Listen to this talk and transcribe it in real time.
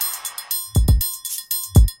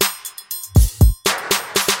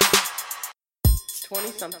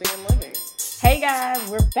20-something and living. Hey guys,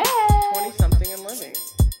 we're back. 20-something and living.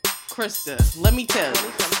 Krista, let me tell you.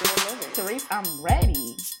 20-something and living. Therese, I'm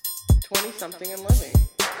ready. 20-something and living.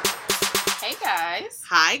 Hey guys.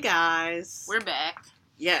 Hi guys. We're back.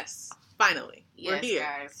 Yes, finally. Yes, we're here.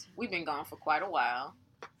 guys. We've been gone for quite a while.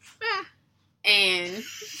 Eh. And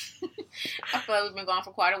I feel like we've been gone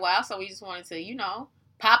for quite a while, so we just wanted to,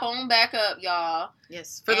 pop on back up, y'all.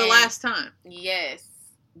 Yes, for the last time. Yes.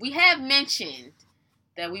 We have mentioned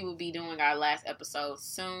that we will be doing our last episode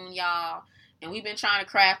soon, y'all. And we've been trying to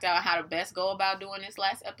craft out how to best go about doing this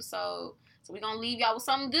last episode. So we're going to leave y'all with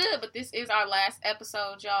something good, but this is our last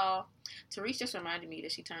episode, y'all. Therese just reminded me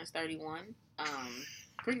that she turns 31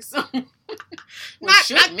 pretty soon. Not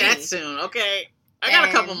that soon, okay? I got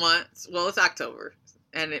a couple months. Well, it's October.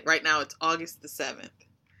 And right now it's August the 7th.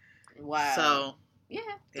 Wow. So, yeah.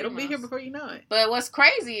 It'll be here before you know it. But what's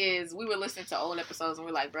crazy is we were listening to old episodes and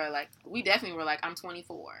we're like, bro, we definitely were like, I'm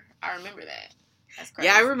 24. I remember that. That's crazy.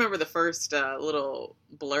 Yeah, I remember the first little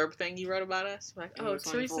blurb thing you wrote about us. Like, oh,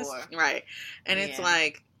 Teresa's... Right. And it's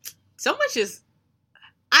like, so much is...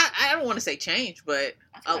 I don't want to say change, but...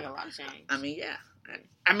 I feel like a lot of change. I mean, yeah.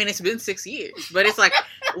 I mean, it's been 6 years. But it's like,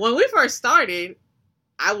 when we first started,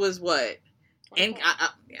 I was what?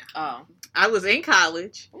 I was in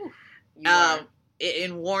college. Ooh,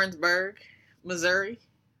 in Warrensburg, Missouri.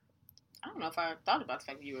 I don't know if I thought about the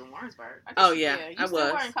fact that you were in Warrensburg. I was. You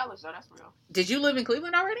still were in college, though. That's real. Did you live in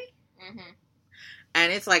Cleveland already? Mm-hmm.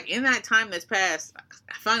 And it's like, in that time that's passed,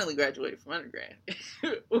 I finally graduated from undergrad.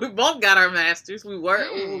 We both got our masters. We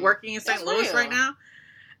were working in St. Louis right now.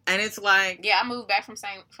 And it's like... Yeah, I moved back from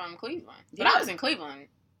Cleveland. But I was in Cleveland,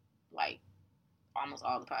 like, almost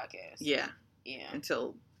all the podcasts. Yeah. Yeah.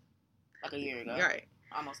 Until... like a year ago. Right.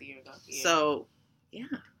 Almost a year ago. Yeah. So, yeah.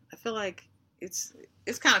 I feel like it's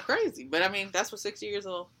kind of crazy. But, I mean, that's what 6 years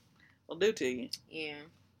will do to you. Yeah.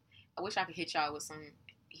 I wish I could hit y'all with some...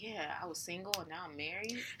 Yeah, I was single and now I'm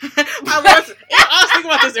married. I was thinking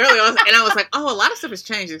about this earlier, and I was like, oh, a lot of stuff has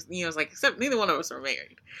changed. It's like, except neither one of us are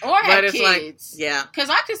married. Or have kids. Like, yeah. Because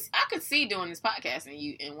I could see doing this podcast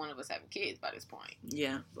and one of us having kids by this point.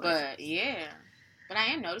 Yeah. But yeah. But I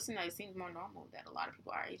am noticing that it seems more normal that a lot of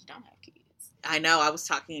people our age don't have kids. I know. I was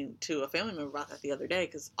talking to a family member about that the other day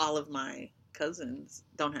because all of my cousins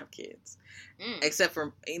don't have kids. Except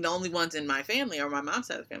for the only ones in my family are my mom's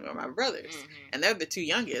side of the family or my brothers. Mm-hmm. And they're the two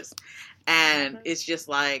youngest. And it's just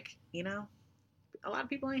like, a lot of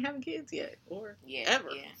people ain't having kids yet. Or ever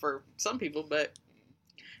for some people. But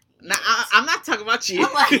I'm not talking about you.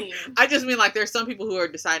 I just mean like there's some people who are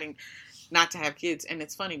deciding not to have kids. And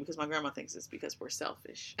it's funny because my grandma thinks it's because we're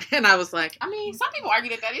selfish. And I was like... I mean, some people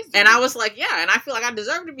argue that is true. And I was like, yeah. And I feel like I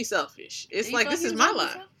deserve to be selfish. It's like, this is my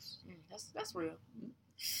life. That's real.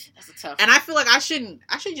 That's a tough one. And I feel like I shouldn't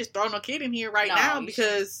just throw no kid in here now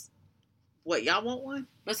because what, y'all want one?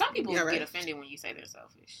 But some people get offended when you say they're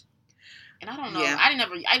selfish. And I don't know. Yeah.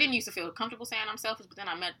 I didn't used to feel comfortable saying I'm selfish, but then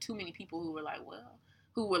I met too many people who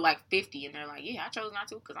were like 50 and they're like, yeah, I chose not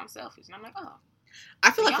to because I'm selfish. And I'm like, oh.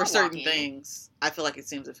 I feel like for certain things, I feel like it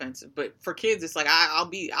seems offensive, but for kids, it's like I'll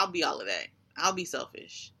be all of that. I'll be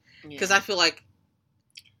selfish because I feel like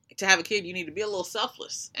to have a kid, you need to be a little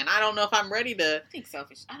selfless. And I don't know if I'm ready to... I think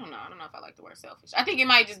selfish. I don't know if I like the word selfish. I think it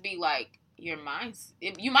might just be like your mind's...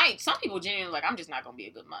 Some people genuinely like, I'm just not going to be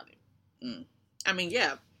a good mother. I mean,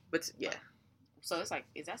 yeah. But, yeah. So it's like,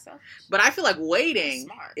 is that selfish? But I feel like waiting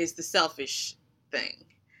is the selfish thing.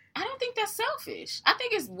 I don't think that's selfish. I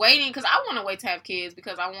think it's waiting because I want to wait to have kids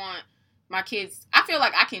because I want my kids... I feel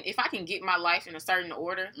like if I can get my life in a certain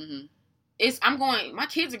order, my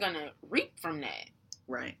kids are going to reap from that.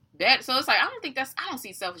 Right. So it's like, I don't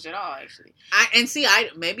see selfish at all, actually.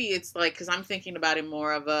 Maybe it's like, because I'm thinking about it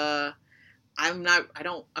more of I'm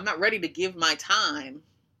not ready to give my time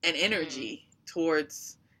and energy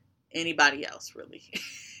towards anybody else, really.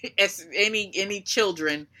 As any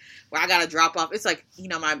children where I got to drop off. It's like,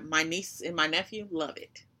 my niece and my nephew love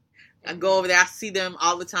it. I go over there, I see them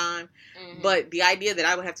all the time. Mm-hmm. But the idea that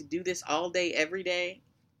I would have to do this all day, every day,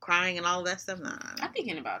 crying and all of that stuff, nah. I think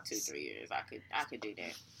in about 2-3 years I could do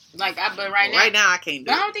that. But right now I can't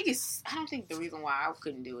do it. I don't think the reason why I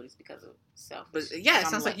couldn't do it is because of selfish. But yeah, it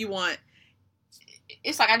sounds like you want.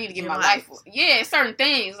 It's like I need to get my life. Yeah, certain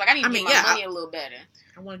things. Like I need to get my money a little better.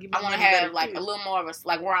 I want to have like a little more of a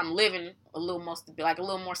like where I'm living a little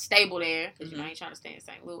more stable there because I ain't trying to stay in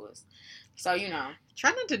St. Louis. So try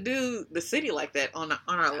not to do the city like that on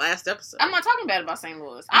our last episode. I'm not talking bad about St.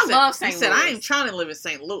 Louis. I love St. Louis. You said I ain't trying to live in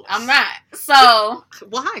St. Louis. I'm not. So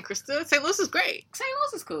well, hi, Krista. St. Louis is great. St.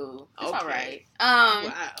 Louis is cool. It's all right.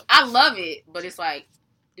 Wow. I love it, but it's like,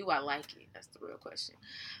 do I like it? That's the real question.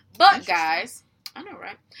 But guys, I know,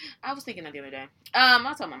 right? I was thinking that the other day.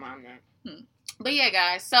 I told my mom that. But yeah,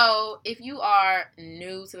 guys. So if you are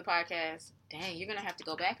new to the podcast, dang, you're gonna have to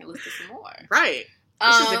go back and listen to some more. Right.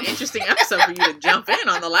 This is an interesting episode for you to jump in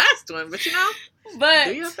on the last one, but but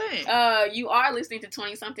do your thing. You are listening to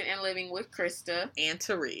 20 Something and Living with Krista and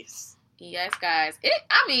Therese. Yes, guys.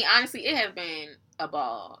 Honestly, it has been a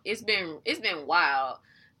ball. It's been wild.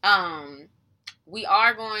 We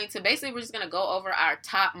are going to we're just gonna go over our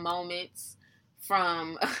top moments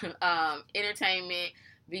from entertainment,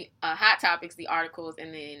 the hot topics, the articles,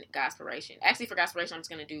 and then Gospiration. Actually, for Gospiration, I'm just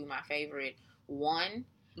gonna do my favorite one.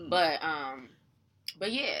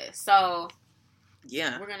 But yeah, so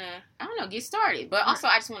we're gonna get started. But also,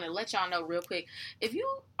 I just want to let y'all know real quick, if you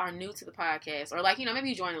are new to the podcast, or maybe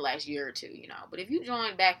you joined the last year or two, but if you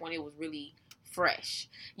joined back when it was really fresh,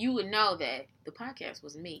 you would know that the podcast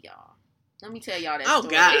was me, y'all. Let me tell y'all that story. Oh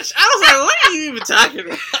gosh, I was like, what are you even talking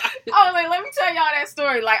about? I was like, let me tell y'all that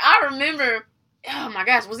story. Like, I remember, oh my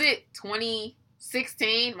gosh, was it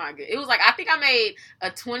 2016? My God, it was like, I think I made a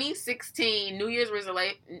 2016 New Year's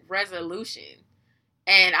resolution.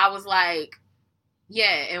 And I was like,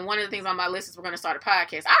 yeah, and one of the things on my list is we're going to start a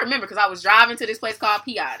podcast. I remember because I was driving to this place called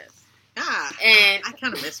Piata. And I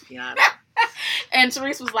kind of miss Piata. And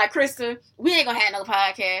Therese was like, Krista, we ain't going to have no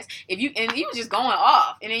podcast. And you were just going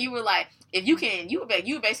off. And then you were like, if you can, you would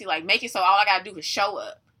basically like make it so all I got to do is show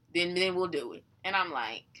up. Then we'll do it. And I'm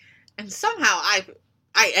like. And somehow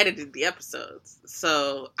I edited the episodes.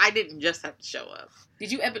 So I didn't just have to show up.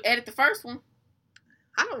 Did you edit the first one?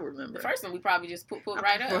 I don't remember. The first one we probably just put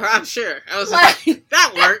right up. I'm sure. I was like,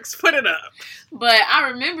 that works. Put it up. But I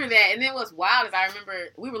remember that. And then what's wild is I remember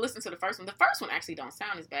we were listening to the first one. The first one actually don't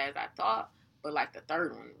sound as bad as I thought. But like the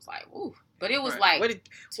third one was like, ooh. But it was like.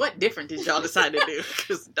 What different did y'all decide to do?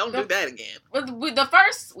 Because don't do that again. With the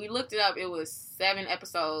first, we looked it up. It was 7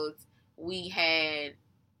 episodes. We had,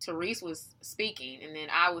 Therese was speaking. And then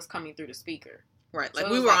I was coming through the speaker. Right, like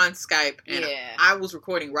we were on Skype, and I was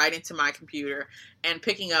recording right into my computer and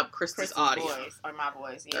picking up Krista's audio. Voice, or my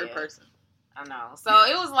voice, yeah. Third person. I know. So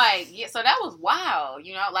it was like, so that was wild,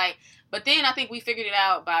 but then I think we figured it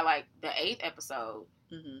out by like the 8th episode,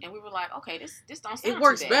 and we were like, okay, this don't sound It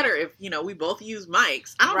works too bad. better if, we both use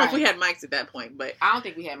mics. I don't know if we had mics at that point, but I don't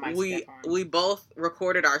think we had mics at that point. We both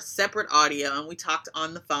recorded our separate audio, and we talked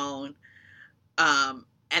on the phone,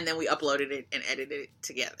 and then we uploaded it and edited it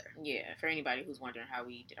together. Yeah, for anybody who's wondering how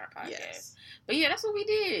we did our podcast. Yes. But yeah, that's what we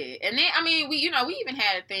did. And then, we even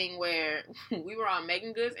had a thing where we were on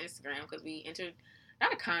Megan Good's Instagram because we entered,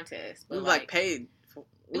 not a contest, but we paid.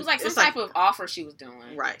 It was like some type of offer she was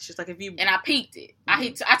doing. Right. She's like, if you... And I peeked it.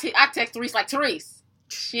 I text Therese like, Therese.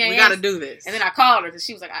 We got to do this. And then I called her because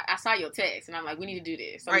she was like, I saw your text. And I'm like, we need to do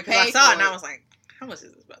this. So right, because I saw it and I was like, how much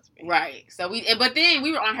is this about to be? Right. So but then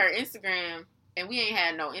we were on her Instagram. And we ain't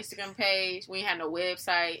had no Instagram page. We ain't had no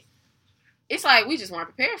website. It's like we just weren't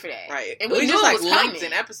prepared for that. Right. And we just linked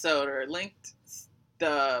an episode or linked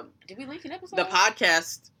the... Did we link an episode? The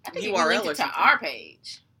podcast I think URL we linked it to our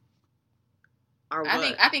page. Our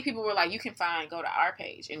what? I think people were like, you can go to our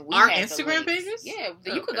page. And we our had Instagram pages? Yeah.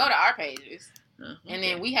 You could go to our pages. And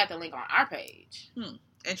then we had the link on our page.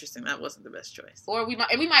 Interesting. That wasn't the best choice. Or we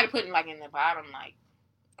might have put it like in the bottom, like,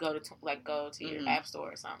 go to your app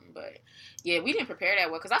store or something. But yeah, we didn't prepare that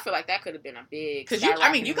well because I feel like that could have been a big, because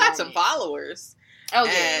you got some followers. Oh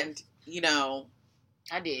yeah. And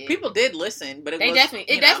I did. People did listen, but it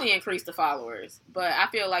definitely increased the followers. But I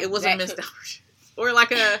feel like it was a missed opportunity, or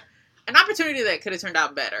like an opportunity that could have turned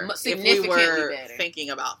out better if we were thinking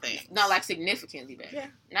about things. No, like significantly better. Yeah.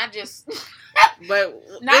 Not just. But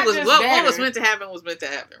what was meant to happen was meant to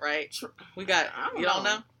happen, right? We got. You don't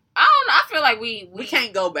know. I don't know. I feel like we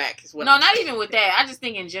can't go back. Not even with that. I just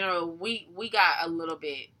think in general we got a little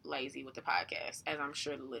bit lazy with the podcast, as I'm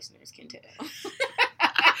sure the listeners can tell.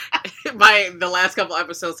 By the last couple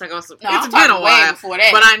episodes, it's been a while. Before that.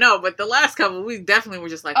 But I know. But the last couple, we definitely were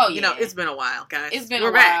just like, it's been a while, guys. It's been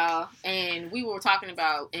a while, and we were talking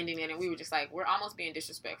about ending it, and we were just like, we're almost being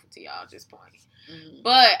disrespectful to y'all at this point.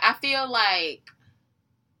 But I feel like.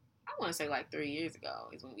 I want to say like 3 years ago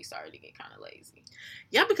is when we started to get kind of lazy.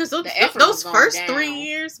 Yeah, because those first 3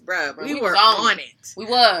 years, bro, we were on it. We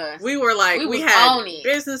was. We were like, we had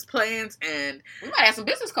business plans and... We might have some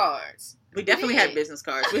business cards. We definitely had business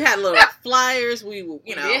cards. We had little flyers. We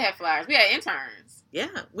did have flyers. We had interns. Yeah,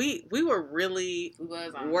 we were really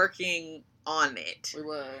working on it. We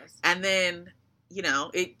was. And then,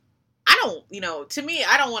 to me,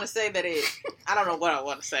 I don't want to say that I don't know what I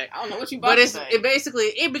want to say. I don't know what you about to say.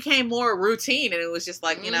 It became more routine, and it was just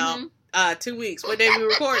like, 2 weeks. What day we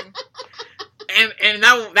recording? and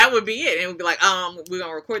that would be it. And it would be like, we're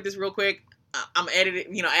going to record this real quick. I'm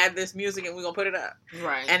editing, add this music and we're going to put it up.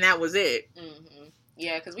 Right. And that was it. Mm-hmm.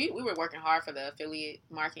 Yeah, because we were working hard for the affiliate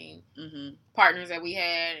marketing partners that we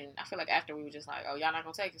had, and I feel like after we were just like, oh, y'all not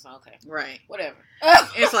going to take it, so okay. Right. Whatever.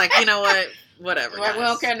 It's like, you know what? Whatever. We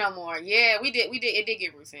don't care no more. Yeah, we did. It did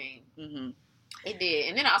get routine. Mm-hmm. It did.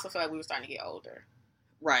 And then I also feel like we were starting to get older.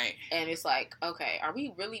 Right. And it's like, okay, are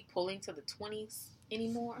we really pulling to the 20s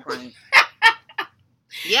anymore? Right.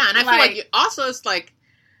 Yeah, and I feel like also it's like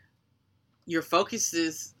your focus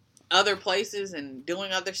is other places and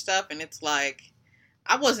doing other stuff, and it's like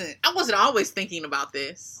I wasn't always thinking about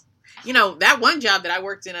this. That one job that I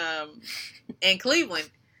worked in Cleveland,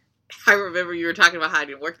 I remember you were talking about how I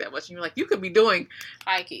didn't work that much, and you're like, you could be doing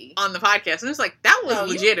Pikey on the podcast, and it's like that was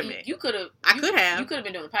legitimate. You could have. I could have. You could have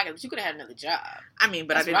been doing the podcast, but you could have had another job. I mean,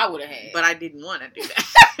 but That's I didn't. What I would have had, but I didn't want to do that.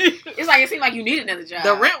 It's like it seemed like you needed another job.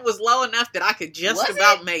 The rent was low enough that I could just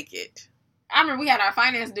about make it. I remember we had our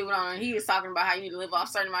finance dude on, and he was talking about how you need to live off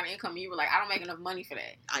a certain amount of income, and you were like, I don't make enough money for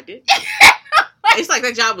that. I did. It's like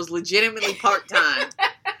that job was legitimately part-time.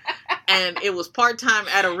 And it was part-time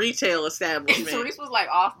at a retail establishment. And Therese was like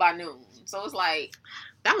off by noon. So it's like...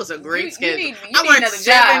 That was a great schedule. You need another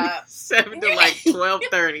job. 7 to like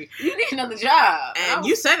 12:30. You need another job. And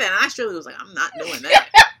you said that, and I surely was like, I'm not doing that.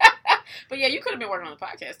 But yeah, you could have been working on the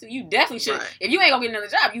podcast too. You definitely should. Right. If you ain't gonna get another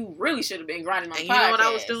job, you really should have been grinding on the podcast. And you know what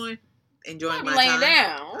I was doing? Enjoying my laying time.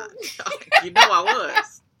 Down. You know I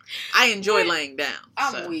was. I enjoy laying down.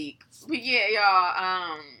 I'm weak. But yeah,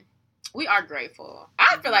 y'all, we are grateful.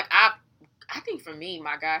 I feel like I think for me,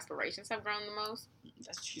 my God aspirations have grown the most.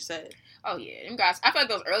 That's what you said. Oh yeah, them guys. I feel like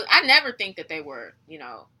those early. I never think that they were,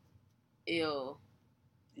 ill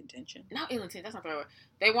intention. Not ill intent. That's not the right word.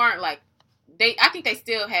 They weren't like they. I think they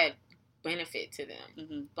still had benefit to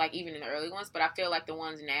them, like even in the early ones. But I feel like the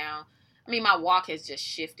ones now. I mean, my walk has just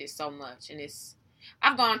shifted so much, and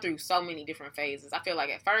I've gone through so many different phases. I feel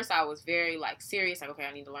like at first I was very like serious, like okay,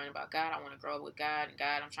 I need to learn about God. I want to grow up with God, and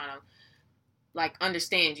God, I'm trying to like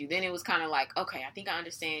understand you. Then it was kind of like, okay, I think I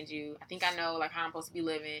understand you. I think I know like how I'm supposed to be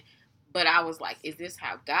living. But I was like, is this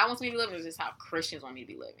how God wants me to be living, or is this how Christians want me to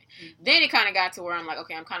be living? Mm-hmm. Then it kind of got to where I'm like,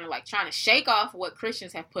 okay, I'm kind of like trying to shake off what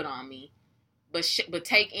Christians have put on me, but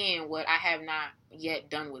take in what I have not yet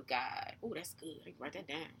done with God. Oh, that's good. I can write that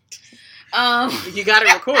down. You got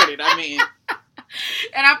it recorded. I mean,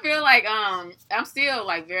 and I feel like I'm still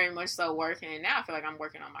like very much so working. And now I feel like I'm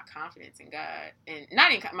working on my confidence in God, and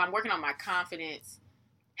I'm working on my confidence.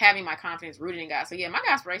 Having my confidence rooted in God. So yeah, my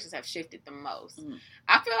aspirations have shifted the most. Mm.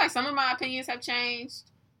 I feel like some of my opinions have changed.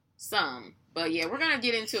 Some. But yeah, we're going to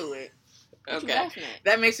get into it. Okay.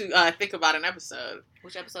 That makes me think about an episode.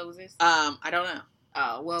 Which episode was this? I don't know.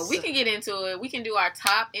 Oh, well, we can get into it. We can do our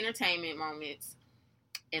top entertainment moments.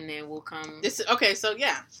 And then we'll come... Okay, so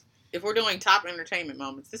yeah. If we're doing top entertainment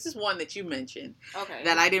moments, this is one that you mentioned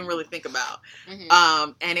that I didn't really think about.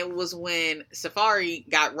 Mm-hmm. And it was when Safari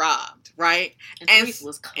got robbed, right? And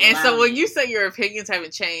so when you say your opinions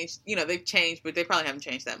haven't changed, they've changed, but they probably haven't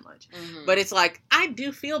changed that much. Mm-hmm. But it's like, I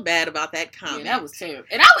do feel bad about that comment. Yeah, that was terrible.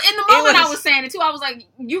 And in the moment I was saying it too, I was like,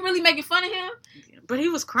 you really making fun of him? But he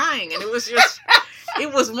was crying, and it was just...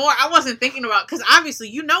 It was more, I wasn't thinking about, because obviously,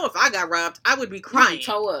 if I got robbed, I would be crying.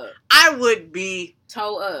 Toe up. I would be...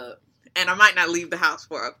 Toe up. And I might not leave the house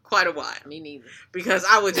for quite a while. Me neither. Because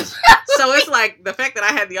I would just... So it's like, the fact that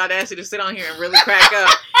I had the audacity to sit on here and really crack up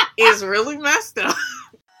is really messed up.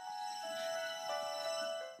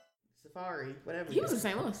 Safari, whatever. He was in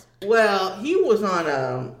St. Louis. Well, he was on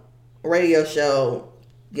a radio show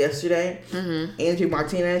yesterday. Mm-hmm. Andrew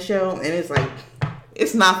Martinez show. And it's like...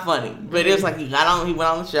 It's not funny, but it was like he went on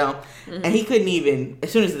the show, and he couldn't even, as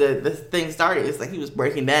soon as the thing started, it's like he was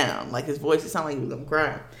breaking down. Like his voice, it sounded like he was going to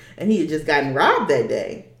cry. And he had just gotten robbed that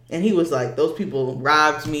day. And he was like, those people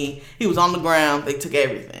robbed me. He was on the ground. They took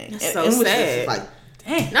everything. That's so sad. Like,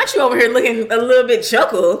 dang. Not you over here looking a little bit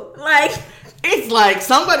chuckle. Like... It's like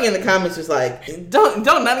somebody in the comments was like, don't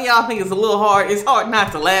none of y'all think it's a little hard? It's hard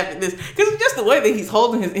not to laugh at this because it's just the way that he's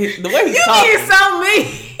holding the way he's talking. You being so mean.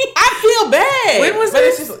 I feel bad. When was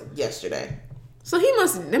this? It's just yesterday. So they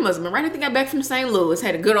must have been right after he got back from St. Louis,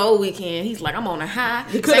 had a good old weekend. He's like, I'm on a high.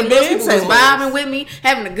 He could have been. People was vibing with me,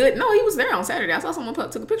 having a good. No, he was there on Saturday. I saw someone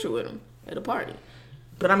took a picture with him at a party.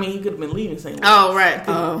 But I mean, he could have been leaving St. Louis. Oh, right.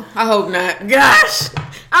 Oh, I hope not. Gosh,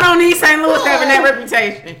 I don't need St. Louis having that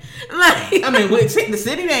reputation. Like, I mean, the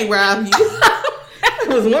city ain't robbed you. It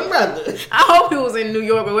was one brother. I hope he was in New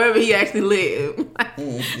York or wherever he actually lived.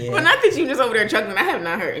 Yeah. But not that you just over there chuckling. I have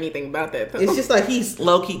not heard anything about that, though. It's just like he's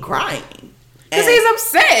low-key crying. Because he's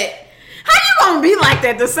upset. How you gonna be like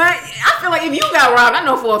that? I feel like if you got robbed, I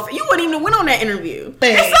know you wouldn't even went on that interview.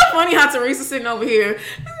 Man. It's so funny how Teresa sitting over here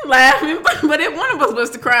laughing, but if one of us was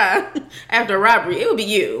to cry after a robbery, it would be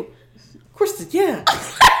you. Krista, yeah.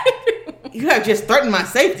 You have just threatened my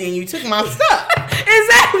safety and you took my stuff.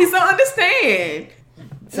 Exactly. So understand.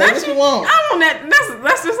 Say what you want. I want that.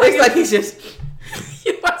 That's just like it's like he's just.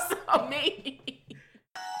 You are so mean.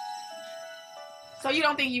 So you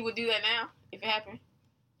don't think you would do that now if it happened?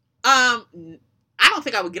 I don't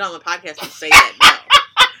think I would get on the podcast and say that. No.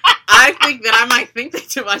 I think that I might think that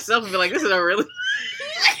to myself and be like, "This is a really."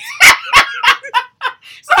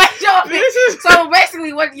 So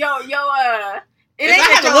basically, what yo it ain't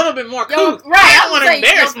I have a little bit more cool. Right, I don't want to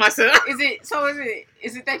embarrass myself.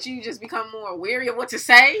 Is it that you just become more wary of what to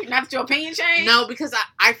say? Not that your opinion changed? No, because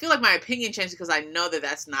I feel like my opinion changed because I know that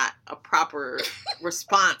that's not a proper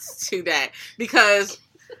response to that. Because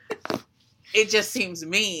it just seems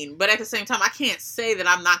mean. But at the same time, I can't say that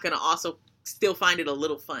I'm not going to also still find it a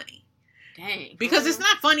little funny. Dang. Because it's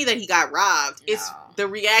not funny that he got robbed. No. It's the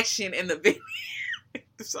reaction in the video.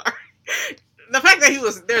 Sorry. The fact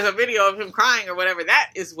that there's a video of him crying or whatever,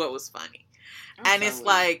 that is what was funny. And it's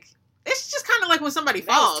like, it's just kind of like when somebody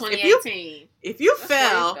falls. 2018. If you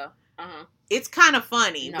fell, it's kind of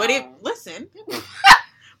funny. No. But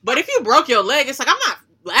but if you broke your leg, it's like, I'm not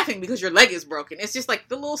laughing because your leg is broken. It's just like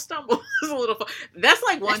the little stumble is a little fun. That's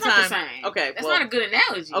like one time. Not the same. Okay. That's not a good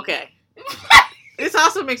analogy. Okay. This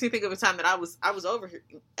also makes me think of a time that I was over here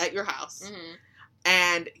at your house. Mm-hmm.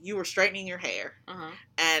 And you were straightening your hair.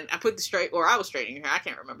 And I put I was straightening your hair. I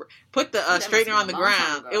can't remember. Put the straightener on the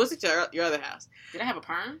ground. It was at your other house. Did I have a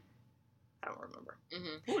perm? I don't remember.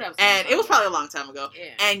 Mm-hmm. Ooh, and it was probably a long time ago.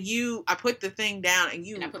 Yeah. And I put the thing down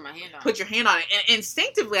and I put my hand on put your hand on it. And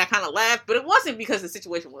instinctively, I kind of laughed. But it wasn't because the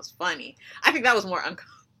situation was funny. I think that was more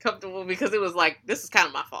uncomfortable because it was like, this is kind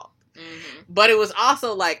of my fault. Mm-hmm. But it was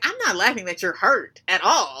also like, I'm not laughing that you're hurt at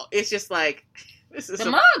all. It's just like... This is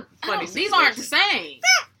the mug. Funny these aren't the same.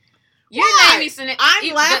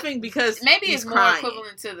 I'm laughing because maybe it's more crying.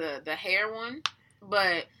 Equivalent to the hair one,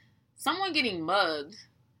 but someone getting mugged,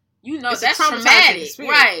 that's traumatic,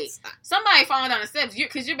 right? Somebody falling down the steps,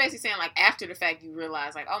 because you're basically saying like after the fact you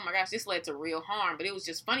realize like, oh my gosh, this led to real harm, but it was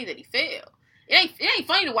just funny that he fell. It ain't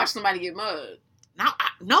funny to watch somebody get mugged.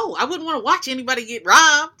 No, I wouldn't want to watch anybody get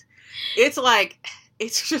robbed. It's like.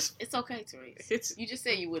 It's okay, Teresa. You just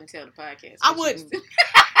said you wouldn't tell the podcast. I wouldn't.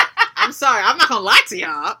 I'm sorry. I'm not going to lie to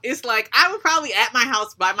y'all. It's like, I would probably at my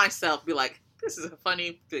house by myself be like, this is a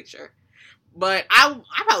funny picture. But I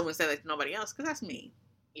probably wouldn't say that to nobody else because that's me.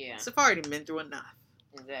 Yeah. Safari done been through enough.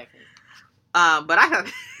 Exactly. But I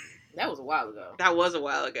have... That was a while ago. That was a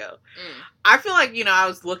while ago. I feel like, I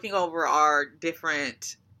was looking over our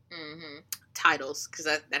different titles because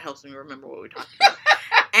that helps me remember what we talked about.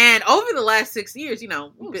 And over the last 6 years,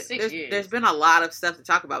 there's been a lot of stuff to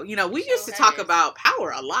talk about. We used to talk about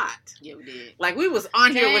Power a lot. Yeah, we did. Like, we was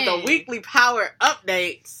on here with the weekly Power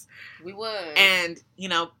updates. We was. And,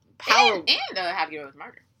 Power... And How to Get Away with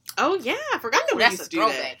Murder. Oh, yeah. I forgot that we used to do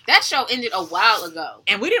that. That show ended a while ago.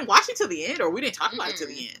 And we didn't watch it till the end, or we didn't talk about it till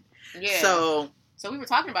the end. Yeah. So we were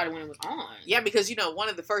talking about it when it was on. Yeah, because, one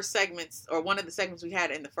of the first segments, or one of the segments we had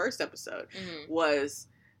in the first episode was...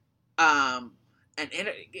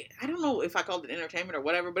 I don't know if I called it entertainment or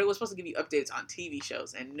whatever, but it was supposed to give you updates on TV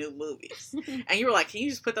shows and new movies. And you were like, can you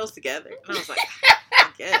just put those together? And I was like, I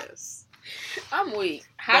guess. I'm weak.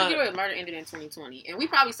 How to Get Away with Murder ended in 2020. And we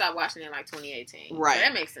probably stopped watching it in like 2018. Right. So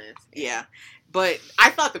that makes sense. Yeah. But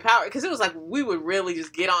I thought the Power, because it was like, we would really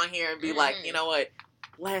just get on here and be like, you know what?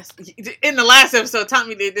 In the last episode,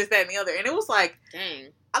 Tommy did this, that, and the other. And it was like, dang.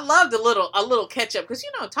 I loved a little catch up because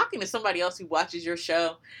talking to somebody else who watches your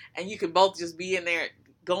show and you can both just be in there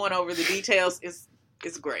going over the details is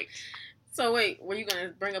great. So wait, were you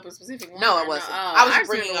gonna bring up a specific one? No, I wasn't. I was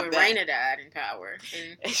bringing up that Raina died in Power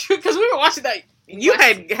because we were watching that. You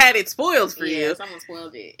had it spoiled for you. Yeah, someone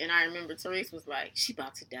spoiled it, and I remember Tariq was like, "She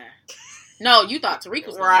about to die." No, you thought Tariq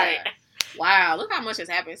was right. Die. Wow, look how much has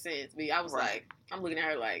happened since. I was like, I'm looking at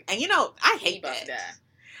her like, and I hate that.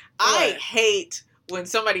 I hate. When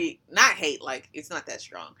somebody, not hate, like, it's not that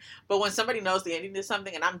strong, but when somebody knows the ending to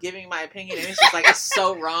something and I'm giving my opinion and it's just like, it's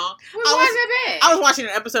so wrong. Why is it bad? I was watching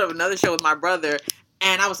an episode of another show with my brother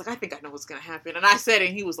and I was like, I think I know what's going to happen. And I said it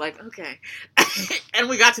and he was like, okay. And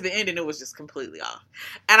we got to the end and it was just completely off.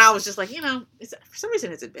 And I was just like, for some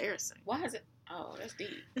reason it's embarrassing. Why is it? Oh, that's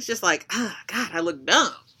deep. It's just like, oh, God, I look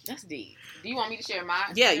dumb. That's deep. Do you want me to share my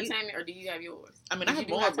entertainment or do you have yours? I mean, I have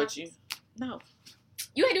more, but no.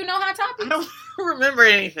 You ain't do no Hot Topics? I don't remember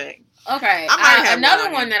anything. Okay. I might have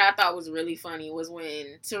another one that I thought was really funny was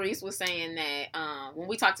when Therese was saying that when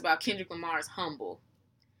we talked about Kendrick Lamar's Humble,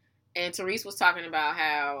 and Therese was talking about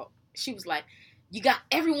how she was like, you got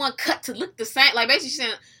everyone cut to look the same. Like, basically, she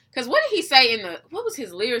said, because what did he say what was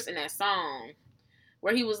his lyrics in that song?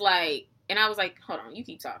 Where he was like, and I was like, hold on, you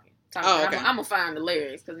keep talking. Oh, okay. I'm going to find the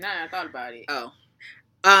lyrics, because now I thought about it. Oh.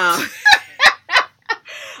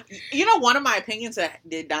 You know, one of my opinions that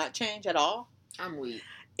did not change at all. I'm weak.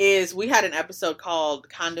 Is we had an episode called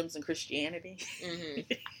Condoms and Christianity.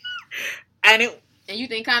 Mm-hmm. And you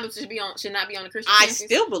think condoms should not be on the Christian I campus?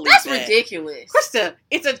 still believe that's that. ridiculous. Krista,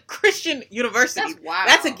 it's a Christian university. That's wild.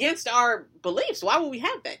 That's against our beliefs. Why would we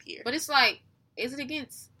have that here? But it's like, is it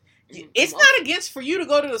against? It's not against for you to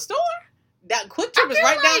go to the store. That Quick Trip is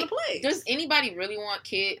right down the place. Does anybody really want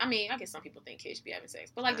kids? I mean, I guess some people think kids should be having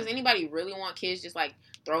sex. But, like, does anybody really want kids just, like,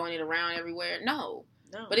 throwing it around everywhere? No.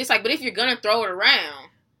 But it's like, but if you're going to throw it around,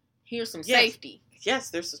 here's some safety. Yes,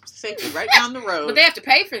 there's some safety right down the road. But they have to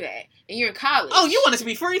pay for that. And you're in college. Oh, you want it to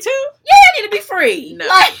be free, too? Yeah, I need to be free. No.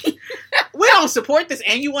 Like, we don't support this,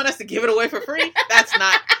 and you want us to give it away for free? That's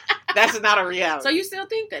not a reality. So you still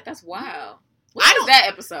think that? That's wild. What was that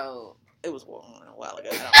episode? It was a while ago.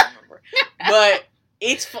 I don't remember. But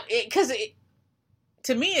because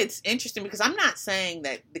to me, it's interesting because I'm not saying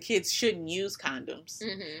that the kids shouldn't use condoms.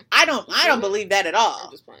 Mm-hmm. I don't believe that at all.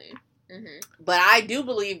 I'm just playing. Mm-hmm. But I do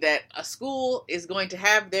believe that a school is going to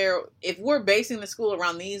have if we're basing the school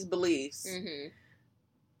around these beliefs, mm-hmm.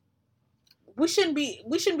 we shouldn't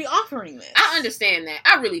be offering this. I understand that.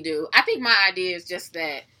 I really do. I think my idea is just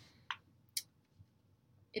that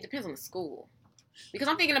it depends on the school. Because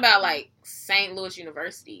I'm thinking about, like, St. Louis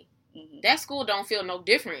University. Mm-hmm. That school don't feel no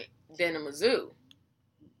different than a Mizzou.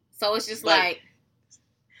 So it's just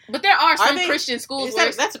but there are some Christian schools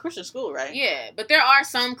that's a Christian school, right? Yeah, but there are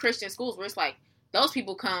some Christian schools where it's like, those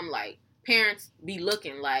people come, like, parents be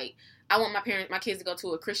looking like, I want my kids to go to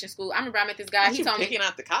a Christian school. I remember I met this guy. He told me picking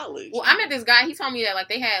out the college. Well, I met this guy. He told me that, like,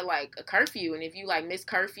 they had, like, a curfew, and if you, like, missed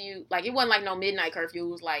curfew, like, it wasn't like no midnight curfew. It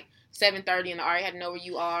was like 7:30, and the RA had to know where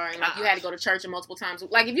you are, and like you had to go to church multiple times.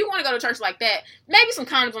 Like, if you want to go to church like that, maybe some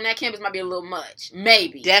condoms on that campus might be a little much.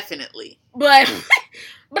 Maybe, definitely, but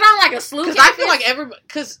on like a SLU campus, I feel like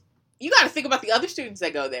because you got to think about the other students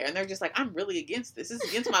that go there, and they're just like, I'm really against this. This is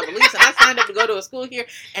against my beliefs, and I signed up to go to a school here,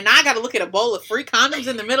 and now I got to look at a bowl of free condoms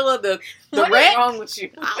in the middle of the what wreck. is wrong with you?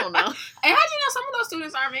 I don't know. And how do you know some of those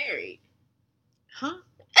students are married? Huh?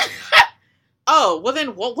 Oh, well then,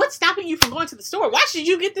 what's stopping you from going to the store? Why should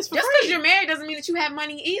you get this for free? Just because you're married doesn't mean that you have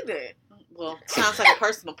money either. Well, sounds like a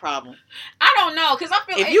personal problem. I don't know, because I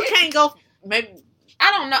feel if you can't go, maybe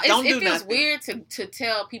I don't know. It feels nothing. weird to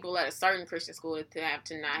tell people at a certain Christian school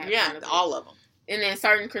to not have all of them. And then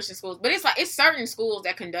certain Christian schools, but it's certain schools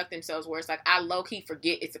that conduct themselves where it's like I low key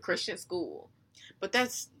forget it's a Christian school. But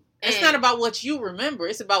it's not about what you remember.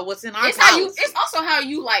 It's about what's in our house. It's also how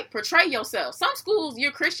you, like, portray yourself. Some schools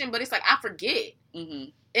you're Christian, but it's like I forget. Mm-hmm.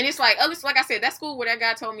 And it's like like I said, that school where that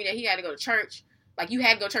guy told me that he had to go to church. Like, you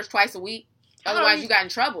had to go to church twice a week, otherwise you got in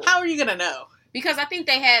trouble. How are you gonna know? Because I think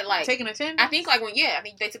they had, like, taking attendance. I think, like, I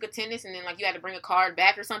think they took attendance, and then, like, you had to bring a card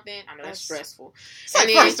back or something. I know that's stressful. It's like,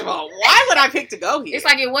 first of all, why would I pick to go here? It's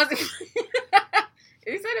like it wasn't.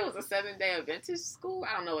 He said it was a 7-day Adventist school.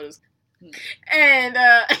 I don't know what it was. And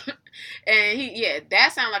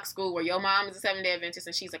that sounds like a school where your mom is a 7-day Adventist,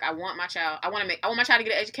 and she's like, I want my child to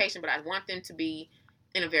get an education, but I want them to be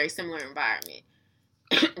in a very similar environment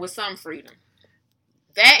with some freedom.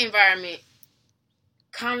 That environment,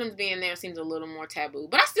 condoms being there seems a little more taboo,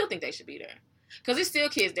 but I still think they should be there because there's still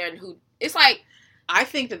kids there who it's like. I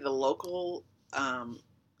think that the local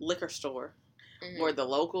liquor store or the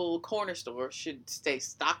local corner store should stay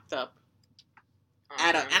stocked up.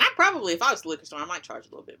 And I probably, if I was the liquor store, I might charge a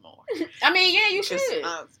little bit more. I mean, yeah, you should.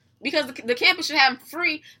 Because the campus should have them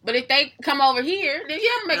free, but if they come over here, then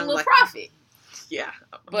you have to make a little profit. Yeah.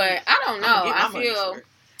 But I don't know. I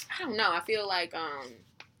feel like,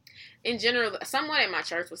 in general, someone at my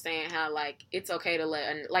church was saying how, like, it's okay to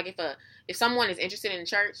let, like, if someone is interested in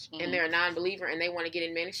church and they're a non-believer and they want to get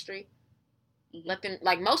in ministry, let them,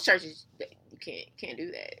 like, most churches, you can't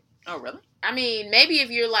do that. Oh, really? I mean, maybe if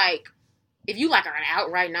you are an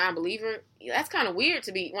outright non-believer, that's kind of weird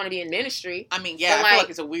to want to be in ministry. I mean, yeah, I feel like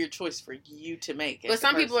it's a weird choice for you to make. But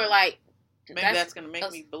some people are like, maybe that's going to make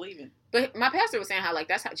me believe in. But my pastor was saying how, like,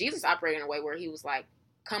 that's how Jesus operated in a way where he was like,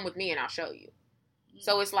 come with me and I'll show you. Mm-hmm.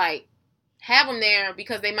 So it's like, have them there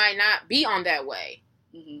because they might not be on that way.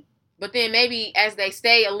 Mm-hmm. But then maybe as they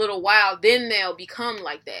stay a little while, then they'll become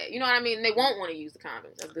like that. You know what I mean? They won't want to use the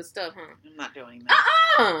condoms. That's good stuff, huh? I'm not doing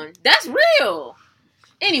that. That's real.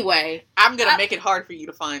 Anyway, I'm gonna make it hard for you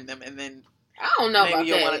to find them, and then I don't know maybe about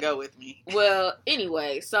you'll that. want to go with me. Well,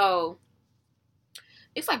 anyway, so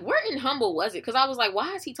it's like, where in Humble was it? Because I was like,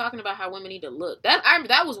 why is he talking about how women need to look? That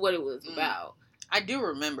was what it was about. I do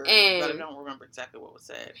remember, And but I don't remember exactly what was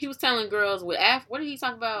said. He was telling girls with what did he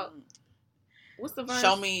talk about? What's the verse?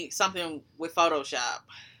 Show me something with Photoshop.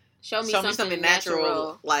 Show me something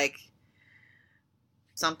natural. Like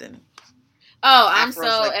something. Oh, I'm so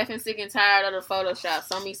Afro's effing sick and tired of the Photoshop.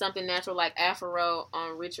 Show me something natural like Afro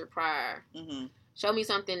on Richard Pryor. Mm-hmm. Show me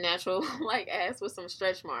something natural like ass with some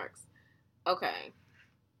stretch marks. Okay.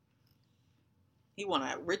 He want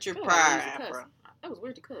a Richard Good, Pryor that was a afro. That was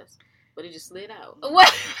weird to cuss, but it just slid out.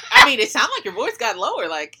 What? I mean, it sounded like your voice got lower.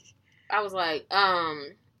 Like I was like,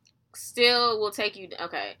 still will take you.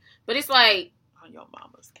 Okay, but it's like on your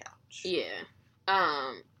mama's couch. yeah.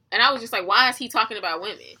 And I was just like, why is he talking about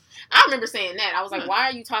women? I remember saying that. I was like, why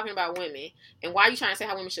are you talking about women? And why are you trying to say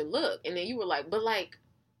how women should look? And then you were like, but like,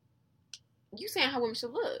 you saying how women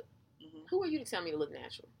should look. Mm-hmm. Who are you to tell me to look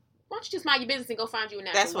natural? Why don't you just mind your business and go find you a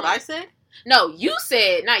natural That's what woman? I said? No, you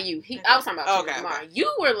said, not you. I was talking about okay, Lamar.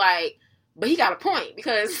 You were like, but he got a point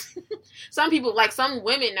because some people, like some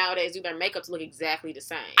women nowadays, do their makeup to look exactly the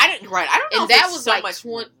same. I don't know. And if that it's was so like much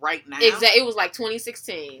right now. Exactly. It was like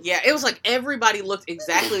 2016. Yeah, it was like everybody looked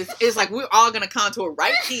exactly. It's like we're all gonna contour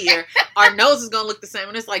right here. Our nose is gonna look the same,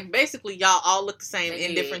 and it's like basically y'all all look the same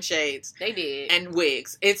in different shades. They did. And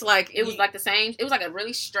wigs. It's like it was like the same. It was like a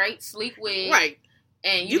really straight, sleek wig. Right.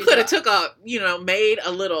 And you could have made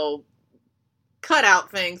a little cutout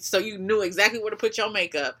thing so you knew exactly where to put your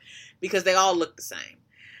makeup because they all look the same.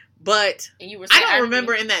 But and you were I don't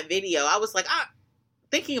remember in that video. I was like,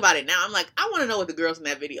 thinking about it now, I'm like, I want to know what the girls in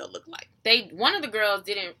that video look like. One of the girls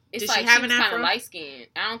didn't. It's Did like she have an was afro? kind of light skinned.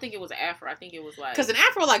 I don't think it was an afro. I think it was like because an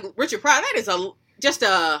afro like Richard Pryor, that is just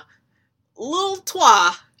a little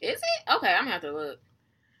twa. Is it? Okay, I'm gonna have to look.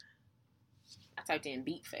 I typed in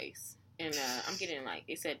beat face. And I'm getting like,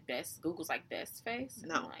 it said best, Google's like best face.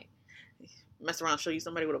 No. I'm like, mess around, show you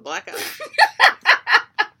somebody with a black eye.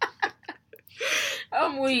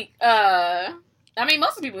 I'm weak. I mean,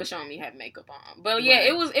 most of the people are showing me have makeup on. But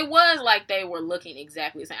yeah, right. it was like they were looking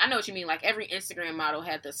exactly the same. I know what you mean. Like every Instagram model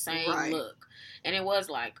had the same look. And it was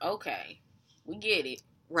like, okay, we get it.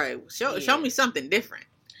 Right. Show me something different.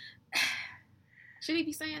 Should he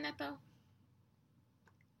be saying that though?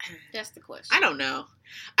 That's the question. I don't know.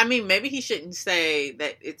 I mean, maybe he shouldn't say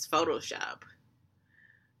that it's Photoshop.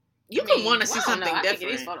 You could want to see something different. I think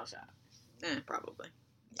it is Photoshop. Probably.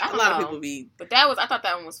 A lot of people be. But I thought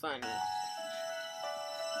that one was funny.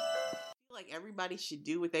 Like everybody should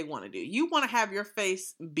do what they want to do. You want to have your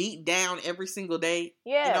face beat down every single day?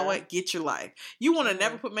 Yeah. You know what? Get your life. You want to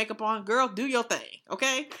never put makeup on? Girl, do your thing.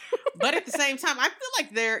 Okay? But at the same time, I feel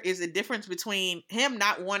like there is a difference between him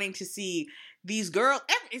not wanting to see these girls.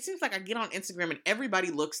 It seems like I get on Instagram and everybody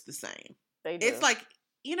looks the same. They do. It's like,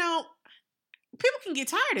 people can get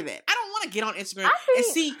tired of that. I don't want to get on Instagram and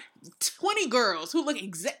see 20 girls who got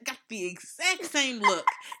the exact same look.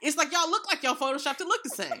 It's like y'all look like y'all photoshopped to look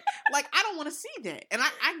the same. Like, I don't want to see that. And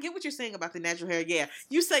I get what you're saying about the natural hair. Yeah,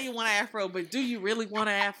 you say you want an afro, but do you really want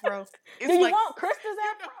an afro? It's do you want Krista's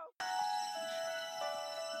afro?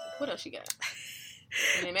 What else you got?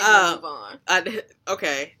 And then maybe we'll move on.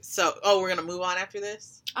 Okay, so we're gonna move on after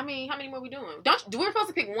this. I mean, how many more are we doing? We're supposed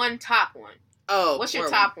to pick one top one. Oh, what's your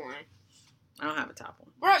top one? I don't have a top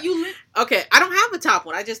one. Bro, okay, I don't have a top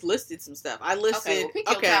one. I just listed some stuff. I listed. Okay, well, pick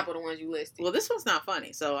your top of the ones you listed. Well, this one's not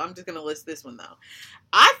funny, so I'm just gonna list this one though.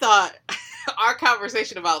 I thought our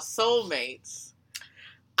conversation about soulmates.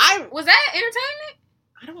 Was that entertainment?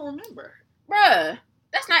 I don't remember, bruh.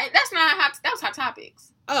 That's not hot. That was Hot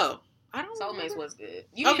Topics. Oh. I don't Soulmates remember. was good.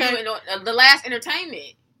 You need to do the last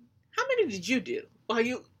entertainment. How many did you do? I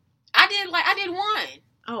did one.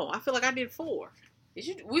 Oh, I feel like I did 4. Did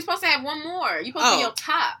you? We supposed to have one more. You supposed to be your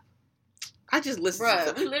top. I just listened.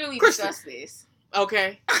 Bruh, we literally discussed this.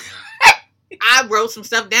 Okay. I wrote some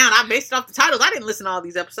stuff down. I based it off the titles. I didn't listen to all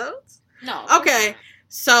these episodes. No. Okay.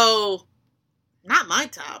 So, not my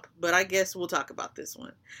top, but I guess we'll talk about this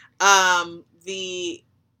one.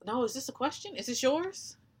 Is this a question? Is this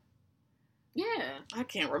yours? Yeah. I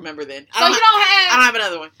can't remember then. So you don't have... I don't have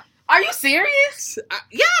another one. Are you serious?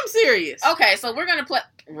 Yeah, I'm serious. Okay, so we're going to play...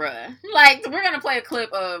 we're going to play a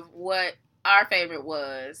clip of what our favorite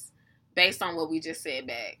was based on what we just said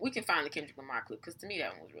back. We can find the Kendrick Lamar clip, because to me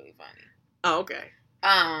that one was really funny. Oh, okay.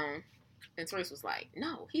 And Therese was like,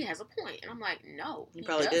 no, he has a point. And I'm like, no, he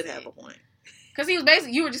probably did have a point. Because he was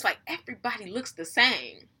basically... You were just like, everybody looks the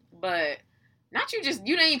same. But... Not you didn't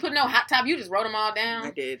even put no hot top. You just wrote them all down.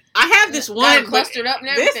 I did. I have this one clustered up and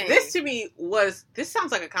everything. This to me this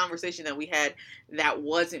sounds like a conversation that we had that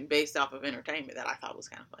wasn't based off of entertainment that I thought was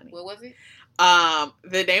kind of funny. What was it?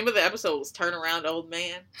 The name of the episode was Turn Around Old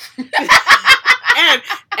Man. And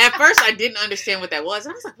at first I didn't understand what that was.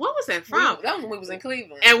 I was like, what was that from? That was when we was in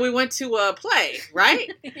Cleveland. And we went to a play, right?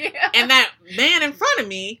 Yeah. And that man in front of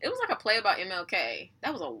me. It was like a play about MLK.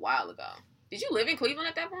 That was a while ago. Did you live in Cleveland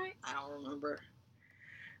at that point? I don't remember.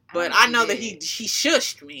 But I know that he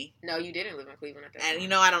shushed me. No, you didn't live in Cleveland at that point.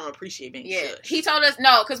 And I don't appreciate being shushed. He told us,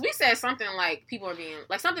 no, because we said something like, people are being,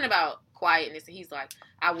 like something about quietness. And he's like,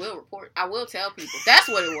 I will tell people. That's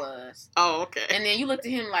what it was. Oh, okay. And then you looked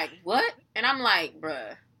at him like, what? And I'm like,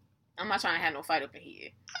 bruh, I'm not trying to have no fight up in here.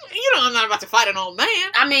 I'm not about to fight an old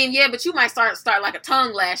man. I mean, yeah, but you might start like a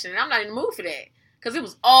tongue lashing, and I'm not in the mood for that. Because it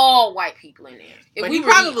was all white people in there. But he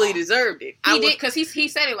probably deserved it. He did, because he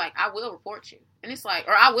said it like, I will report you. And it's like,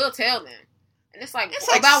 or I will tell them. And it's like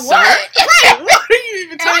about what? Right, what are you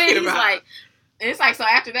even talking about? Like, and it's like, so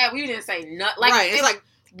after that, we didn't say nothing. Like, right, it's like,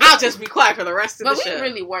 I'll just be quiet for the rest of the show. But we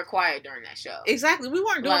really were quiet during that show. Exactly. We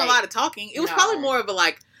weren't doing a lot of talking. It was probably more of a,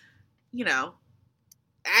 like,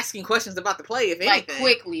 asking questions about the play, if anything. Like,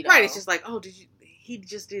 quickly, though. Right, it's just like, oh, he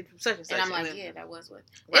just did such and such. And I'm like, yeah, that was what.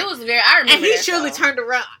 Right. It was very, I remember. And he surely turned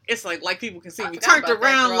around. It's like people can see me. Turned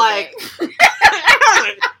around like,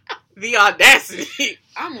 the audacity.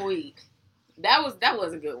 I'm weak. That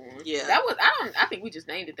was a good one. Yeah. I think we just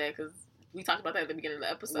named it that because we talked about that at the beginning of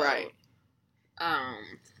the episode. Right.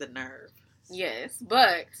 The nerve. Yes,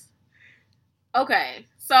 but okay.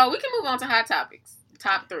 So we can move on to hot topics.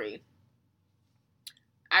 Top 3.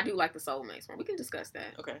 I do like the soulmates one. We can discuss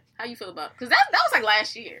that. Okay. How you feel about? Because that was like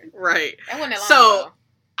last year. Right. That wasn't that long ago.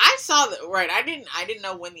 I saw that. Right. I didn't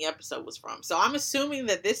know when the episode was from. So I'm assuming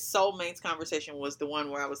that this soulmates conversation was the one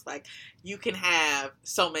where I was like, you can have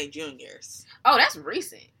soulmate juniors. Oh, that's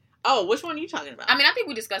recent. Oh, which one are you talking about? I mean, I think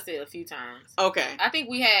we discussed it a few times. Okay. I think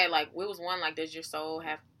we had like it was one like, does your soul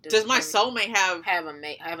have? Does my soulmate have a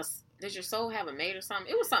mate? Does your soul have a mate or something?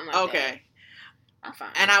 It was something like that. Okay. I'm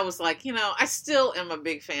fine. And I was like, I still am a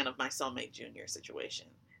big fan of my soulmate junior situation.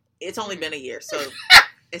 It's only been a year, so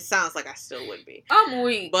it sounds like I still would be. I'm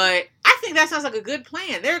weak. But I think that sounds like a good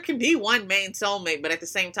plan. There can be one main soulmate, but at the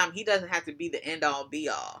same time, he doesn't have to be the end all be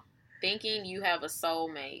all. Thinking you have a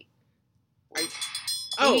soulmate. Oh.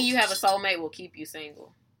 Thinking you have a soulmate will keep you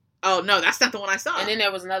single. Oh no, that's not the one I saw. And then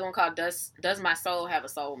there was another one called "Does My Soul Have a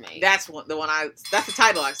Soulmate?" That's that's the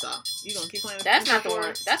title I saw. You gonna keep playing? That's not the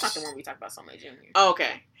one. That's not the one we talked about. Soulmate Junior. Oh,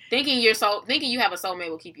 okay. Thinking you have a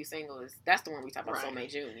soulmate will keep you single. That's the one we talked about. Right.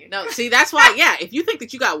 Soulmate Junior. No, see, that's why. Yeah, if you think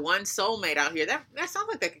that you got one soulmate out here, that sounds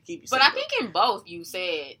like that could keep you single. But I think in both you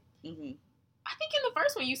said. Mm-hmm. I think in the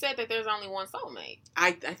first one you said that there's only one soulmate.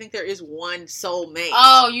 I think there is one soulmate.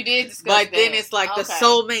 Oh, you did discuss that. But then it's like the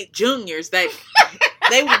soulmate juniors that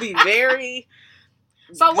they would be very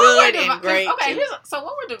good and great. Okay, so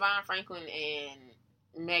what were Devon Franklin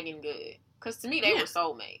and Megan Good? Because to me they were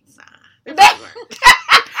soulmates. Nah,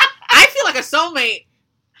 I feel like a soulmate.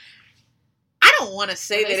 I don't want to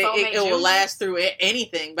say that it will last through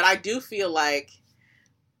anything, but I do feel like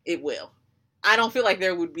it will. I don't feel like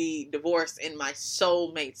there would be divorce in my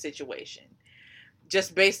soulmate situation,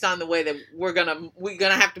 just based on the way that we're gonna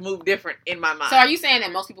have to move different in my mind. So are you saying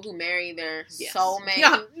that most people who marry their soulmate?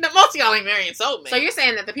 Yeah, most of y'all ain't marrying soulmates. So you're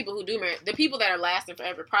saying that the people who do marry, the people that are lasting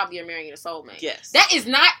forever, probably are marrying a soulmate. Yes, that is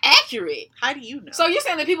not accurate. How do you know? So you're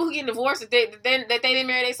saying the people who get divorced that they didn't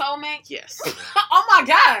marry their soulmate? Yes. Oh my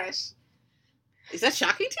gosh, is that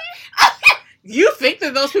shocking to you? You think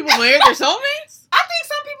that those people marry their soulmates? I think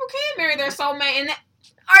some people can marry their soulmate, and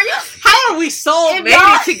are you? How are we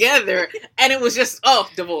soulmated together? And it was just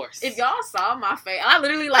divorce. If y'all saw my face, I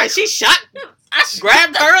literally she shot,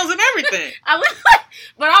 grabbed pearls and everything.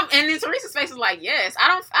 And then Teresa's face is like, yes.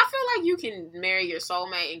 I feel like you can marry your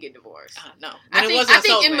soulmate and get divorced. No, I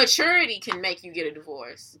think immaturity can make you get a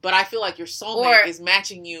divorce. But I feel like your soulmate is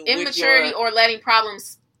matching you. Immaturity or letting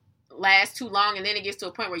problems last too long, and then it gets to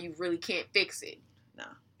a point where you really can't fix it. No.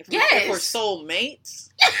 If we're soulmates,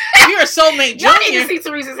 if you're a soulmate junior, you need to see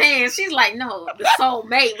Teresa's hands. She's like, no, the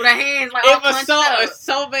soulmate with her hands like all clenched up. A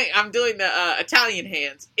soulmate, I'm doing the Italian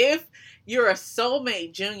hands. If you're a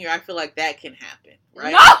soulmate junior, I feel like that can happen,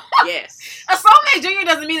 right? No, yes. A soulmate junior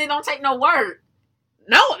doesn't mean they don't take no work.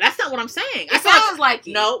 No, that's not what I'm saying. It sounds like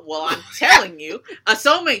it. No, well, I'm telling you, a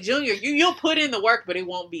soulmate junior, you'll put in the work, but it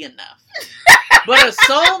won't be enough. But a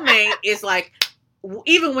soulmate is like,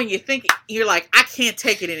 even when you think you're like, I can't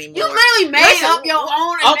take it anymore. You literally made up your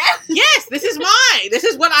own analogy. Yes, this is mine. This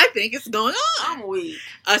is what I think is going on. I'm weak.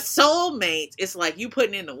 A soulmate is like you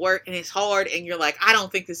putting in the work and it's hard and you're like, I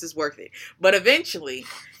don't think this is worth it. But eventually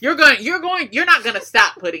you're not gonna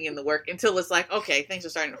stop putting in the work until it's like, okay, things are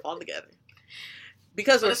starting to fall together.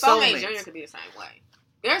 Because we're soulmates. Junior could be the same way.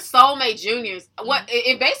 There's soulmate juniors. What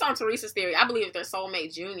if based on Teresa's theory, I believe there's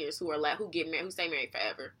soulmate juniors who get married, who stay married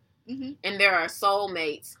forever. Mm-hmm. And there are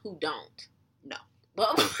soulmates who don't. No.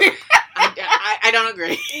 But I don't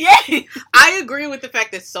agree. Yeah. I agree with the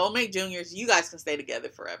fact that soulmate juniors, you guys can stay together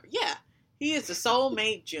forever. Yeah. He is a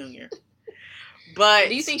soulmate junior. But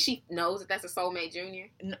do you think she knows that that's a soulmate junior?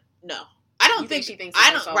 No. I don't think she thinks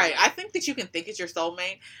it's her soulmate. Right. I think that you can think it's your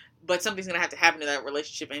soulmate, but something's going to have to happen to that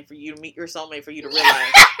relationship and for you to meet your soulmate for you to realize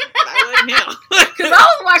I wouldn't know. Because I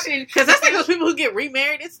was watching. Because that's like those people who get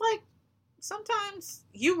remarried. It's like, sometimes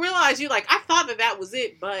you realize I thought that was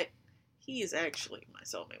it, but he is actually my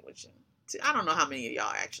soulmate, which I don't know how many of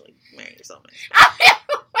y'all actually marry your soulmate.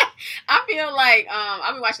 I feel like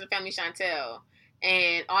I've been watching The Family Chantel,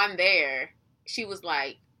 and on there, she was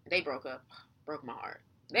like, they broke up. Broke my heart.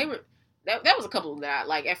 They were, that was a couple that,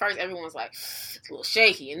 like, at first everyone was like, it's a little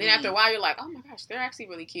shaky, and then after a while, you're like, oh my gosh, they're actually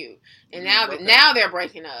really cute. And now they're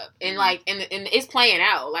breaking up, and like, and it's playing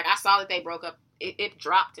out. Like, I saw that they broke up. It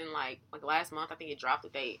dropped in like last month. I think it dropped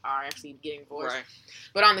that they are actually getting divorced. Right.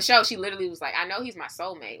 But on the show, she literally was like, I know he's my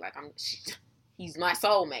soulmate. Like, he's my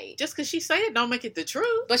soulmate. Just because she say it don't make it the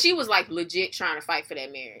truth. But she was like legit trying to fight for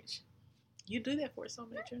that marriage. You do that for a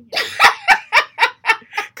soulmate, Junior.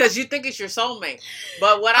 Because you think it's your soulmate.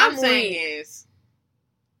 But what I'm saying is,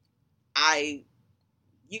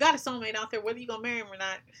 you got a soulmate out there, whether you're going to marry him or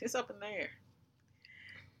not, it's up in the air.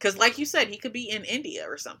 Because like you said, he could be in India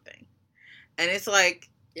or something. And it's like...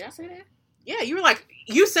 Did I say that? Yeah, you were like...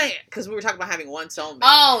 You saying... Because we were talking about having one soulmate.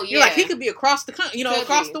 Oh, yeah. You're like, he could be across the country,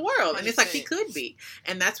 across the world. 100%. And it's like, he could be.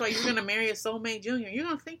 And that's why you're going to marry a soulmate junior. You're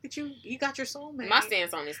going to think that you got your soulmate. My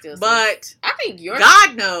stance on this still... But... I think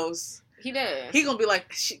God knows... He does. He going to be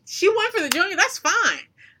like, she went for the junior. That's fine.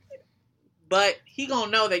 But he going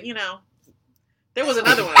to know that, there was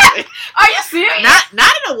another one. Are you serious?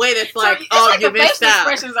 Not in a way that's like, so oh, you missed out.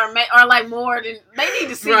 Expressions are like more than they need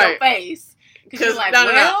to see your face. Because like, no,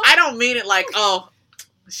 I don't mean it like, oh,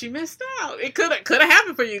 she missed out. It could have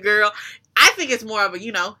happened for you, girl. I think it's more of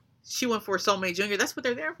a, she went for a soulmate junior. That's what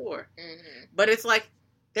they're there for. Mm-hmm. But it's like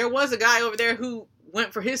there was a guy over there who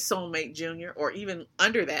went for his soulmate junior, or even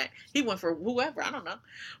under that, he went for whoever. I don't know,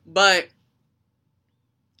 but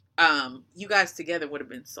you guys together would have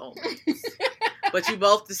been soulmates. But you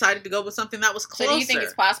both decided to go with something that was closer. So do you think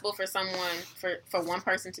it's possible for for one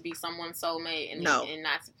person to be someone's soulmate and not?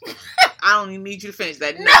 I don't even need you to finish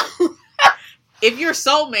that. No. If you're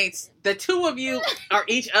soulmates, the two of you are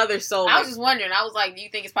each other's soulmates. I was just wondering. I was like, do you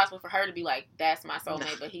think it's possible for her to be like, that's my soulmate?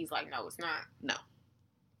 No. But he's like, no, it's not. No.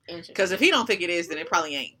 Because if he don't think it is, then it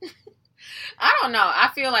probably ain't. I don't know. I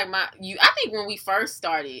feel like I think when we first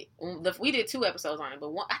started, we did 2 episodes on it,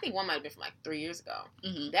 but I think one might have been from like 3 years ago.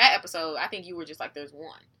 Mm-hmm. That episode, I think you were just like, there's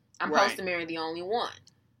one. I'm supposed to marry the only one.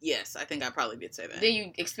 Yes, I think I probably did say that. Then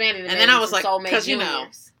you expanded it, and then I was like, because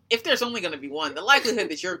if there's only going to be one, the likelihood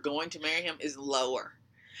that you're going to marry him is lower.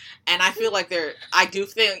 And I feel like I do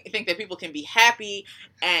think that people can be happy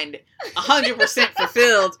and 100%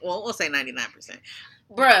 fulfilled. Well, we'll say 99%.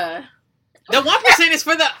 Bruh. The 1% is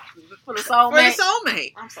for the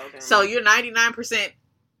soulmate. I'm so dumb. So you're 99%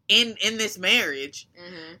 in this marriage,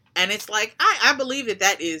 mm-hmm. and it's like I believe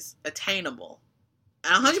that is attainable.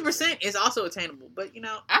 And 100% is also attainable, but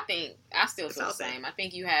I think I still feel the same. I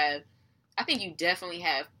think you definitely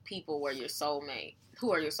have people who are your soulmate,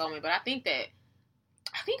 but I think I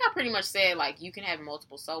pretty much said, like, you can have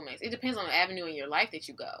multiple soulmates. It depends on the avenue in your life that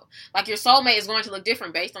you go. Like, your soulmate is going to look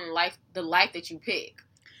different based on the life that you pick.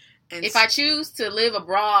 And if I choose to live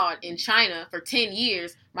abroad in China for 10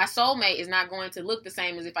 years, my soulmate is not going to look the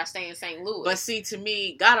same as if I stay in St. Louis. But see, to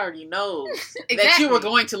me, God already knows exactly. that you were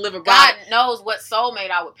going to live abroad. God knows what soulmate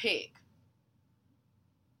I would pick.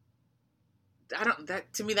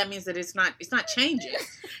 To me, that means that it's not changing.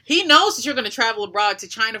 He knows that you're going to travel abroad to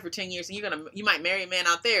China for 10 years and you might marry a man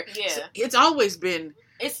out there. Yeah. So it's always been.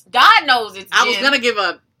 God knows it's I was going to give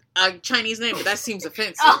a Chinese name, but that seems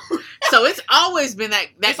offensive. Oh. So it's always been that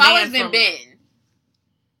it's man always been Ben.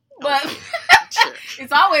 But sure.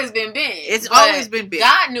 It's always been Ben. It's always been Ben.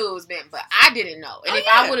 God knew it was Ben, but I didn't know. And if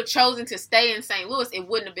I would have chosen to stay in St. Louis, it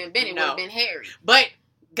wouldn't have been Ben. It would have been Harry. But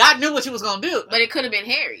God knew what you was going to do. But it could have been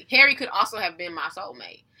Harry. Harry could also have been my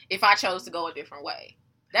soulmate if I chose to go a different way.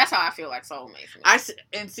 That's how I feel like soulmates.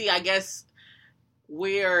 I guess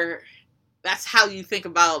we're that's how you think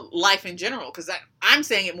about life in general. Because I'm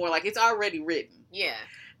saying it more like it's already written. Yeah.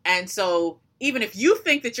 And so even if you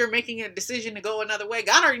think that you're making a decision to go another way,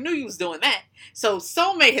 God already knew you was doing that. So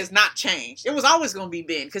soulmate has not changed. It was always going to be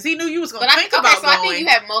Ben because he knew you was going to think about going. I think you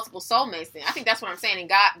have multiple soulmates then. I think that's what I'm saying. And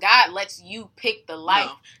God lets you pick the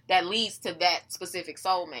life that leads to that specific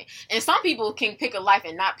soulmate. And some people can pick a life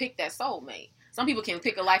and not pick that soulmate. Some people can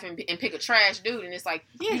pick a life and pick a trash dude, and it's like,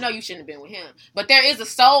 you know you shouldn't have been with him. But there is a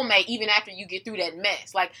soulmate even after you get through that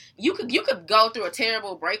mess. Like, you could go through a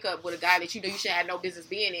terrible breakup with a guy that you know you should have no business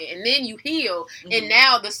being in, and then you heal, and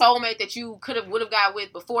now the soulmate that you would have got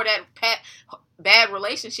with before that bad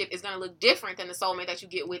relationship is going to look different than the soulmate that you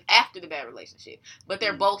get with after the bad relationship. But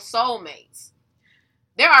they're both soulmates.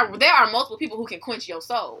 There are multiple people who can quench your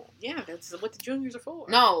soul. Yeah, that's what the juniors are for.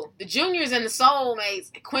 No, the juniors and the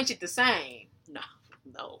soulmates quench it the same.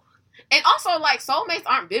 No. And also, like, soulmates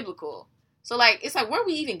aren't biblical. So, like, it's like, where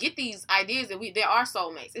we even get these ideas that there are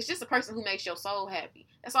soulmates? It's just a person who makes your soul happy.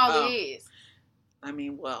 That's all it is. I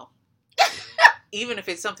mean, well, even if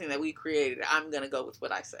it's something that we created, I'm going to go with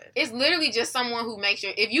what I said. It's literally just someone who makes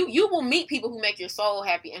if you will meet people who make your soul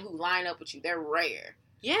happy and who line up with you. They're rare.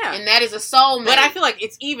 Yeah. And that is a soulmate. But I feel like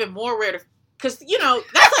it's even more rare to, because, you know,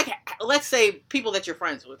 that's like, let's say people that you're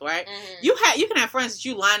friends with, right? Mm-hmm. You can have friends that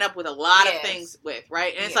you line up with a lot of things with,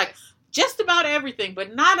 right? And it's like just about everything,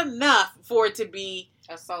 but not enough for it to be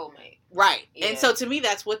a soulmate. Right. Yeah. And so to me,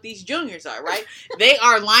 that's what these juniors are, right? They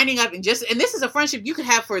are lining up and this is a friendship you can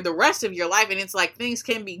have for the rest of your life. And it's like things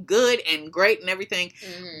can be good and great and everything.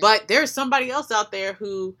 Mm-hmm. But there's somebody else out there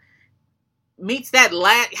who meets that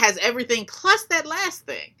has everything plus that last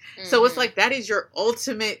thing. Mm-hmm. So it's like that is your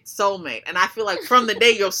ultimate soulmate. And I feel like from the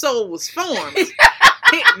day your soul was formed,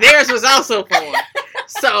 theirs was also formed.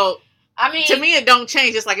 So I mean, to me, it don't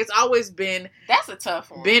change. It's like it's always been. That's a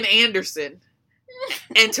tough one. Ben Anderson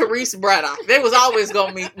and Therese Braddock. They was always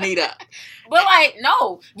gonna meet up. But like,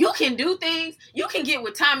 no, you can do things. You can get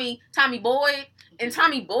with Tommy Boyd. And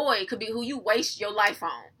Tommy Boyd could be who you waste your life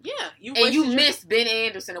on. Yeah. You miss Ben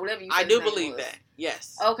Anderson or whatever you said. I do believe that.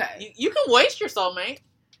 Yes. Okay. You can waste your soulmate.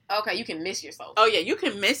 Okay, you can miss your soulmate. Oh, yeah. You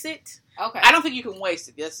can miss it. Okay. I don't think you can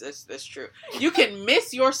waste it. That's true. You can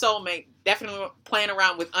miss your soulmate definitely playing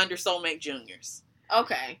around with under soulmate juniors.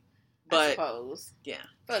 Okay. But, I suppose. Yeah.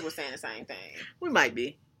 I feel like we're saying the same thing. We might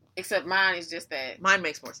be. Except mine is just that. Mine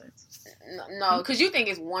makes more sense. No, because you think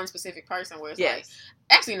it's one specific person where it's like,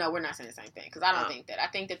 actually, no, we're not saying the same thing. Because I don't think that. I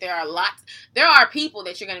think that there are people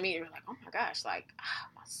that you're going to meet and you're like, oh my gosh, like,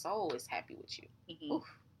 my soul is happy with you. Mm-hmm. Oof,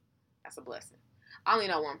 that's a blessing. I only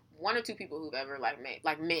know one or two people who've ever, like, met,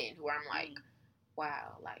 like, men who I'm like,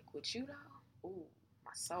 wow, like, with you, though? Ooh.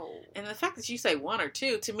 Soul. And the fact that you say one or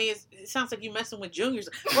two, to me, it sounds like you messing with juniors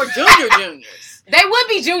or juniors. They would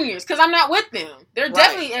be juniors because I'm not with them. They're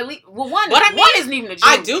definitely at least one isn't even a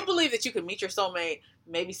junior. I do believe that you can meet your soulmate,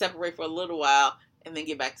 maybe separate for a little while, and then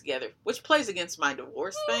get back together, which plays against my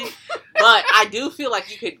divorce thing. But I do feel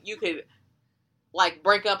like you could like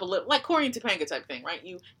break up a little, like Corey and Topanga type thing, right?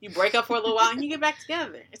 You break up for a little while and you get back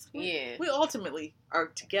together. We ultimately are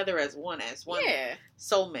together as one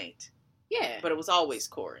soulmate. Yeah. But it was always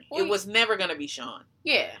Corey. It was never going to be Sean.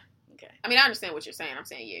 Yeah. Okay. I mean, I understand what you're saying. I'm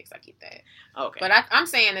saying, because I get that. Okay. But I'm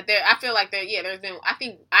saying that I feel like there's been, I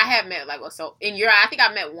think I have met, like, I think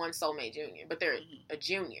I've met one soulmate junior, but they're a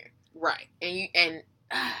junior. Right.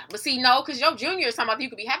 But see, no, because your junior is talking about you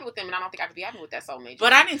could be happy with them, and I don't think I could be happy with that soulmate junior.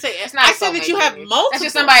 But I didn't say, it's not I said that you have multiple. That's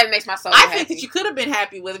just somebody that makes my soul happy. I think that you could have been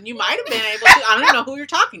happy with them. You might have been able to. I don't even know who you're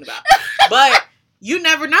talking about. But you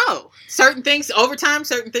never know. Certain things, over time,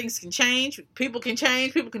 certain things can change. People can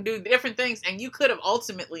change. People can do different things. And you could have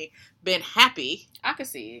ultimately been happy. I could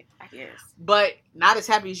see it, I guess. But not as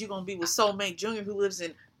happy as you're going to be with Soulmate Junior, who lives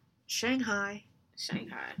in Shanghai.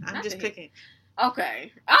 I'm just picking.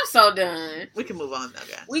 Okay. I'm so done. We can move on, though,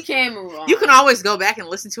 guys. We can move on. You can always go back and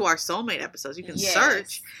listen to our Soulmate episodes. You can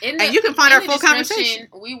search. And you can find our full conversation.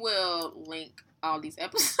 We will link all these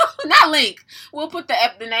episodes. Not link. We'll put the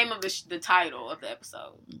name of the title of the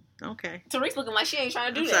episode. Okay. Therese looking like she ain't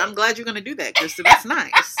trying to do that. I'm glad you're going to do that, because that's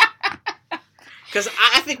nice. Because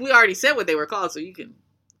I think we already said what they were called, so you can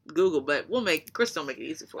Google, but Chris will make it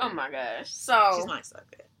easy for you. Oh my gosh. So she's nice like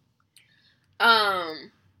that.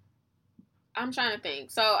 I'm trying to think.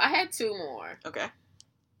 So I had two more. Okay.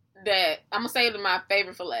 That I'm gonna save my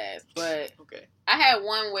favorite for last, but okay. I had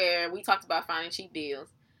one where we talked about finding cheap deals.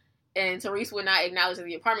 And Therese would not acknowledge that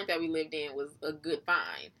the apartment that we lived in was a good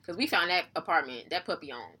find. Because we found that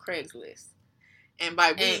puppy on Craigslist. And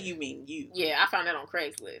by we, you mean you. Yeah, I found that on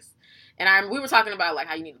Craigslist. And we were talking about, like,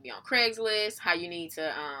 how you need to be on Craigslist, how you need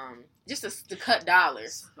to, just to cut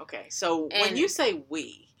dollars. Okay, so when you say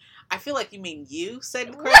we, I feel like you mean you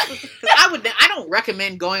said Craigslist. Because I don't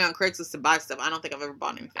recommend going on Craigslist to buy stuff. I don't think I've ever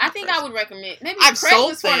bought anything. I think I would recommend maybe I've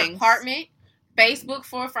sold Craigslist for an apartment, Facebook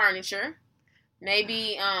for furniture,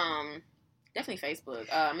 maybe definitely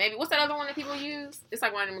Facebook. Maybe what's that other one that people use? It's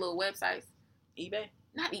like one of them little websites. eBay?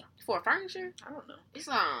 Not for furniture. I don't know. It's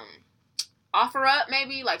OfferUp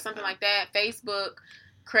maybe, like something like that. Facebook,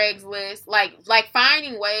 Craigslist, like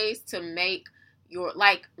finding ways to make your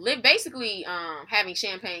basically having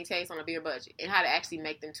champagne taste on a beer budget and how to actually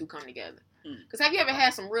make them two come together. Because have you ever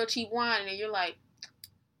had some real cheap wine and then you're like,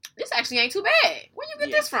 this actually ain't too bad. Where you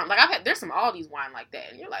get this from? Like there's some Aldi's wine like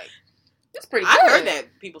that and you're like, it's pretty good. I heard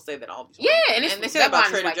that people say that Aldi's wine. Yeah, and they say that about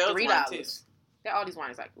Trader like Joe's $3. wine too. That Aldi's wine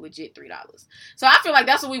is like legit $3. So I feel like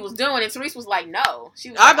that's what we was doing, and Therese was like, "No." She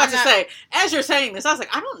was. I was about to say, as you're saying this, I was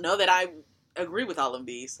like, I don't know that I agree with all of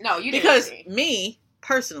these. No, you didn't. Because agree. Me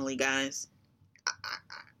personally, guys,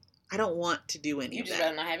 I don't want to do any of that. You just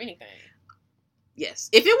rather not have anything. Yes,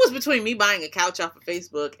 if it was between me buying a couch off of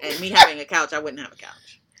Facebook and me having a couch, I wouldn't have a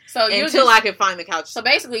couch. So until I could find the couch. So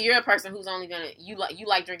basically, you're a person who's only gonna you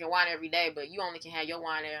like drinking wine every day, but you only can have your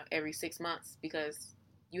wine every 6 months because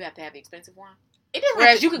you have to have the expensive wine.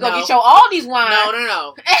 Whereas you could go get your Aldi's wine.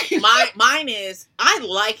 No. Mine is, I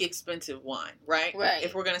like expensive wine, right? Right.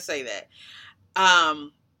 If we're going to say that.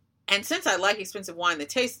 And since I like expensive wine, the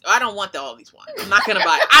taste, I don't want the Aldi's wine. I'm not going to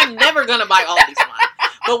buy it. I'm never going to buy Aldi's wine.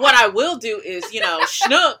 But what I will do is,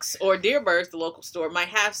 Schnucks or Deerbergs, the local store, might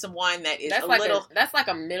have some wine that is that's like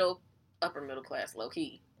a upper middle class, low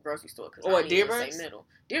key grocery store. Or Deerbergs? Middle.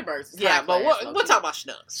 Deerbergs is yeah, but we'll talk about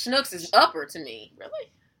Schnucks. Schnucks is upper to me.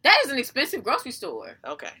 Really? That is an expensive grocery store.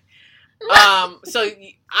 Okay. So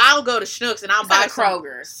I'll go to Schnucks and I'll buy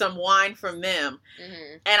some wine from them,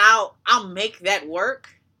 and I'll make that work.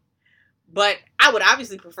 But I would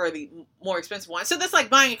obviously prefer the more expensive wine. So that's like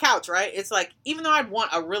buying a couch, right? It's like, even though I'd want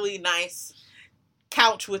a really nice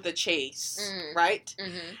couch with a chase, right?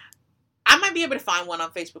 Mm-hmm. I might be able to find one on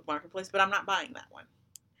Facebook Marketplace, but I'm not buying that one.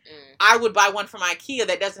 I would buy one from IKEA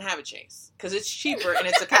that doesn't have a chase because it's cheaper and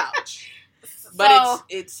it's a couch. But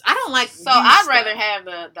it's I don't like. So I'd rather have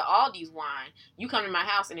the Aldi's wine. You come to my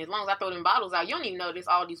house and as long as I throw them bottles out, you don't even know this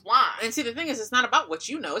Aldi's wine. And see, the thing is, it's not about what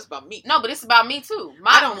you know; it's about me. No, but it's about me too.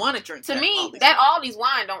 I don't want to drink. To me, that Aldi's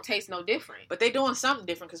wine don't taste no different. But they doing something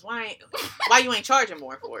different because why you ain't charging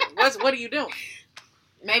more for it? What are you doing?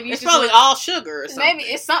 Maybe it's probably all sugar or something. Maybe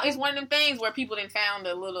it's one of them things where people done found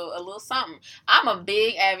a little something. I'm a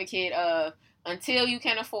big advocate of until you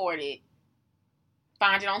can afford it,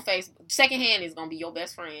 find it on Facebook. Secondhand is gonna be your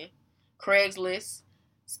best friend. Craigslist,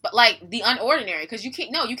 but like the unordinary, because you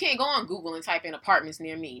can't go on Google and type in apartments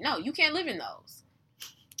near me. No, you can't live in those.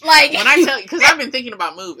 Like when I tell you, because I've been thinking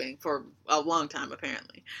about moving for a long time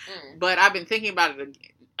apparently, but I've been thinking about it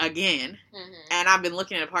again, and I've been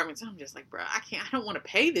looking at apartments. And I'm just like, bro, I don't want to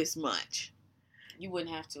pay this much. You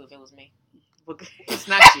wouldn't have to if it was me. Well, it's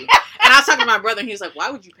not you. And I was talking to my brother, and he was like, why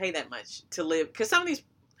would you pay that much to live? Because some of these.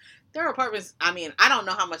 There are apartments, I mean, I don't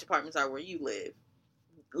know how much apartments are where you live,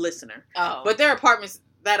 listener. Oh. But there are apartments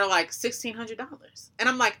that are like $1,600. And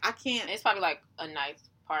I'm like, I can't. It's probably like a nice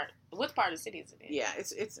part. What part of the city is it in? Yeah,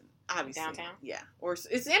 it's obviously. Downtown? Yeah. Or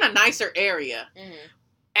it's in a nicer area. Mm-hmm.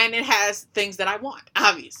 And it has things that I want,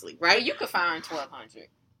 obviously, right? But you could find $1,200.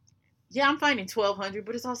 Yeah, I'm finding $1,200,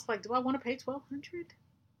 but it's also like, do I want to pay $1,200?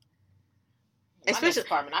 Especially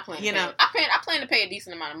apartment, I plan to pay a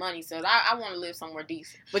decent amount of money, so I want to live somewhere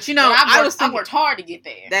decent. But I worked hard to get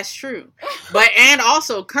there. That's true. And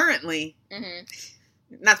also currently,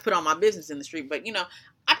 not to put all my business in the street, but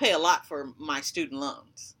I pay a lot for my student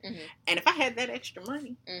loans, and if I had that extra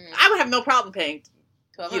money, I would have no problem paying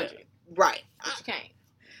 $1,200. Right? But you can't.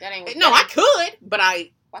 That ain't. I could, but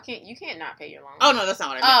Why can't you can't not pay your loan? Oh no, that's not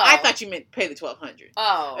what I meant. I thought you meant pay the $1,200.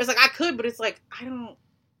 Oh, it's like I could, but it's like I don't.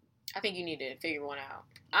 I think you need to figure one out.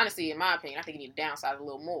 Honestly, in my opinion, I think you need to downsize a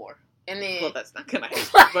little more. And then... Well, that's not going to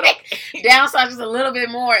happen, but okay. Downsize just a little bit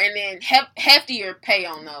more and then heftier pay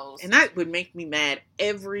on those. And that would make me mad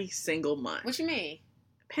every single month. What you mean?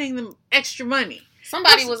 Paying them extra money.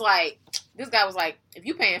 Somebody was like... This guy was like, if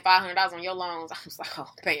you paying $500 on your loans, I was like, oh,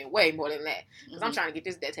 I'm paying way more than that. Because I'm trying to get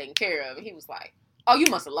this debt taken care of. And he was like, oh, you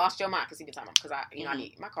must have lost your mind. Because he been talking about... Because I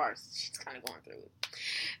need... My she's kind of going through it.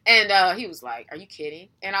 And he was like, are you kidding?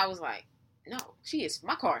 And I was like, no,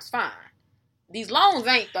 my car is fine. These loans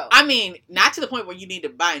ain't though. I mean, not to the point where you need to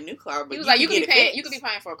buy a new car, but he was like, you could be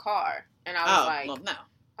paying for a car. And I was like, well, no.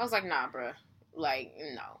 I was like, nah, bro. Like,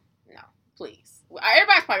 no, please.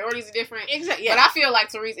 Everybody's priorities are different. Exactly. Yeah. But I feel like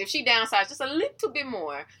Therese, if she downsized just a little bit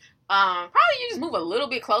more, probably you just move a little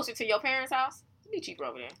bit closer to your parents' house. It'd be cheaper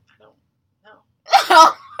over there. I don't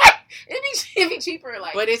know. It'd be cheaper.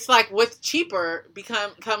 Like, but it's like what's cheaper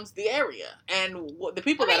comes the area and the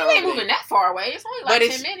people that you are. ain't moving that far away. It's only like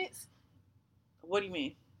 10 minutes. What do you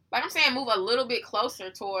mean? Like I'm saying, move a little bit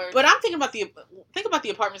closer towards. But I'm thinking about the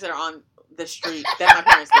apartments that are on the street that my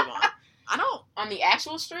parents live on. I don't on the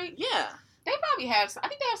actual street. Yeah, they probably have. I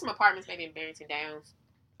think they have some apartments maybe in Barrington Downs.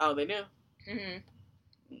 Oh, they do.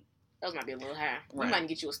 Those might be a little high. Right. We might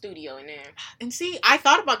get you a studio in there. And see, I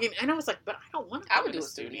thought about getting, and I was like, but I don't want to. I would do a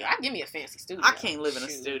studio. I'd give me a fancy studio. I can't live in a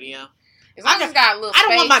studio. As long as it's got a little I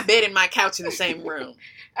don't space. want my bed and my couch in the same room.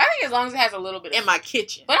 I think as long as it has a little bit of... In my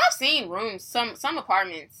kitchen. But I've seen rooms, some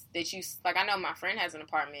apartments that you... Like, I know my friend has an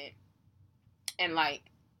apartment, and, like,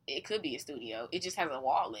 it could be a studio. It just has a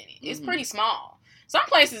wall in it. It's pretty small. Some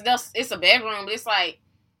places, it's a bedroom, but it's, like...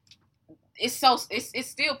 It's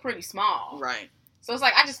still pretty small. Right. So it's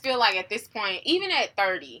like, I just feel like at this point, even at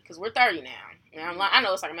 30, because we're 30 now. And I'm like, I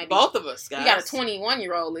know it's like maybe... Both of us, guys. You got a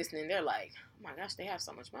 21-year-old listening. They're like... Oh my gosh, they have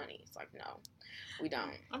so much money. It's like, no, we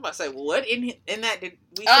don't. I'm about to say, what in that did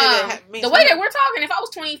we say that means the way that we're talking, if I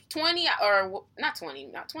was 20 or not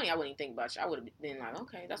 20, I wouldn't even think about you. I would have been like,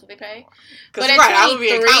 okay, that's what they pay. But right, I would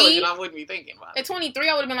be in college and I wouldn't be thinking about it. At 23,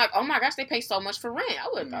 I would have been like, oh my gosh, they pay so much for rent. I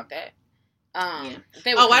would have thought that. Yeah.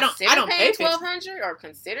 They would I don't pay $1,200 or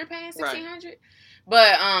consider paying $1,600. Right.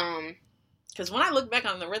 But because when I look back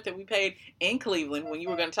on the rent that we paid in Cleveland, when you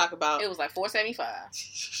were going to talk about, it was like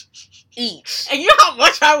 $475 each. And you know how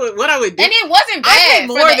much what I would do, and it wasn't bad. I paid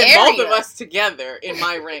more than area. Both of us together in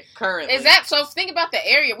my rent currently. Is that so? Think about the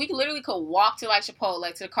area. We literally could walk to like Chipotle,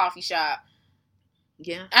 like to the coffee shop.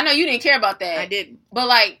 Yeah, I know you didn't care about that. I didn't, but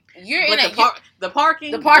like you're in the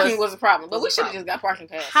parking. The parking was a problem, but we should have just got parking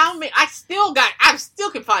passes. How many? I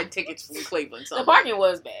still can find tickets from Cleveland. The parking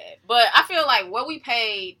was bad, but I feel like what we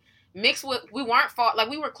paid. Mixed with, we weren't far, like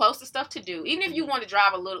we were close to stuff to do. Even if you wanted to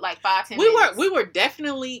drive a little, like 5-10 minutes. We were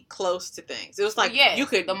definitely close to things. It was like, you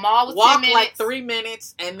could the mall was walk 10 minutes. like 3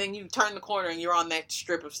 minutes and then you turn the corner and you're on that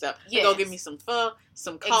strip of stuff. Yes. Go get me some pho,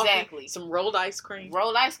 some coffee, some rolled ice cream.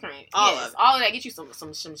 Rolled ice cream. All of that. Get you some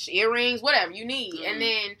earrings, whatever you need. Mm-hmm. And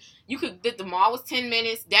then you could, the mall was 10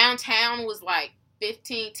 minutes. Downtown was like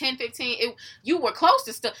 15. You were close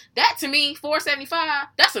to stuff. That to me, $475,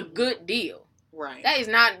 that's a good deal. Right. That is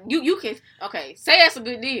not you can say that's a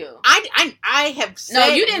good deal. I have said no.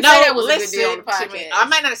 You didn't say that was a good deal on the podcast. I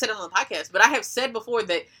might not have said it on the podcast, but I have said before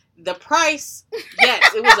that the price,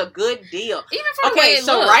 yes, it was a good deal. Even for the way it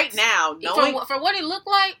so looked. Right now, for what it looked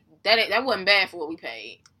like, that wasn't bad for what we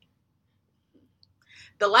paid.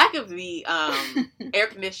 The lack of the air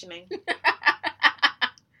conditioning,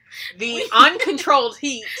 the uncontrolled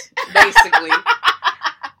heat, basically,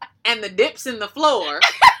 and the dips in the floor.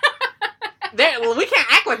 We can't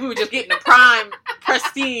act like we were just getting a prime,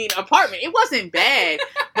 pristine apartment. It wasn't bad,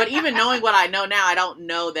 but even knowing what I know now, I don't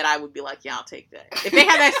know that I would be like, yeah, I'll take that. If they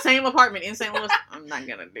had that same apartment in St. Louis, I'm not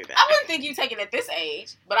going to do that. I wouldn't think you take it at this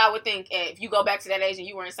age, but I would think if you go back to that age and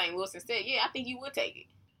you were in St. Louis instead, yeah, I think you would take it.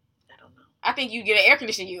 I don't know. I think you get an air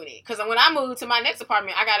conditioning unit. Because when I moved to my next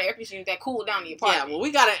apartment, I got an air conditioning unit that cooled down the apartment. Yeah, well,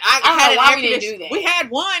 we got it. I don't know why we didn't do that. We had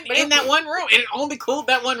one in that one room, and it only cooled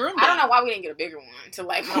that one room down. I don't know why we didn't get a bigger one to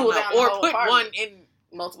like cool down the whole apartment. Or put one in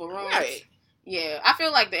multiple rooms. Right. Yeah, I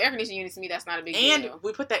feel like the air conditioning unit to me, that's not a big deal. And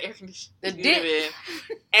we put that air conditioning unit in,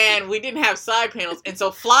 and we didn't have side panels, and so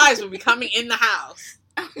flies would be coming in the house.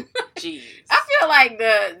 Jeez. I feel like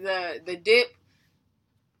the dip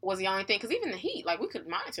was the only thing, because even the heat, like we could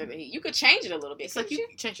monitor the heat. You could change it a little bit. It's like you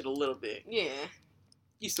can change it a little bit. Yeah.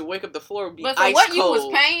 Used to wake up, the floor would be ice cold. But for what you was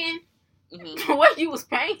paying. Mm-hmm. For what you was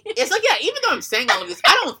paying. It's like, yeah, even though I'm saying all of this,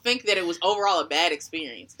 I don't think that it was overall a bad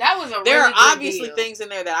experience. That was a There really are good obviously deal. things in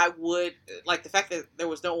there that I would, like the fact that there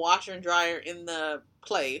was no washer and dryer in the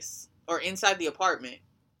place or inside the apartment.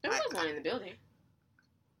 There was one in the building.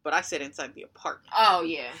 But I said inside the apartment. Oh,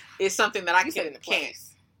 yeah. It's something that I can't.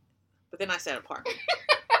 But then I said apartment.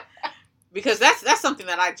 Because that's something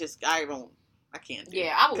that I can't do.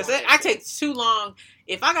 Yeah, I would. Because I take too long.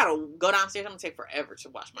 If I gotta go downstairs, I'm gonna take forever to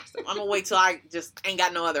wash my stuff. I'm gonna wait till I just ain't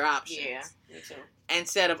got no other options. Yeah, me too.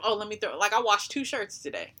 Instead of, let me throw, like I washed 2 shirts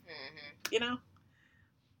today. Mm-hmm. You know?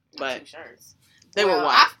 But 2 shirts. They were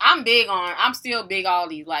white. I'm still big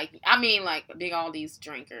Aldi's, big Aldi's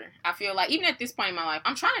drinker. I feel like, even at this point in my life,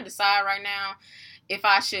 I'm trying to decide right now if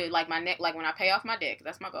I should, like when I pay off my debt, because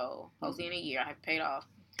that's my goal. Hopefully in a year I have paid off,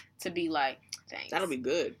 to be like, thanks. That'll be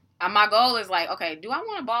good. My goal is like, okay, do I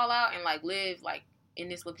want to ball out and like live like in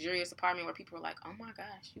this luxurious apartment where people are like, oh my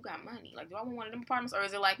gosh, you got money. Like, do I want one of them apartments? Or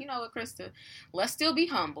is it like, you know what, Krista, let's still be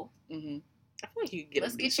humble. Mm-hmm. I feel like you can get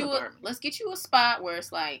let's get you a spot where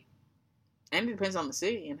it's like. And it depends on the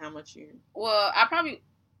city and how much you. Well,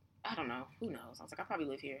 I don't know. Who knows? I was like, I probably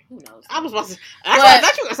live here. Who knows? I was about to. I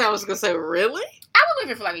thought you were gonna say. I was gonna say, really? I would live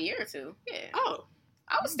here for like a year or two. Yeah. Oh.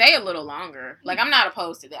 I would stay a little longer. Like, I'm not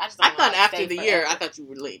opposed to that. I thought after the year, I thought you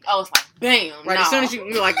would leave. Oh, it's like, bam. Right. No. As soon as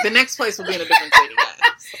you're like, the next place will be in a different city,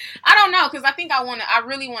 guys. I don't know, because I think I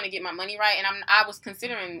really want to get my money right, and I was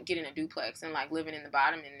considering getting a duplex and like living in the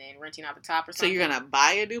bottom and then renting out the top or something. So you're gonna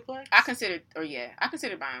buy a duplex? I considered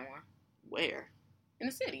buying one. Where? In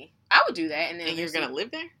the city. I would do that, and then. And you're gonna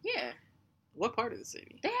live there? Yeah. What part of the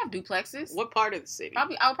city? They have duplexes. What part of the city? I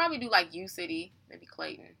would probably do like U City, maybe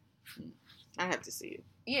Clayton. I have to see it.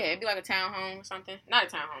 Yeah, it'd be like a townhome or something. Not a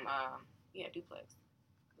townhome. Yeah, duplex.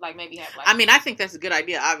 Like maybe have like. I mean, I think that's a good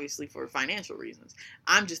idea, obviously for financial reasons.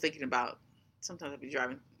 I'm just thinking about sometimes I'll be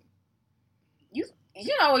driving. You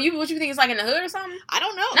know what you think it's like in the hood or something? I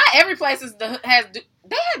don't know. Not every place they had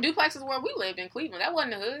duplexes where we lived in Cleveland. That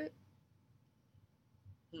wasn't the hood.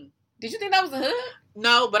 Did you think that was the hood?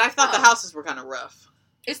 No, but I thought the houses were kind of rough.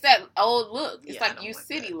 It's that old look. It's like U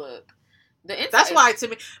City that look. The inside. That's why to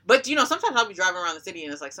me. But sometimes I'll be driving around the city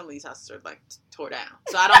and it's like some of these houses are like tore down.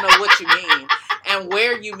 So I don't know what you mean and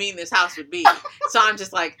where you mean this house would be. So I'm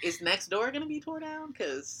just like, is next door gonna be tore down?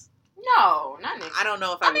 Because no, not next. I don't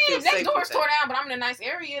know if I would feel safe. Next door's tore down, but I'm in a nice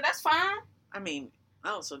area. That's fine. I mean,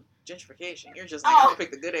 so gentrification. You're just like, I'm gonna pick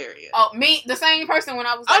the good area. Oh, me, the same person when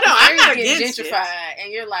I was like, I'm not getting against gentrified, it.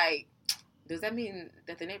 And you're like, does that mean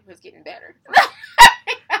that the neighborhood's getting better?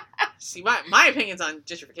 See, my opinions on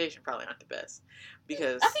gentrification probably aren't the best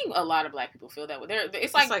because I think a lot of black people feel that way.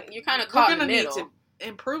 It's like you're kind of caught in the middle. Need to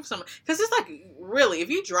improve some because it's like really if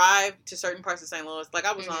you drive to certain parts of St. Louis, like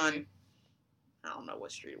I was on, I don't know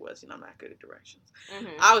what street it was. I'm not good at directions.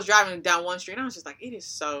 I was driving down one street and I was just like, it is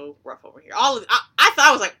so rough over here. I thought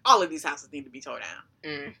I was like, all of these houses need to be torn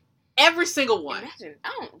down. Every single one. Imagine,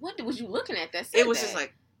 what was you looking at that? It was just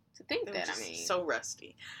like to think that. I mean, so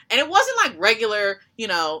rusty, and it wasn't like regular.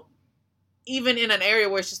 Even in an area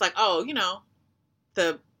where it's just like,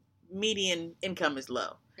 the median income is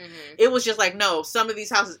low. It was just like, no, some of these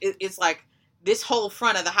houses, it's like this whole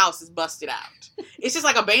front of the house is busted out. It's just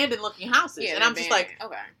like abandoned looking houses. And I'm just like,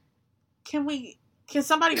 okay, can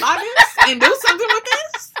somebody buy this and do something with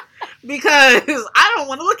this? Because I don't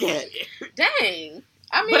want to look at it. Dang.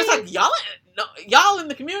 I mean, but it's like, y'all in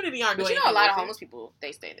the community aren't doing anything. But a lot of homeless people,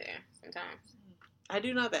 they stay there sometimes. I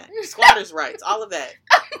do know that. Squatters' rights, all of that.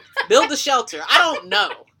 Build a shelter. I don't know.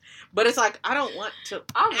 But it's like, I don't want to.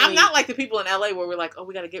 I'm not like the people in LA where we're like, oh,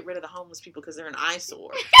 we got to get rid of the homeless people because they're an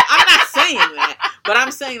eyesore. I'm not saying that. But I'm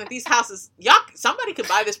saying that these houses, somebody could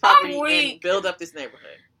buy this property and build up this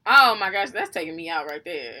neighborhood. Oh my gosh, that's taking me out right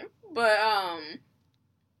there. But,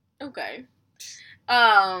 okay.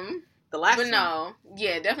 The last one. But no.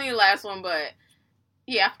 Yeah, definitely the last one, but.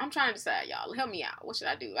 Yeah, I'm trying to decide, y'all. Help me out. What should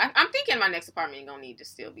I do? I'm thinking my next apartment gonna need to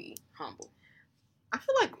still be humble. I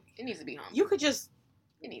feel like it needs to be humble. You could just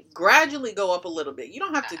gradually go up a little bit. You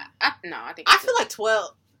don't have to. I feel like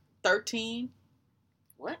 12, 13.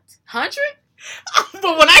 What? 100?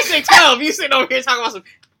 But when I say 12, you sitting over here talking about some.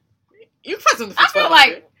 You put something for 12. I feel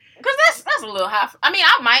like because that's a little high. I mean,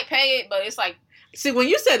 I might pay it, but it's like. See, when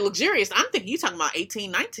you said luxurious, I'm thinking you talking about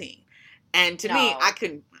 18, 19, and to me, I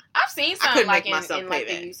couldn't. I've seen some like in like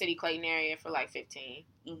the U City Clayton area for like 15.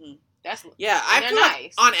 Mm-hmm. That's I feel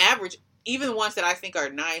nice. Like on average, even the ones that I think are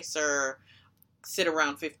nicer sit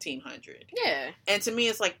around 1,500. Yeah, and to me,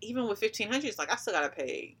 it's like even with 1,500, it's like I still gotta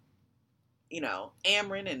pay,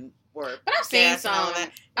 Ameren and but I've seen some.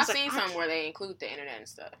 I've seen some where they include the internet and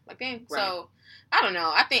stuff. Like so I don't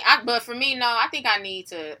know. But for me, no. I think I need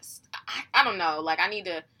to. I don't know. Like I need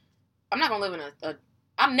to. I'm not gonna live in a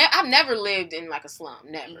I've never lived in like a slum.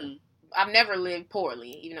 Never. Mm-hmm. I've never lived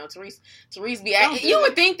poorly. Even though Therese be you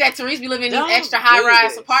would think that Therese be living in these extra high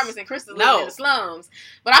rise apartments and Chris is living in the slums.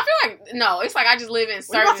 But I feel like no, it's like I just live in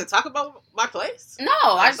certain. We're about to talk about my place? No,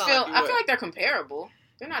 I feel like they're comparable.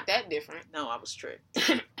 They're not that different. No, I was tricked.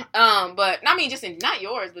 But I mean, just not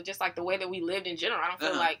yours, but just like the way that we lived in general. I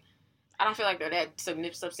don't feel like they're that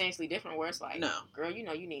substantially different. Where it's like, no, girl,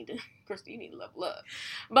 you need to, Krista, you need to level up.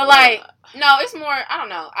 But like, no, it's more. I don't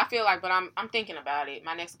know. I feel like, but I'm thinking about it.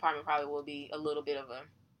 My next apartment probably will be a little bit of a.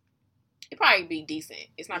 It'd probably be decent.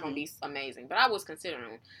 It's not gonna be amazing, but I was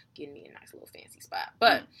considering getting me a nice little fancy spot.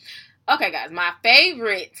 But okay, guys, my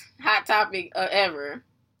favorite hot topic ever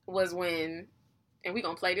was when, and we're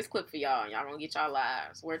gonna play this clip for y'all, and y'all gonna get y'all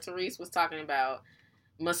lives, where Therese was talking about.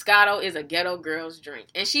 Moscato is a ghetto girl's drink.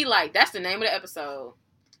 And she that's the name of the episode.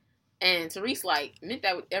 And Therese meant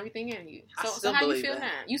that with everything in you. So how do you feel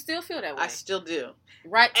now? You still feel that way? I still do.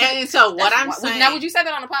 Right. And so what I'm saying. Now, would you say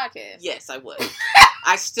that on the podcast? Yes, I would.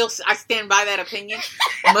 I stand by that opinion.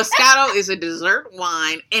 Moscato is a dessert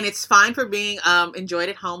wine, and it's fine for being enjoyed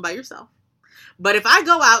at home by yourself. But if I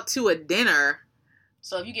go out to a dinner,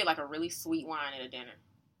 so if you get like a really sweet wine at a dinner,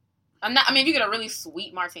 if you get a really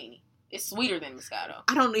sweet martini, it's sweeter than Moscato.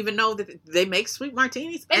 I don't even know that they make sweet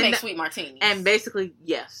martinis. They make sweet martinis, and basically,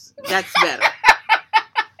 yes, that's better.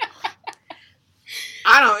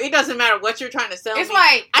 It doesn't matter what you're trying to sell. It's me.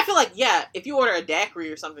 like, I feel like, yeah, if you order a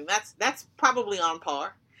daiquiri or something, that's probably on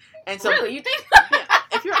par. And so, really, you think? Yeah,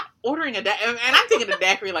 if you're ordering a daiquiri, and I'm thinking a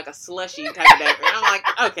daiquiri like a slushy type of daiquiri, and I'm like,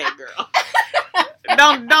 okay, girl,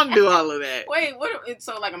 don't do all of that. Wait, what?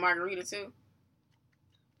 So like a margarita too?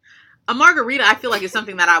 A margarita, I feel like it's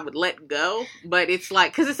something that I would let go, but it's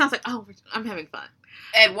like, because it sounds like, oh, I'm having fun.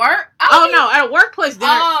 At work? No, at a workplace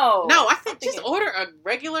dinner. Oh. No, I think just order a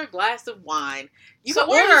regular glass of wine. You so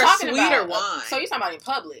can order a sweeter about? wine. So you're talking about in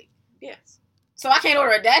public? Yes. So I can't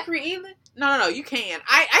order a daiquiri either? No, you can.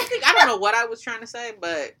 I think, I don't know what I was trying to say,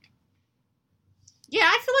 but yeah,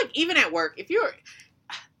 I feel like even at work,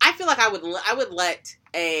 I feel like I would let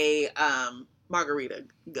a margarita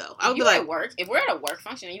go. I would be like, at work. If we're at a work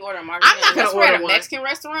function and you order a margarita, I'm not gonna order at a Mexican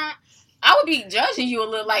restaurant, I would be judging you a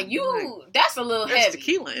little like that's a little there's heavy.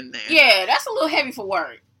 Tequila in there. Yeah, that's a little heavy for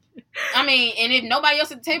work. I mean, and if nobody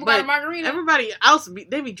else at the table got a margarita, everybody else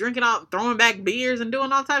they be drinking out, throwing back beers and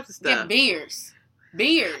doing all types of stuff. Yeah, beers.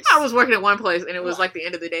 I was working at one place and it was like the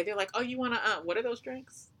end of the day. They're like, "Oh, you want to? What are those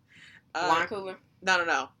drinks? Wine cooler?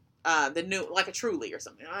 No. The new, like a Truly or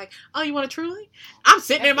something. I'm like, oh, you want a Truly? I'm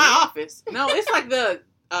sitting in my office. No, it's like the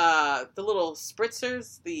little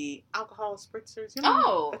spritzers, the alcohol spritzers. You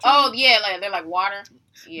know, yeah, like they're like water,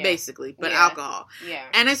 basically, but alcohol. Yeah,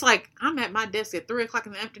 and it's like I'm at my desk at 3:00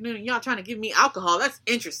 in the afternoon, and y'all trying to give me alcohol. That's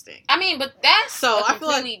interesting. I mean, but that's so I feel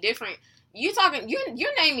like different. You're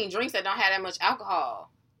naming drinks that don't have that much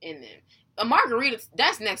alcohol in them. A margarita,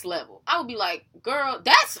 that's next level. I would be like, girl,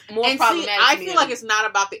 that's more problematic. I feel like it's not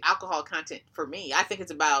about the alcohol content for me. I think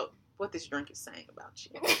it's about what this drink is saying about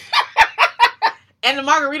you. And the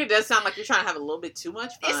margarita does sound like you're trying to have a little bit too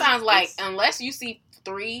much fun. It sounds like unless you see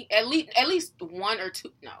three, at least one or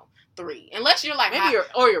two, no, three. Unless you're like maybe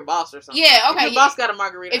your boss or something. Yeah, okay. If your boss got a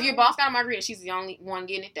margarita. If your boss got a margarita, she's the only one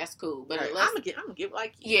getting it. That's cool. But unless I'm gonna get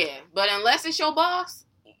like you. Yeah, but unless it's your boss,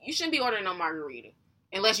 you shouldn't be ordering no margarita.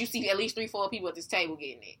 Unless you see at least 3-4 people at this table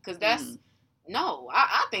getting it. Because that's, no,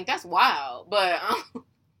 I think that's wild. But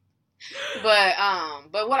what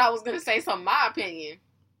I was going to say, so my opinion,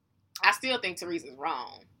 I still think Teresa's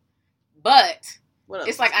wrong. But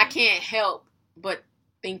it's like I can't help but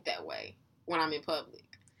think that way when I'm in public.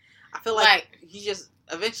 I feel like you just,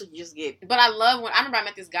 eventually you just get. But I remember I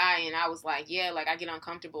met this guy and I was like, yeah, like I get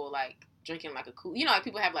uncomfortable like drinking like like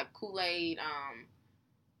people have like Kool-Aid,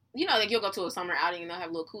 like you'll go to a summer outing and they'll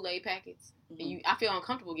have little Kool-Aid packets. Mm-hmm. And I feel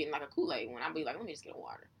uncomfortable getting like a Kool-Aid one. I'll be like, let me just get a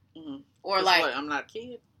water. Mm-hmm. Or like, what, I'm not a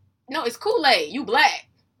kid? No, it's Kool-Aid. You black.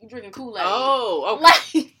 You drinking Kool-Aid. Oh,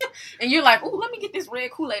 okay. And you're like, ooh, let me get this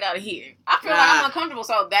red Kool-Aid out of here. I feel like I'm uncomfortable.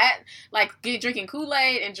 So that, like, drinking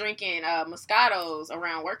Kool-Aid and drinking Moscatos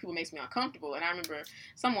around work people makes me uncomfortable. And I remember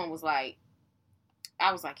someone was like,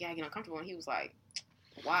 I was like, yeah, I get uncomfortable. And he was like,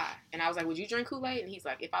 why? And I was like, would you drink Kool-Aid? And he's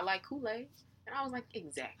like, if I like Kool-Aid. And I was like,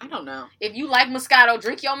 exactly. I don't know. If you like Moscato,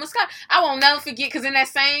 drink your Moscato. I won't never forget, because in that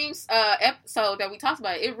same episode that we talked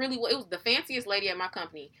about, it was the fanciest lady at my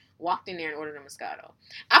company walked in there and ordered a Moscato.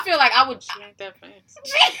 I feel like I would... She ain't that fancy.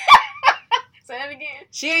 Say that again?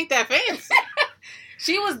 She ain't that fancy.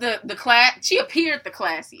 She was the class... She appeared the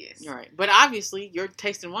classiest. Right. But obviously, your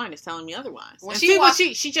taste in wine is telling me otherwise. When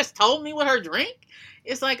she just told me what her drink?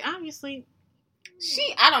 It's like, obviously...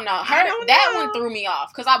 I don't know. That one threw me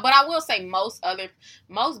off. But I will say most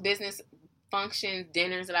business functions,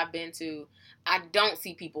 dinners that I've been to, I don't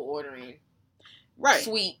see people ordering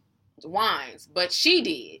sweet wines. But she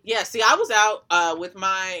did. Yeah, see, I was out with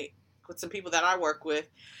some people that I work with,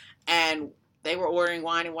 and they were ordering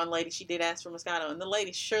wine, and one lady, she did ask for Moscato, and the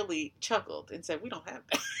lady surely chuckled and said, we don't have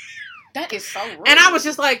that. That is so rude. And I was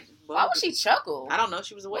just like... Why would she chuckle? I don't know.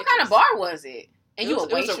 She was a waitress. What kind of bar was it? And you a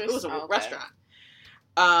waitress? It was a restaurant.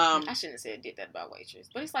 I shouldn't have said did that about waitress.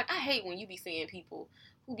 But it's like, I hate when you be seeing people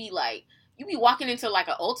who be like, you be walking into like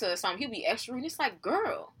an Ulta or something, he'll be extra, and it's like,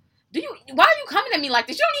 girl, why are you coming at me like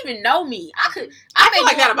this? You don't even know me. I feel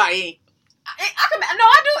like that about you. I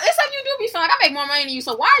do. It's like you do be feeling like I make more money than you.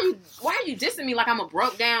 So why are you dissing me like I'm a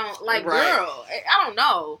broke down girl? I don't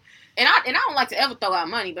know. And I don't like to ever throw out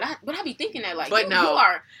money, but I be thinking that like,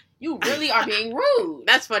 you really are being rude.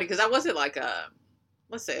 That's funny because I wasn't like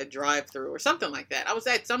let's say a drive-through or something like that. I was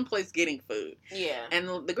at some place getting food. Yeah.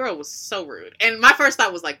 And the girl was so rude. And my first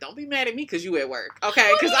thought was like, don't be mad at me because you at work.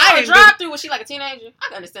 Okay? Because I didn't drive-through. Was she like a teenager? I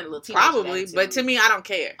can understand a little teenager. Probably, but to me, I don't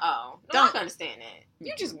care. Oh. No, I can understand that.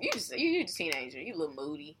 You just a teenager. You a little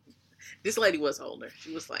moody. This lady was older.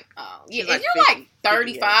 She was like, oh, yeah. If like you're 50, like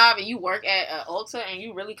 35 and you work at Ulta and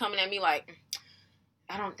you really coming at me like,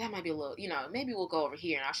 that might be a little, maybe we'll go over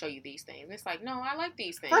here and I'll show you these things. And it's like, no, I like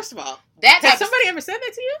these things. First of all, has somebody ever said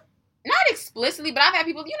that to you? Not explicitly, but I've had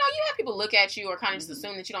people, you have people look at you or kind of just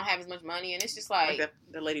assume that you don't have as much money. And it's just like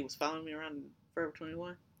the lady was following me around Forever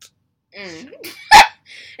 21.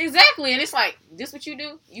 Exactly, and it's like, this what you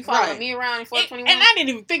do? You follow me around in 421? And I didn't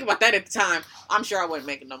even think about that at the time. I'm sure I wasn't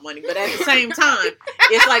making no money, but at the same time,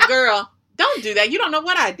 it's like, girl, don't do that. You don't know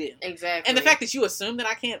what I did. Exactly. And the fact that you assume that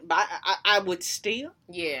I can't buy, I would steal.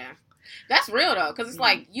 Yeah. That's real, though, because it's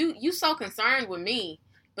like, you so concerned with me,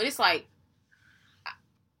 but it's like,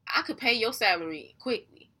 I could pay your salary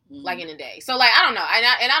quickly, like in a day. So, like, I don't know,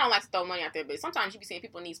 and I don't like to throw money out there, but sometimes you be seeing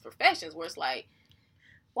people in these professions where it's like,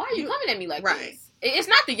 why are you coming at me like this? It's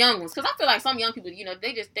not the young ones, because I feel like some young people,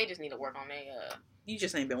 they just need to work on their. You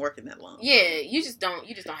just ain't been working that long. Yeah, you just don't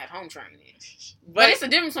have home training. But it's a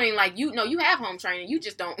difference between like you have home training, you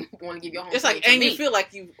just don't want to give your home. It's training like, and you feel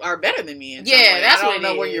like you are better than me. That's I what don't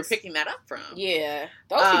know where you're picking that up from. Yeah,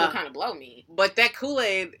 those people kind of blow me. But that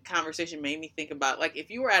Kool-Aid conversation made me think about like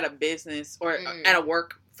if you were at a business or at a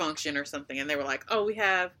work function or something, and they were like, "Oh, we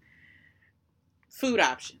have food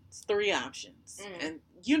options, 3 options," and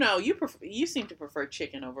you seem to prefer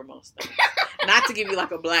chicken over most things. Not to give you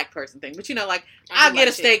like a black person thing, but like I'll get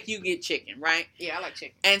a steak, you get chicken, right? Yeah, I like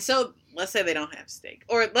chicken. And so let's say they don't have steak,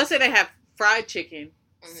 or let's say they have fried chicken,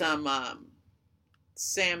 some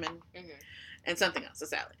salmon, and something else, a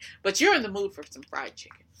salad. But you're in the mood for some fried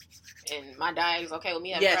chicken. And my diet is okay with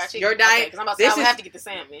me having fried chicken? Your diet. Because I'm about to say I would have to get the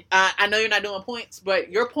salmon. I know you're not doing points,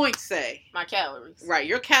 but your points say my calories. Right,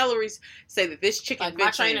 your calories say that this chicken. Like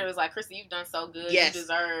my trainer was like, Christy, you've done so good. Yes. You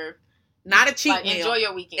deserve. Not a cheat meal. Enjoy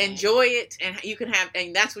your weekend. Enjoy it, and you can have,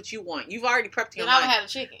 and that's what you want. You've already prepped your mind. Then I would have the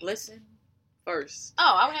chicken. Listen, first.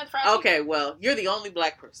 Oh, I would have the fried chicken. Okay, well, you're the only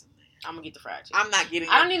black person. I'm gonna get the fried chicken. I'm not getting.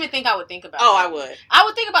 I don't even think I would think about. Oh, I would. I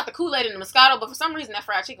would think about the Kool-Aid and the Moscato, but for some reason that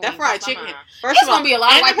fried chicken. That fried chicken. First it's of all, gonna be a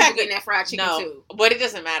lot of white people getting that fried chicken too. But it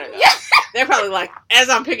doesn't matter though. Yeah. They're probably like, as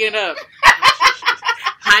I'm picking it up.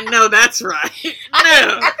 I know that's right.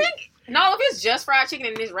 I think. No, if it's just fried chicken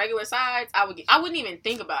and it's regular sides, I wouldn't even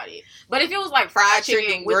think about it. But if it was like fried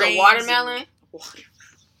chicken with a watermelon,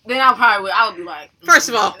 then I would be like. First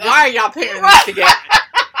of all, why are y'all pairing this together?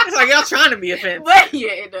 It's like y'all trying to be offensive. But yeah,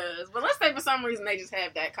 it does. But let's say for some reason they just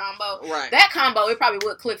have that combo. Right. That combo, it probably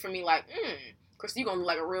would click for me like, Chris, you gonna look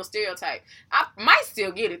like a real stereotype. I might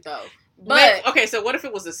still get it though. But okay, so what if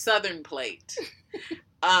it was a southern plate?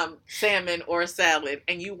 Salmon or a salad,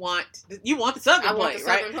 and you want the southern plate,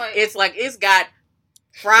 right? Plate. It's like it's got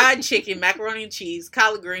fried chicken, macaroni and cheese,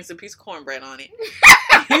 collard greens, and a piece of cornbread on it.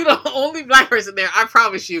 You're the only black person there. I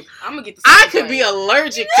promise you. I'm gonna get the salmon. I could be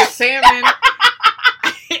allergic to salmon,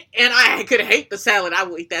 and I could hate the salad. I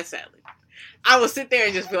will eat that salad. I will sit there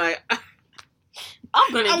and just be like,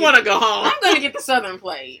 I want to go home. I'm gonna get the southern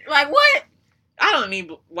plate. Like what? I don't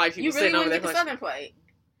need white people sitting over there. You really want to get the southern plate?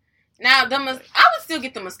 Now, I would still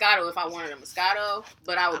get the Moscato if I wanted a Moscato,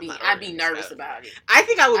 but I'd be nervous about it. I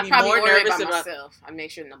think I would be more nervous about myself. I'd make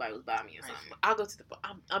sure nobody was by me or something. I'll go to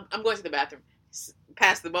I'm going to the bathroom,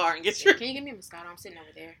 past the bar and get your. Can you give me a Moscato? I'm sitting over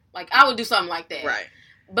there. Like I would do something like that. Right.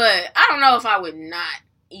 But I don't know if I would not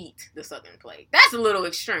eat the southern plate. That's a little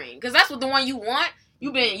extreme because that's what the one you want.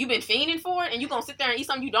 You've been fiending for it, and you gonna sit there and eat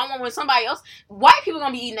something you don't want with somebody else. White people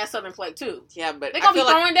gonna be eating that southern plate too. Yeah, but they're gonna be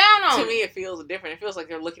throwing down on. To me, it feels different. It feels like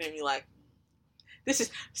they're looking at me like, "This is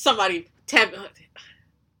somebody."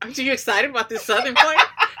 Aren't you excited about this southern plate?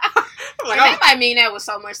 Like, they might mean that with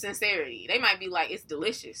so much sincerity. They might be like, "It's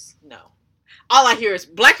delicious." No, all I hear is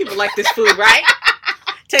black people like this food, right?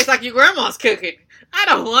 Tastes like your grandma's cooking. I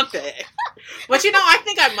don't want that. But I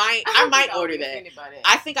think I might order that.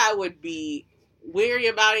 I think I would be weary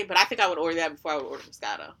about it, but I think I would order that before I would order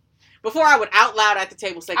Moscato. Before I would out loud at the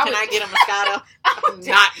table say, "Can I get a Moscato?" I'm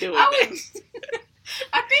not doing that.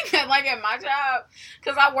 I think that like at my job,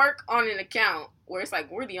 because I work on an account where it's like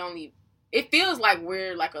it feels like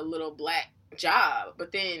we're like a little black job,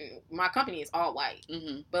 but then my company is all white.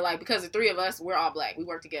 Mm-hmm. But like because the 3 of us, we're all black. We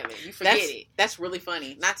work together. You forget it. That's really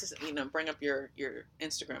funny. Not to bring up your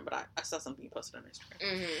Instagram, but I saw something you posted on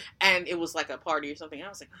Instagram, and it was like a party or something. And I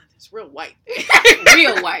was like, "Oh, it's real white,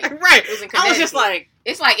 real white, right?" I was just like,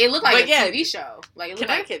 It's like it looked like But a yeah, TV show. Like it looked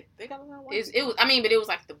Connecticut, like they got a lot of white it was. I mean, but it was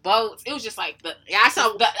like the boats. It was just like the I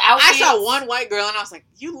saw the outfits. I saw one white girl and I was like,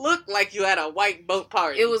 you look like you had a white boat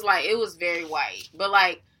party. It was very white, but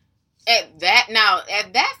like at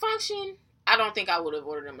that function, I don't think I would have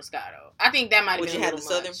ordered a Moscato. I think that might have been. Would you a have the little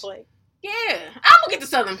Southern much. plate? Yeah, I'm gonna get the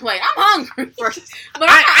Southern plate. I'm hungry first, but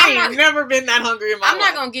I ain't never been that hungry in my life. I'm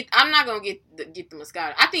not gonna get the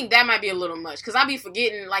Moscato. I think that might be a little much because I be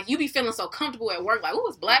forgetting. Like you be feeling so comfortable at work, like oh,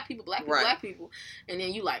 it's black people, Right. black people, and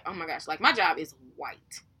then you like, oh my gosh, like my job is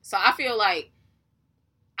white, so I feel like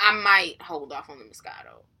I might hold off on the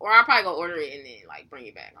Moscato, or I'll probably go order it and then like bring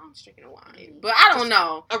it back. I'm just drinking a wine, but I don't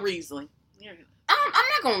know. A Riesling. Yeah. I'm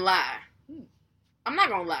not gonna lie. I'm not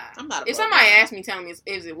gonna lie. I'm not. If somebody asked me, telling me,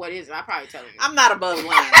 is it what is it? I'll probably tell them. I'm not above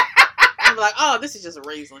lying. I'm like, oh, this is just a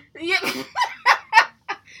Riesling. Yeah.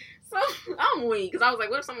 So I'm weak because I was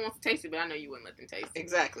like, what if someone wants to taste it? But I know you wouldn't let them taste it.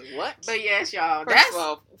 Exactly. What? But yes, y'all. First of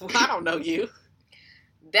all, I don't know you.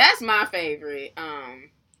 That's my favorite.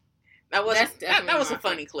 That was That's a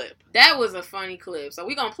funny clip. That was a funny clip. So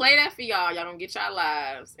we're gonna play that for y'all. Y'all don't get y'all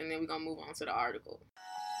lives, and then we're gonna move on to the article.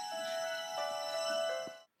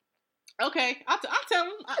 Okay, I'll tell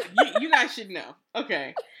them. You guys should know.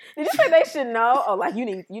 Okay. Did you say they should know? Oh, like you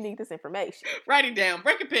need this information. Write it down.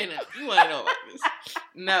 Break a pen out. You want to know about this?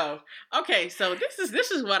 No. Okay, so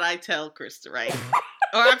this is what I tell Krista, right?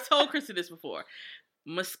 Or I've told Krista this before.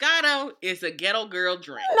 Moscato is a ghetto girl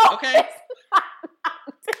drink. No, Okay.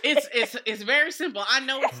 It's very simple. I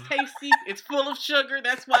know it's tasty. It's full of sugar.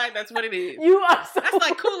 That's what it is. You are so That's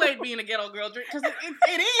like Kool-Aid being a ghetto girl drink because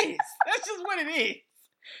it is. That's just what it is.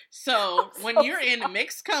 So when you're in a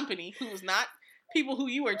mixed company who's not people who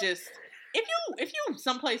you are just if you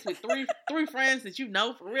someplace with three friends that you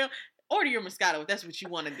know for real, order your Moscato if that's what you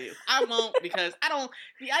want to do. I won't because I don't.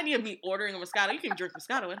 The idea of me ordering a Moscato, you can drink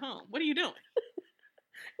Moscato at home. What are you doing?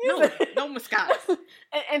 No Moscato.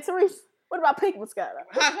 And Therese, what about pink Moscato?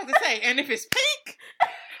 I was about to say, and if it's pink,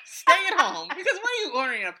 stay at home because what are you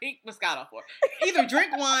ordering a pink Moscato for? Either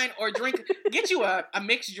drink wine or get you a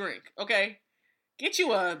mixed drink, okay? Get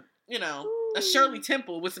you a Shirley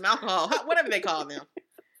Temple with some alcohol, whatever they call them.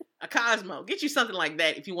 A Cosmo. Get you something like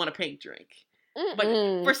that if you want a pink drink.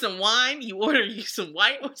 But for some wine, you order you some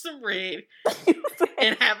white or some red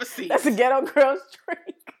and have a seat. That's a ghetto girl's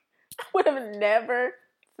drink. I would have never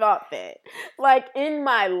thought that. Like, in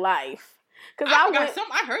my life. Because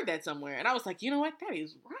I heard that somewhere, and I was like, you know what? That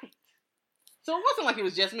is right. So it wasn't like it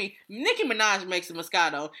was just me. Nicki Minaj makes a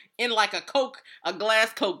Moscato in like a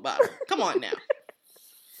glass Coke bottle. Come on now.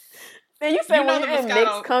 And you said when you're in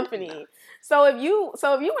mixed company. So if you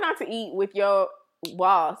went out to eat with your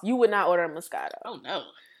boss, you would not order a Moscato. Oh no.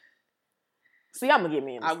 See, I'm gonna get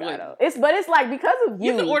me a Moscato. I would. But it's like because of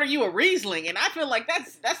you. You can order you a Riesling, and I feel like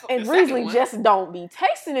that's and Riesling just don't be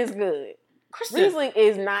tasting as good. Krista, Riesling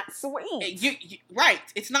is not sweet. You right.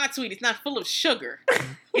 It's not sweet. It's not full of sugar.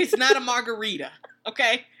 It's not a margarita.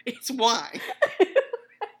 Okay? It's wine.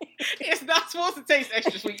 It's not supposed to taste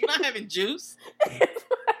extra sweet. You're not having juice.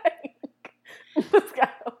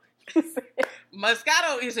 Moscato.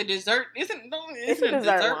 Moscato is a dessert. It's a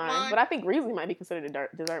dessert wine. But I think Riesling might be considered a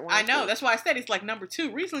dessert wine. I know. Too. That's why I said it's like number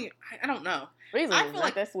 2. Riesling, I don't know. Riesling is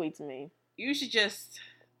not that sweet to me. You should just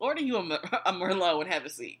order you a Merlot and have a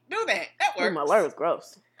seat. Do that. That works. Merlot is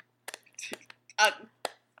gross.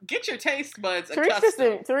 Get your taste buds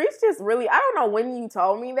accustomed. Therese just really, I don't know when you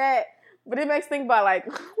told me that, but it makes me think about like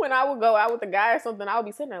when I would go out with a guy or something, I would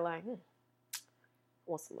be sitting there like,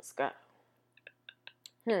 want some Moscato.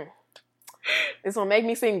 It's gonna make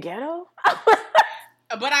me sing ghetto?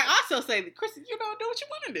 But I also say, Krista, do what you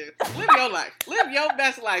want to do. Live your life. Live your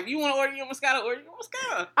best life. You want to order your Moscato, order your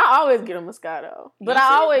Moscato. I always get a Moscato. But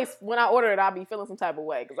when I order it, I'll be feeling some type of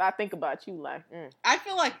way because I think about you like, I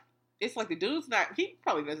feel like it's like the dude's he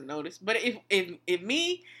probably doesn't notice, but if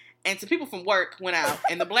me and some people from work went out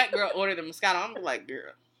and the black girl ordered the Moscato, I'm like,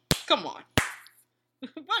 girl, come on.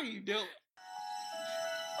 What are you doing?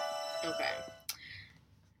 Okay.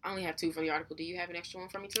 I only have 2 for the article. Do you have an extra one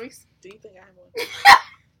for me, Therese? Do you think I have one?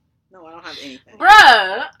 No, I don't have anything.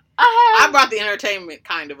 Bruh, I brought the entertainment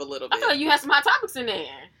kind of a little bit. I feel like you had some hot topics in there.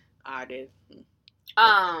 I did.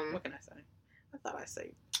 What can I say? I thought I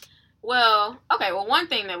said. Well, okay. Well, one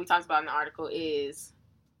thing that we talked about in the article is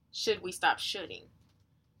should we stop shooting?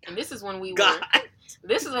 And this is when we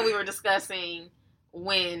were discussing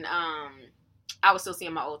when I was still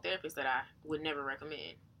seeing my old therapist that I would never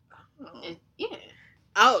recommend. Oh. And, yeah.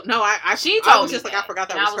 Oh no! She told I was me just that. like I forgot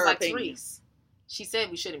that and was I was her like, opinion. Therese, she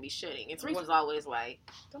said we shouldn't be shooting, and Therese was always like,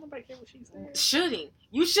 "Don't nobody care what she said." Shooting,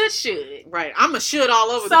 you should. Right, I'm a should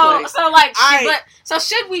all over the place. So like, so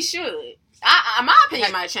should we should? My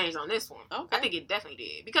opinion might have changed on this one. Okay. I think it definitely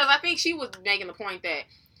did. Because I think she was making the point that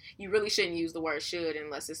you really shouldn't use the word should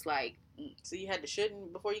unless it's like... So you had to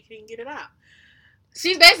shouldn't before you can get it out.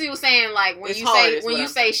 She basically was saying, like, when It's you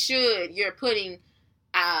say should, you're putting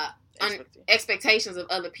expectations of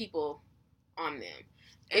other people on them.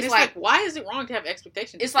 It's like, why is it wrong to have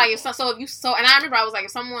expectations? It's like, and I remember I was like,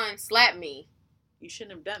 if someone slapped me, you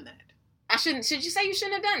shouldn't have done that. Should you say you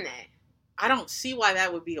shouldn't have done that? I don't see why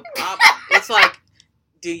that would be a problem. It's like,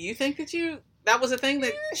 do you think that was a thing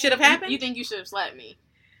that should have happened? You think you should have slapped me?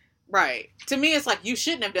 Right. To me, it's like, you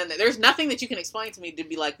shouldn't have done that. There's nothing that you can explain to me to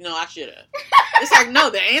be like, no, I should have. It's like, no,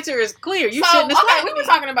 the answer is clear. You shouldn't have slapped me. We were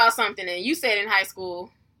talking about something, and you said in high school,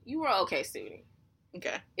 you were an okay student.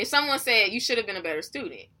 Okay. If someone said you should have been a better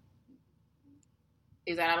student,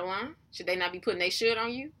 is that out of line? Should they not be putting they should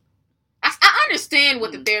on you? I understand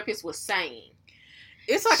what the therapist was saying.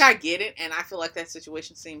 It's like, I get it, and I feel like that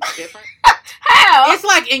situation seems different. How? It's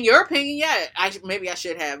like, in your opinion, yeah, maybe I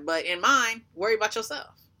should have, but in mine, worry about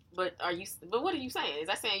yourself. But what are you saying? Is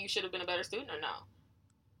that saying you should have been a better student or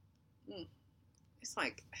no? It's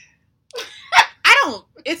like,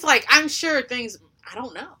 it's like, I'm sure things, I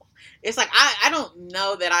don't know. It's like, I don't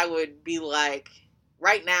know that I would be like,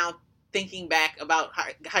 right now, thinking back about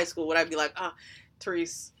high school, would I be like, oh,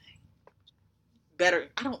 Therese, better,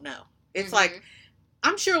 I don't know. It's like,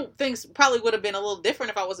 I'm sure things probably would have been a little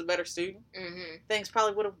different if I was a better student. Mm-hmm. Things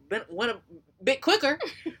probably would have went a bit quicker.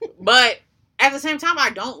 But at the same time, I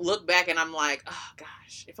don't look back and I'm like, oh,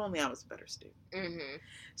 gosh, if only I was a better student. Mm-hmm.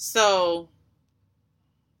 So,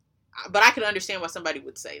 but I could understand why somebody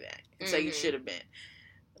would say that and say you should have been.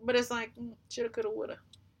 But it's like, shoulda, coulda, woulda.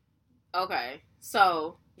 Okay.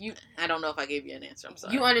 So, I don't know if I gave you an answer. I'm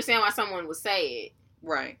sorry. You understand why someone would say it.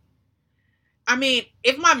 Right. I mean,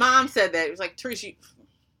 if my mom said that, it was like, Therese,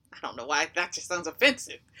 I don't know why that just sounds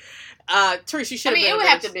offensive. Therese, you should have been. It would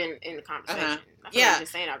have to have been in the conversation. Yeah.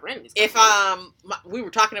 Just saying I've written this. If we were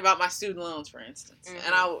talking about my student loans, for instance,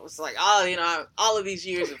 and I was like, oh, all of these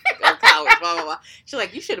years of college, blah blah blah. She's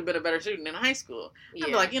like, you should have been a better student in high school. Yeah. I'd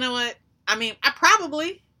be like, you know what? I mean, I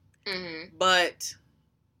probably, but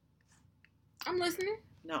I'm listening.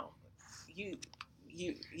 No, you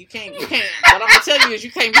can't. What I'm gonna tell you is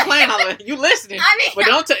you can't be playing all of it. You listening, but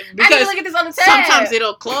don't because I need to look at this on the tab. Sometimes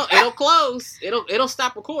it'll close. It'll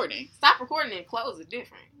stop recording. Stop recording and close is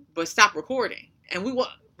different. But stop recording, and you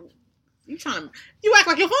act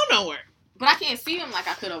like your phone don't work. But I can't see them like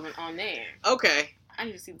I could on there. Okay. I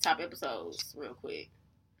need to see the top episodes real quick.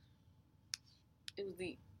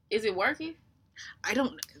 Is it working? I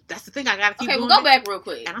don't. That's the thing. I gotta keep. Okay, we'll go back real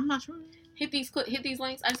quick. And I'm not sure. Hit these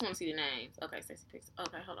links. I just want to see the names. Okay, Sexy Pics.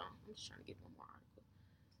 Okay, hold on. I'm just trying to get one more article.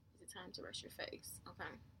 Is it time to rest your face? Okay,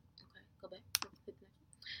 go back. Hit the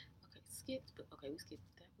next one. Okay, skip. Okay, we skipped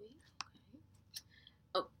that week. Okay.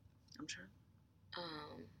 Oh, I'm sure.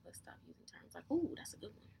 Let's stop using terms like, ooh, that's a good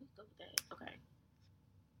one. Let's go with that. Okay.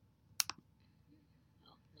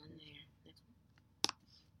 Oh, none there. Next one.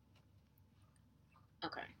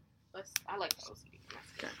 Okay. I like the OCD.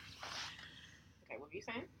 Okay. Okay, what were you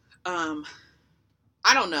saying?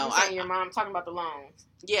 I don't know. Your mom talking about the loans.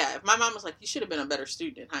 Yeah, if my mom was like, you should have been a better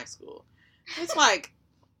student in high school. It's like,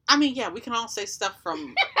 I mean, yeah, we can all say stuff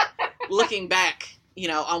from looking back,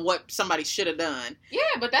 on what somebody should have done. Yeah,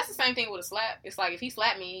 but that's the same thing with a slap. It's like, if he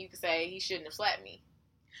slapped me, you could say he shouldn't have slapped me.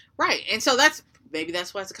 Right. And so maybe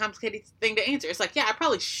that's why it's a complicated thing to answer. It's like, yeah, I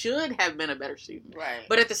probably should have been a better student. Right.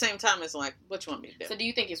 But at the same time, it's like, what you want me to do? So do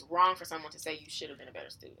you think it's wrong for someone to say you should have been a better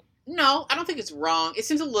student? No, I don't think it's wrong. It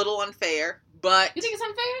seems a little unfair, but... You think it's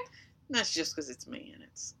unfair? That's just because it's me and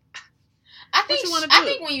it's... I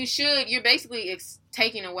think when you should, you're basically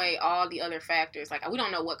taking away all the other factors. Like, we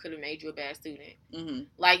don't know what could have made you a bad student. Mm-hmm.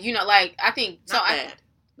 Like, I think...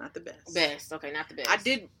 Not the best. Best. Okay, not the best. I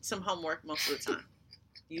did some homework most of the time.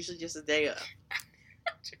 Usually just a day of.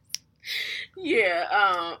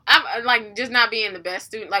 Yeah, I'm like just not being the best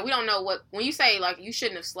student. Like we don't know when you say like you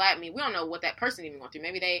shouldn't have slapped me, we don't know what that person even went through.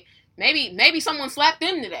 Maybe someone slapped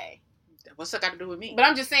them today. What's that got to do with me? But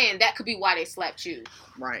I'm just saying that could be why they slapped you.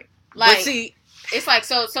 Right. Like, but see, it's like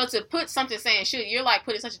so to put something saying should, you're like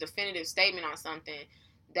putting such a definitive statement on something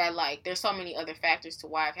that like there's so many other factors to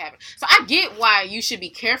why it happened. So I get why you should be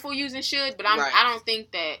careful using should, but I don't think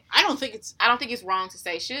it's wrong to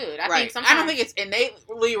say should. I don't think it's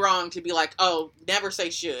innately wrong to be like, oh, never say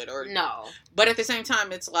should or no. But at the same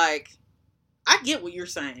time, it's like I get what you're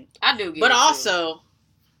saying. I do get but it also too.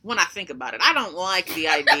 When I think about it, I don't like the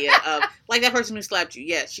idea of like that person who slapped you.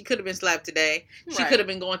 Yes, she could have been slapped today. She could have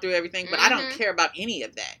been going through everything, but I don't care about any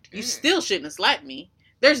of that. You still shouldn't have slapped me.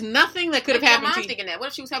 There's nothing that could have happened to you. Thinking that. What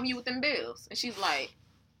if she was helping you with them bills? And she's like,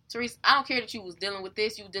 Therese, I don't care that you was dealing with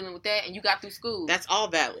this, you was dealing with that, and you got through school. That's all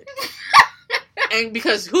valid. And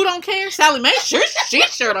because who don't care? Sally Mae, she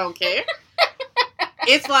sure don't care.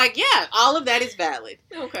 It's like, yeah, all of that is valid.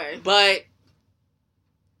 Okay. But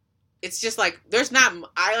it's just like,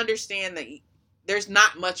 I understand that there's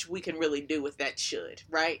not much we can really do with that should,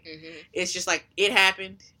 right? Mm-hmm. It's just like, it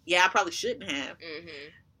happened. Yeah, I probably shouldn't have. Mm-hmm.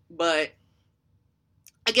 But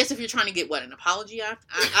I guess if you're trying to get, an apology out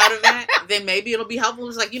of that, then maybe it'll be helpful.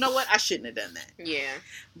 It's like, you know what? I shouldn't have done that. Yeah.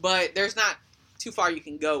 But there's not too far you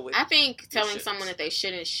can go with. I think telling someone that they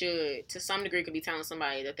should, to some degree, could be telling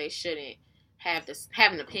somebody that they shouldn't have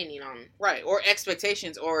an opinion on. Right. Or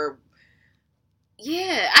expectations or...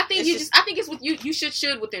 Yeah, I think I think it's with you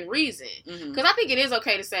should within reason. Because I think it is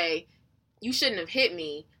okay to say, you shouldn't have hit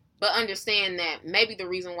me, but understand that maybe the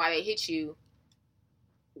reason why they hit you,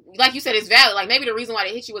 like you said, it's valid. Like, maybe the reason why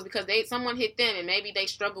they hit you was because someone hit them, and maybe they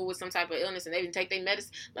struggle with some type of illness, and they didn't take their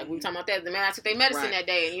medicine. Like, we were talking about that. The man took their medicine that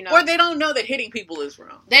day, and, Or they don't know that hitting people is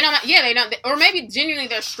wrong. They don't. Yeah, they don't. Or maybe genuinely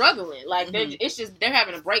they're struggling. Like, it's just, they're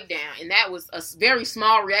having a breakdown, and that was a very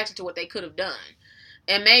small reaction to what they could have done.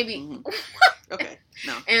 And maybe... Okay,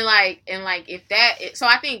 no. And like if that... So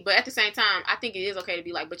I think, but at the same time, I think it is okay to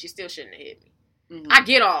be like, but you still shouldn't have hit me. Mm-hmm. I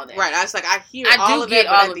get all that. Right, I was like, I hear all of that,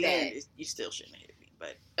 but at the end, you still shouldn't have hit me.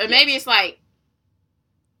 But or maybe it's like,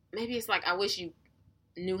 I wish you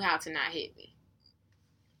knew how to not hit me.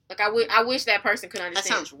 Like, I wish that person could understand.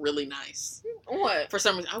 That sounds really nice. What? For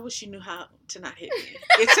some reason, I wish you knew how to not hit me.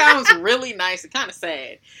 It sounds really nice and kind of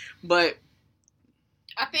sad, but...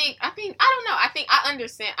 I think I don't know. I think I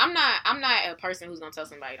understand. I'm not a person who's gonna tell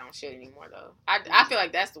somebody don't shit anymore though. I feel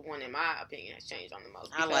like that's the one in my opinion has changed on the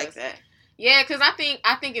most. I like that. Yeah, because I think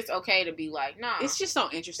it's okay to be like, nah. It's just so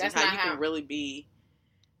interesting how you can really be.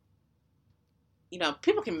 You know,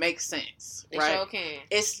 people can make sense, right? They sure can.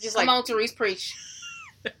 It's just Come like, on, Therese, preach.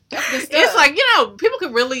 It's like, you know, people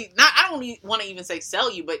can really I don't want to even say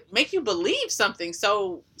sell you, but make you believe something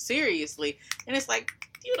so seriously, and it's like,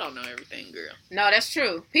 you don't know everything, girl. No, that's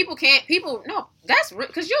true. No, that's real.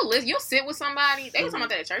 Because you'll sit with somebody. They were talking about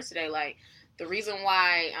that at church today. Like, the reason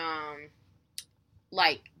why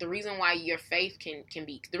your faith can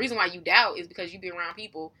be, the reason why you doubt is because you be around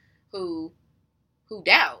people who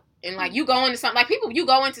doubt. And, like, you go into something, like, you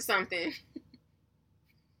go into something.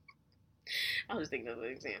 I was just thinking of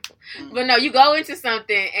an example. Mm-hmm. But no, you go into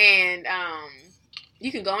something and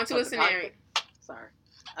you can go into a scenario. Sorry.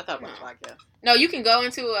 I thought about the podcast. No, you can go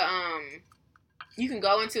into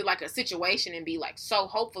like a situation and be like so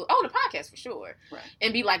hopeful. Oh, the podcast for sure. Right.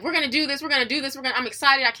 And be like, we're gonna do this. I'm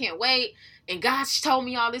excited. I can't wait. And God told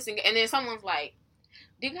me all this. And then someone's like,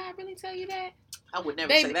 did God really tell you that? I would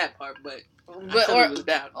never say that part, but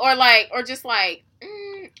just like,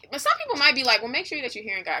 but some people might be like, well, make sure that you're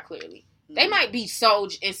hearing God clearly. Mm-hmm. They might be so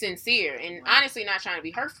insincere and honestly not trying to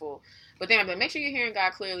be hurtful. But then, make sure you're hearing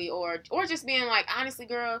God clearly, or just being like, honestly,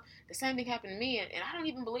 girl, the same thing happened to me, and I don't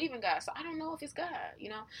even believe in God, so I don't know if it's God, you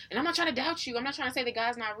know? And I'm not trying to doubt you. I'm not trying to say that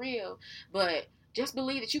God's not real, but just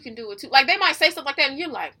believe that you can do it too. Like, they might say stuff like that, and you're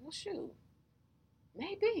like, well, shoot,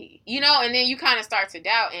 maybe, you know? And then you kind of start to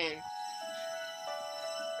doubt, and...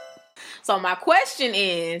 So my question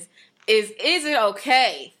is it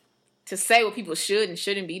okay to say what people should and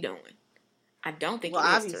shouldn't be doing? I don't think. Well,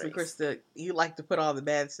 obviously, Krista, you like to put all the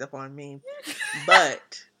bad stuff on me,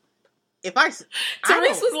 but if Therese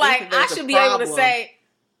was like, I should be able to say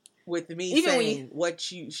with me saying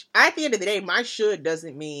what you. At the end of the day, my should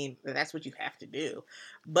doesn't mean that that's what you have to do,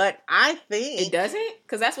 but I think it doesn't,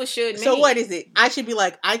 because that's what should mean. So what is it? I should be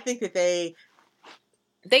like, I think that they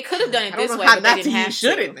could have done it this way, but they didn't have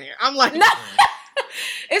to. In there. I'm like, no.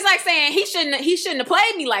 It's like saying he shouldn't have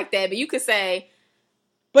played me like that, but you could say.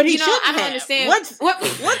 But he shouldn't have. I don't understand. What's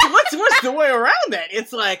the way around that?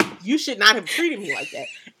 It's like, you should not have treated me like that.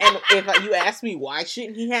 And if you ask me why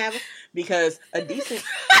shouldn't he have, because a decent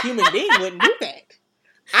human being wouldn't do that.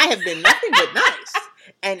 I have been nothing but nice.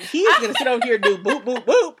 And he's going to sit over here and do boop, boop,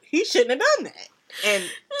 boop. He shouldn't have done that. And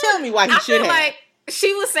tell me why he should have. Like,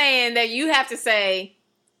 she was saying that you have to say,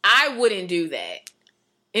 I wouldn't do that.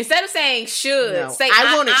 Instead of saying should, say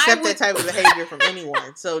I won't accept that type of behavior from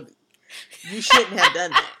anyone. So... you shouldn't have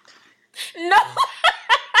done that. No.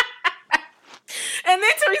 And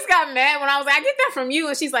then Therese got mad when I was like, I get that from you.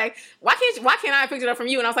 And she's like, why can't I pick it up from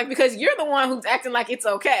you? And I was like, because you're the one who's acting like it's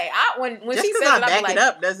okay. When just she said I back it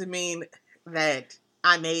up doesn't mean that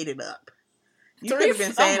I made it up. You could have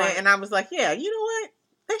been saying it, and I was like, yeah, you know what?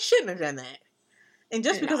 They shouldn't have done that. And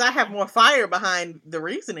just because I have more fire behind the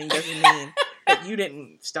reasoning doesn't mean that you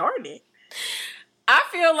didn't start it. I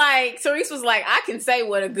feel like Therese was like, I can say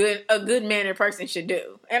what a good mannered person should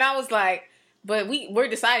do. And I was like, But we're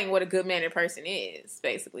deciding what a good-mannered person is,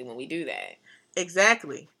 basically, when we do that.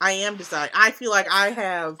 Exactly. I am deciding. I feel like I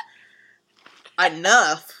have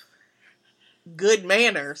enough good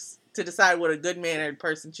manners to decide what a good-mannered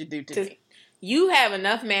person should do to me. You have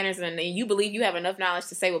enough manners, and you believe you have enough knowledge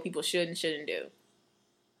to say what people should and shouldn't do.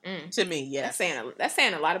 To me, yes. That's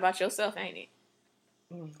saying a lot about yourself, ain't it?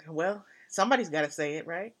 Well, somebody's got to say it,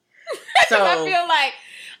 right? So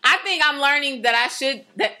I think I'm learning that I should.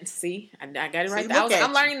 I got it right there.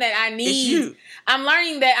 I'm learning that I need. It's you. I'm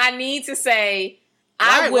learning that I need to say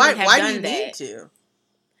I wouldn't have done that. Why do you need to?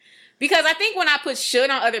 Because I think when I put should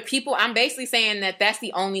on other people, I'm basically saying that that's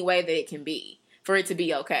the only way that it can be for it to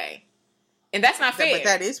be okay, and that's not fair. But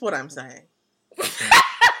that is what I'm saying.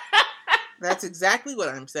 That's exactly what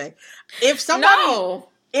I'm saying. If somebody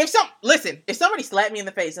slapped me in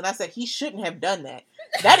the face and I said he shouldn't have done that,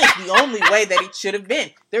 that is the only way that it should have been.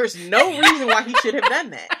 There is no reason why he should have done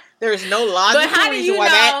that. There is no logical reason why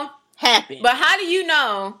that happened. But how do you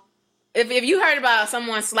know if you heard about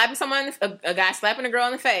someone slapping someone, a guy slapping a girl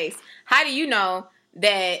in the face? How do you know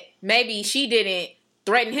that maybe she didn't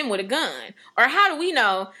threaten him with a gun? Or how do we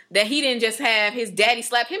know that he didn't just have his daddy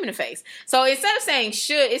slap him in the face? So instead of saying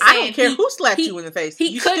should, it's saying I don't care who slapped you in the face.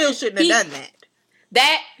 You still shouldn't have done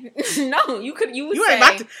that. No, you could. You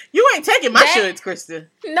ain't taking my shoulds, Krista.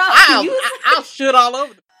 No, I'll should all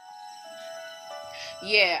over.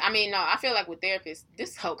 Yeah, I mean, no, I feel like with therapists,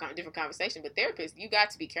 this whole different conversation. But therapists, you got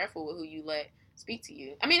to be careful with who you let speak to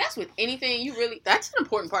you. I mean, that's with anything. That's an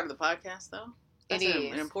important part of the podcast, though. That's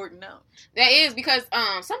an important note. That is because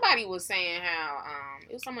somebody was saying how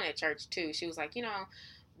it was someone at church too. She was like,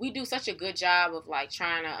 we do such a good job of like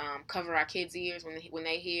trying to cover our kids' ears when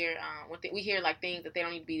they hear we hear like things that they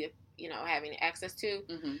don't need to be having access to.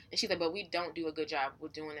 Mm-hmm. And she's like, but we don't do a good job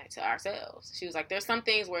with doing that to ourselves. She was like, there's some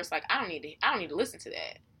things where it's like I don't need to listen to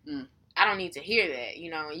that. I don't need to hear that.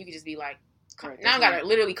 And you could just be like, now I gotta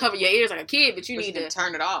literally cover your ears like a kid, but you need to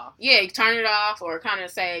turn it off. Yeah, turn it off, or kind of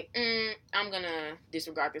say, I'm gonna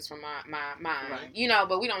disregard this from my mind. Right.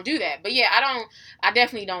 But we don't do that. But yeah, I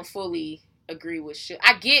definitely don't fully agree with should.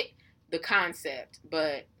 I get the concept,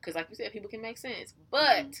 but because like you said, people can make sense,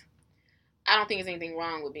 but I don't think there's anything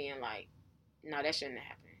wrong with being like, no, that shouldn't have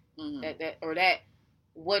happened.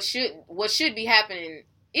 What should be happening,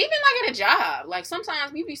 even like at a job. Like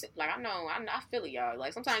sometimes we be like, I feel it, y'all.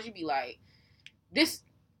 Like sometimes you be like, this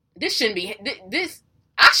shouldn't be this.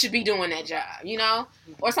 I should be doing that job,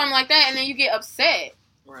 or something like that, and then you get upset.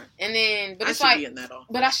 Right. And then, but it's I should like, be in that office.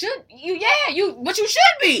 But I should, but you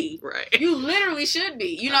should be. Right. You literally should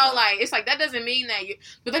be. Like, it's like, that doesn't mean that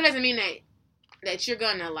you're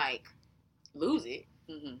gonna, like, lose it.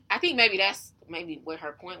 Mm-hmm. I think that's what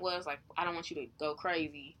her point was. Like, I don't want you to go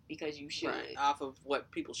crazy because you should. Right. Off of what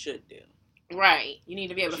people should do. Right. You need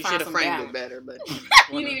to be able to find some balance. She should have framed it better, but.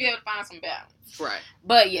 You need to be able to find some balance. Right.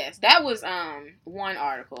 But, yes, that was one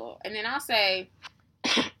article. And then I'll say...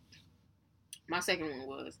 My second one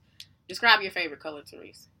was, describe your favorite color,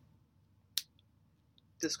 Therese.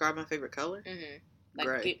 Describe my favorite color? Mm-hmm.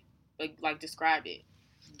 Gray. Like describe it.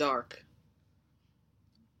 Dark.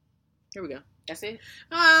 Here we go. That's it?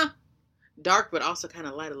 Dark, but also kind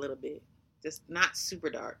of light a little bit. Just not super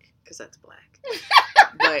dark, because that's black.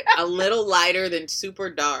 But a little lighter than super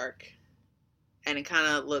dark. And it kind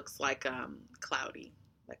of looks like cloudy.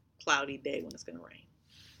 Like cloudy day when it's going to rain.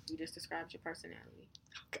 You just described your personality.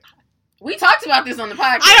 Oh, God. We talked about this on the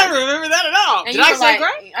podcast. I don't remember that at all. And did I say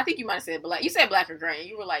gray? I think you might have said black. You said black or gray, and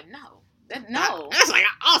you were like, no. That's like,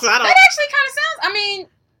 also, I don't... That actually kind of sounds... I mean,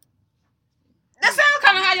 that sounds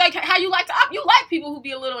kind of how you like to... You like people who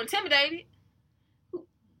be a little intimidated.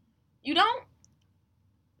 You don't?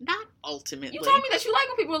 Not ultimately. You told me that you like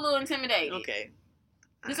when people are a little intimidated. Okay.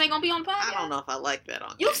 This ain't gonna be on the podcast. I don't know if I like that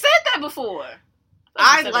on You've said that before.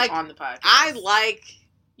 I like... on the podcast. I like...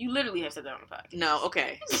 You literally have said that on the podcast. No,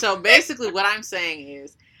 okay. So basically what I'm saying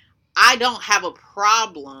is I don't have a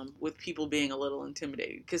problem with people being a little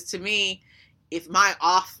intimidated. Because to me, if my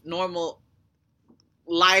normal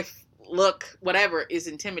life look, whatever, is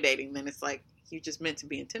intimidating, then it's like you just meant to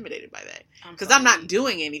be intimidated by that. Because I'm not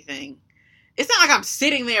doing anything. It's not like I'm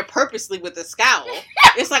sitting there purposely with a scowl.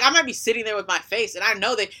 It's like I might be sitting there with my face. And I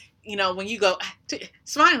know that, when you go,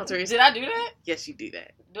 smile, Teresa. Did I do that? Yes, you do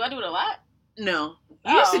that. Do I do it a lot? No.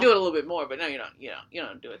 You used to do it a little bit more, but no, you don't. You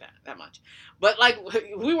don't do it that much. But like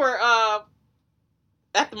we were at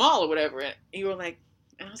the mall or whatever, and you were like,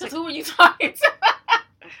 and I was like, who were you talking to?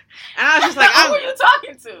 And I was just like, who were you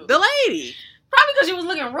talking to? The lady. Probably because you was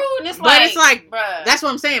looking rude. And it's bruh. That's what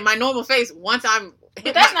I'm saying. My normal face. But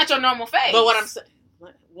that's not your normal face. But what I'm saying,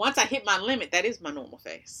 once I hit my limit, that is my normal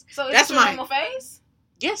face. So that's your normal face.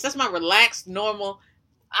 Yes, that's my relaxed, normal.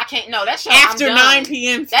 I can't. No, that's your after I'm done. 9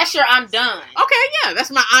 p.m. That's your I'm done. Okay, yeah,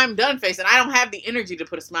 that's my I'm done face, and I don't have the energy to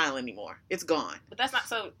put a smile anymore. It's gone. But that's not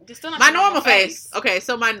so. It's still not My your normal face. Okay,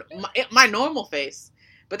 so my normal face,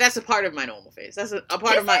 but that's a part of my normal face. That's a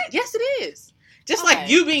part of my. It? Yes, it is. Just okay. like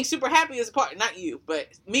you being super happy is a part. Not you, but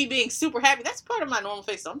me being super happy. That's part of my normal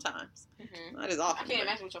face sometimes. Mm-hmm. Not as often. I can't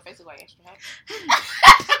imagine what your face is like extra happy.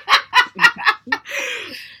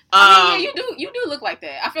 I mean, yeah, you do look like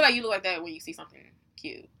that. I feel like you look like that when you see something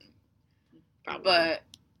cute. Probably.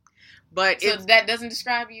 But so that doesn't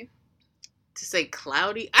describe you. To say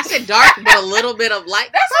cloudy, I said dark, but a little bit of light.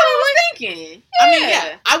 That's what I was thinking. Yeah. I mean,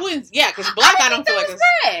 yeah, I wouldn't. Yeah, because black, I don't feel like it's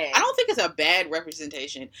bad. I don't think it's a bad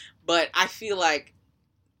representation, but I feel like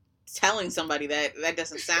telling somebody that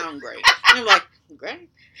doesn't sound great. And I'm like, great.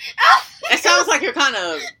 It sounds like you're kind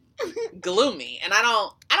of gloomy, and I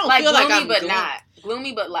don't like feel gloomy, like I'm but gloomy. not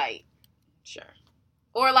gloomy, but light. Sure.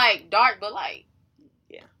 Or like dark, but light.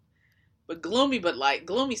 Yeah, but gloomy, but light.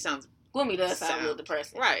 Gloomy sounds. Gloomy does sound a little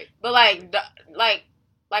depressing, right? But like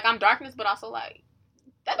I'm darkness, but also light.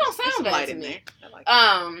 That don't sound bad to me. I like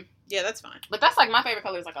that. Yeah, that's fine. But that's like my favorite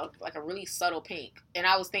color is like a really subtle pink, and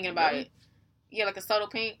I was thinking about it. Yeah, like a subtle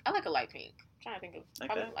pink. I like a light pink. I'm trying to think of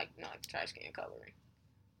probably like trash can coloring.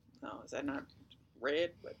 No, is that not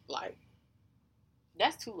red but light?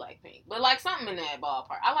 That's too light pink, but like something in that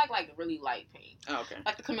ballpark. I like really light pink. Oh, okay.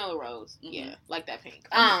 Like the Camilla Rose. Mm-hmm. Yeah, like that pink.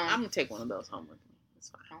 I'm gonna take one of those home with me. It's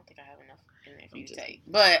fine. I don't think I have enough in there for you to take.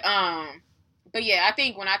 But yeah, I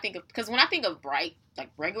think when I think of bright, like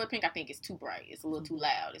regular pink, I think it's too bright. It's a little too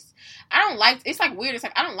loud. It's like weird. It's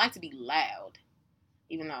like I don't like to be loud,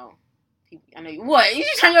 even though I know you. What you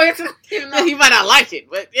turn your head to? You might not like it,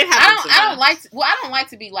 but it happens. I don't like. I don't like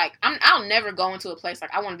to be like. I'll never go into a place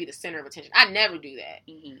like I want to be the center of attention. I never do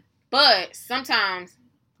that. Mm-hmm. But sometimes,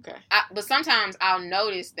 okay. Sometimes I'll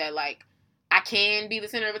notice that like I can be the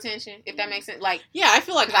center of attention. If that makes sense. Like yeah, I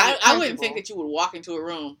feel like I wouldn't think that you would walk into a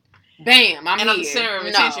room. Bam! I'm the center of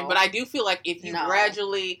attention. But I do feel like if you No.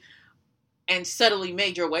 gradually and subtly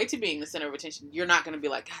made your way to being the center of attention, you're not going to be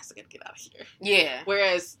like, guys, I got to get out of here. Yeah.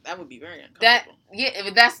 Whereas that would be very uncomfortable.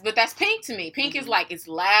 But that's pink to me. Pink is like it's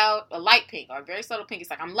loud, a light pink or a very subtle pink. It's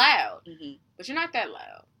like I'm loud, but you're not that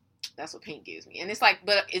loud. That's what pink gives me, and it's like,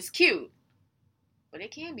 but it's cute, but it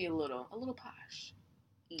can be a little posh.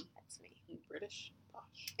 That's me. British.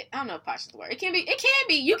 I don't know if posh is the word. It can be.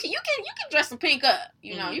 You can dress some pink up.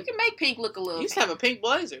 You know, you can make pink look a little. You used to have a pink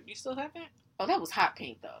blazer. Do you still have that? Oh, that was hot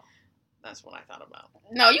pink though. That's what I thought about.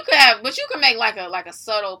 No, you could have, but you can make like a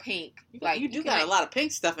subtle pink. Like you do got a lot of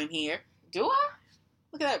pink stuff in here. Do I?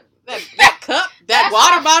 Look at that cup, that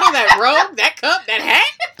water bottle, that robe, that cup, that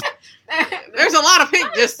hat. There's a lot of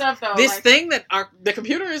pink. Just stuff though. This thing that the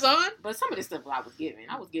computer is on. But some of this stuff I was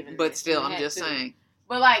given. But still, I'm just saying.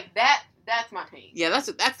 But like that's my pink. Yeah, that's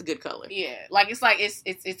a good color. Yeah, like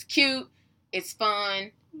it's cute, it's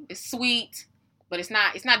fun, it's sweet, but it's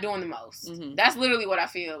not doing the most. Mm-hmm. That's literally what I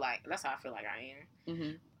feel like. That's how I feel like I am.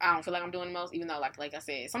 Mm-hmm. I don't feel like I'm doing the most, even though like I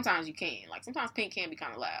said, sometimes you can. Like sometimes pink can be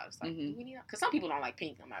kind of loud. It's like we need, because some people don't like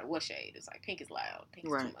pink no matter what shade. It's like pink is loud, pink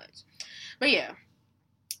is too much. But yeah,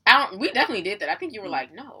 we definitely did that. I think you were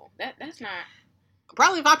like, no, that's not.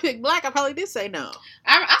 Probably if I picked black, I probably did say no.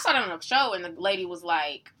 I saw that on a show, and the lady was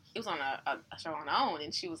like, it was on a show on her own,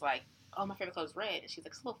 and she was like, oh, my favorite color is red. And she's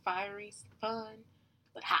like, it's a little fiery, fun,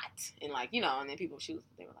 but hot. And like, you know, and then they were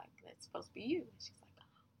like, that's supposed to be you. And she's like,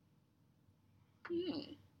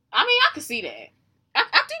 oh. I mean, I could see that.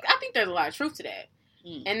 I think there's a lot of truth to that.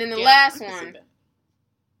 And then the last one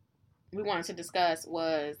we wanted to discuss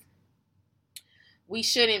was we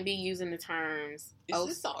shouldn't be using the terms. Is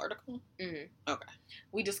this the article? Mm-hmm. Okay.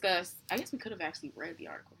 We discussed. I guess we could have actually read the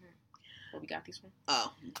article. Where we got these from?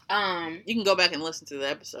 Oh. You can go back and listen to the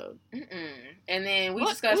episode. And then we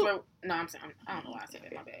discussed where. No, I'm saying I don't know why I said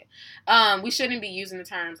that. My bad. We shouldn't be using the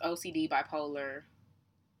terms OCD, bipolar.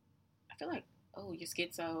 I feel like you're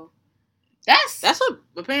schizo. That's what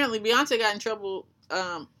apparently Beyonce got in trouble.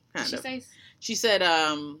 She said.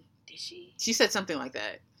 Did she? She said something like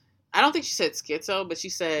that. I don't think she said schizo, but she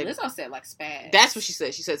said... Lizzo said, like, spaz. That's what she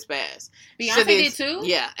said. She said spaz. Beyonce did, too?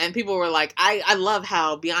 Yeah, and people were like, I love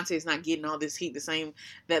how Beyonce's not getting all this heat the same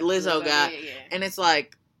that Lizzo got. Yeah. And it's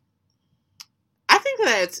like, I think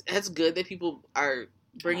that's good that people are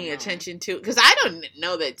bringing attention to... Because I don't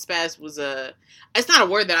know that spaz was it's not a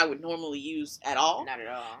word that I would normally use at all. Not at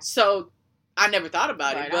all. So, I never thought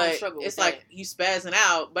about it, but it's like, you spazzing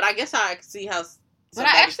out. But I guess I can see how... But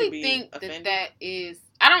I actually think that is...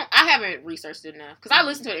 I I haven't researched it enough because I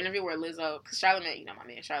listened to an interview where Lizzo, because Charlamagne, you know my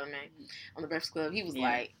man Charlamagne on the Breakfast Club, he was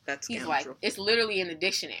like, he's like, it's literally in the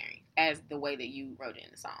dictionary as the way that you wrote it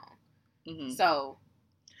in the song. Mm-hmm. So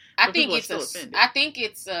I think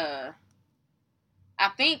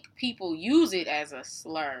people use it as a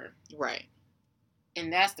slur, right?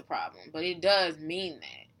 And that's the problem. But it does mean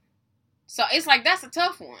that. So it's like that's a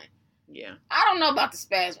tough one. Yeah. I don't know about the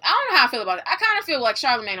spaz. I don't know how I feel about it. I kind of feel like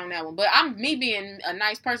Charlamagne on that one. But me being a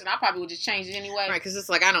nice person, I probably would just change it anyway. Right, because it's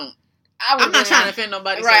like I'm not trying to offend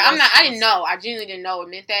nobody. Right, I didn't know. I genuinely didn't know it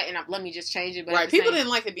meant that, and let me just change it. But right, people didn't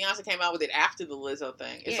like that Beyonce came out with it after the Lizzo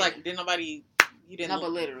thing. It's like, didn't nobody... You didn't... No,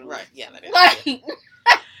 but literally. Right, yeah, that is. Like...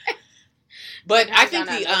 But I think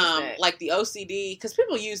the OCD... Because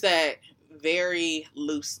people use that very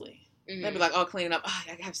loosely. Mm-hmm. They'll be like, oh, clean it up. Oh,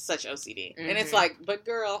 I have such OCD. Mm-hmm. And it's like, but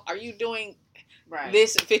girl, are you doing... Right.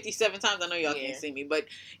 This 57 times. I know y'all can't see me, but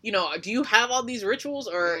do you have all these rituals,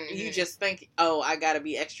 or you just think, oh, I gotta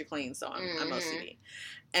be extra clean, so I'm OCD,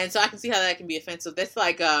 and so I can see how that can be offensive. That's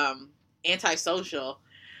like antisocial.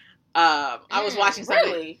 I was watching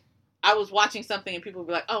something. Really? I was watching something, and people would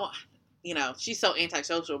be like, oh, she's so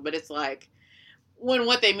antisocial, but it's like when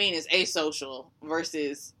what they mean is asocial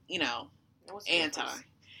versus anti.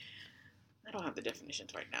 I don't have the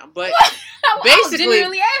definitions right now, but basically,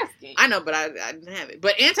 I know, but I didn't have it.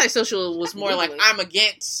 But antisocial was more like I'm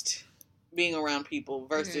against being around people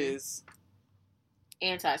versus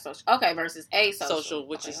antisocial. Okay, versus asocial. Social,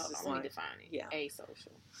 which is let me define it. Yeah,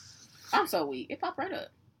 asocial. I'm so weak. It popped right up.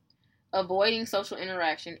 Avoiding social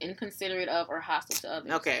interaction, inconsiderate of or hostile to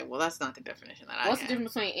others. Okay, well that's not the definition that I have. What's the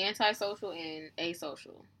difference between antisocial and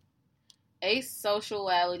asocial?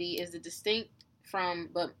 Asociality is the distinct from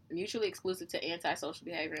but mutually exclusive to antisocial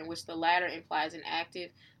behavior, in which the latter implies an active.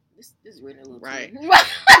 This is written a little right.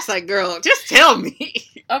 It's like, girl, just tell me.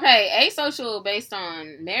 Okay, asocial, based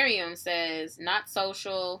on Merriam, says not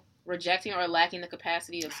social, rejecting or lacking the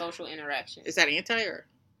capacity of social interaction. Is that anti or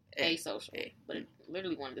asocial? But it,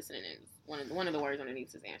 literally one of the synonyms, one of the words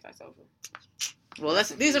underneath is antisocial. Well,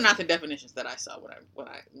 these are not the definitions that I saw when I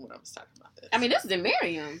was talking about this. I mean, this is in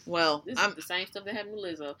Merriam. Well, this is the same stuff that happened with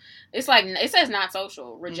Lizzo. It's like it says not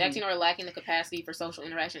social, rejecting or lacking the capacity for social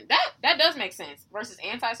interaction. That does make sense. Versus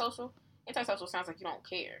antisocial. Antisocial sounds like you don't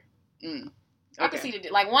care. Okay. I can see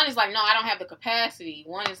like one is like, no, I don't have the capacity.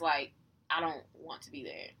 One is like, I don't want to be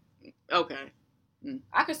there. Okay.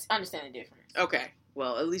 I could understand the difference. Okay.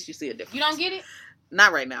 Well, at least you see a difference. You don't get it?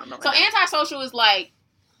 Not right now. No. So antisocial is like,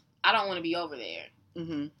 I don't want to be over there.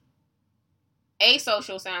 Mm-hmm.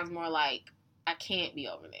 Asocial sounds more like I can't be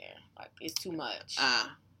over there. Like it's too much.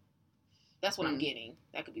 That's what I'm getting.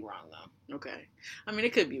 That could be wrong though. Okay. I mean,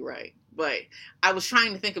 it could be right, but I was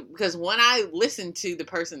trying to think of, because when I listened to the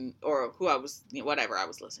person or who I was, whatever I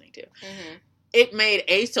was listening to, it made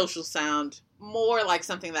asocial sound more like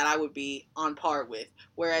something that I would be on par with.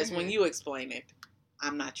 Whereas when you explain it,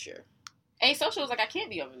 I'm not sure. Asocial is like, I can't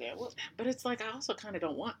be over there. What? But it's like, I also kind of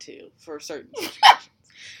don't want to for certain situations.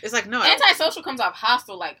 It's like, no. Antisocial comes off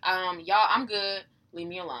hostile, like, y'all, I'm good. Leave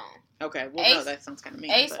me alone. Okay. Well, no, that sounds kind of mean.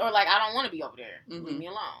 Or like, I don't want to be over there. Leave me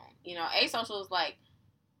alone. Asocial is like,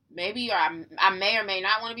 maybe or I may or may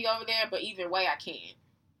not want to be over there, but either way, I can't.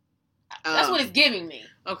 That's what it's giving me.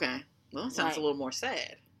 Okay. Well, that sounds a little more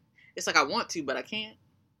sad. It's like, I want to, but I can't.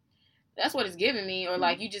 That's what it's giving me, or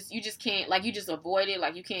like you just can't, like you just avoid it,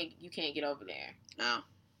 like you can't get over there. Oh,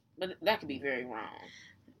 but that could be very wrong.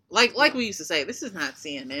 Like we used to say, this is not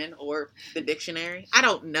CNN or the dictionary. I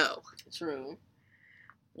don't know. True.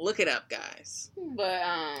 Look it up, guys. But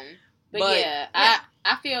yeah,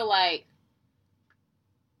 I feel like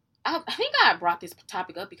I think I brought this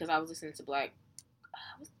topic up because I was listening to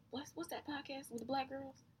what's that podcast with the Black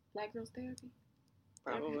Girls Therapy.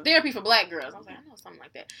 Probably. Therapy for Black girls. I was like, I know something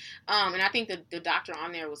like that. And I think the doctor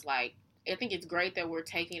on there was like, I think it's great that we're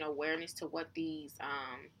taking awareness to what these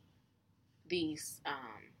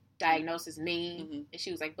diagnoses mean. And she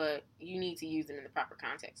was like, but you need to use them in the proper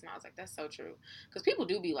context. And I was like, that's so true. Because people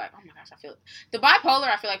do be like, oh my gosh, I feel it. The bipolar,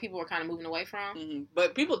 I feel like people were kind of moving away from.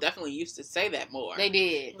 But people definitely used to say that more. They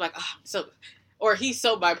did. Like, oh, or he's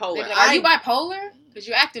so bipolar. Like, are you bipolar? Because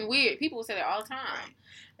you're acting weird. People will say that all the time. Right.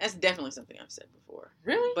 That's definitely something I've said before.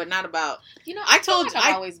 Really? But not about...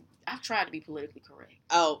 I've tried to be politically correct.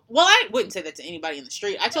 Oh, well, I wouldn't say that to anybody in the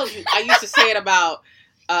street. I told you, I used to say it about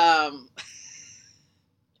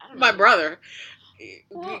my brother.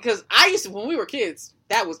 Because I used to, when we were kids,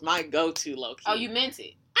 that was my go-to low-key. Oh, you meant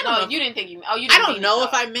it? You didn't think you... I don't know if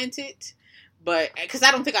I meant it. But, because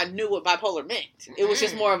I don't think I knew what bipolar meant. It was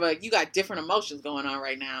just more of you got different emotions going on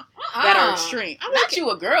right now that are extreme. Not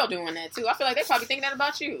you a girl doing that, too. I feel like they probably thinking that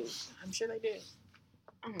about you. I'm sure they did.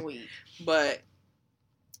 I'm weak. But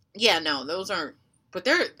yeah, no, those aren't. But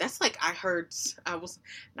that's like I was.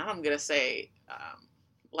 Now I'm gonna say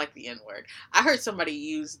like the N word. I heard somebody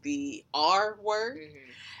use the R word.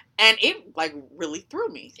 Mm-hmm. And it like really threw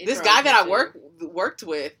me. This guy that I worked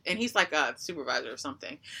with, and he's like a supervisor or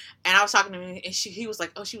something. And I was talking to him, and he was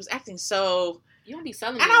like, "Oh, she was acting so." You don't be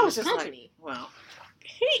selling. And I was just company. Like, "Well,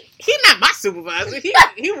 he's not my supervisor. He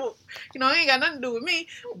will, he ain't got nothing to do with me."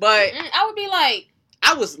 But I would be like,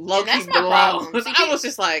 I was low key blown. I was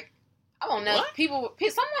just like, I don't know.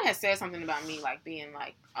 Someone has said something about me, like being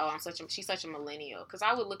like, "Oh, she's such a millennial." Because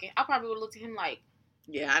I probably would look at him like.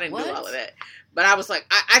 Yeah, I didn't do all of that. But I was like,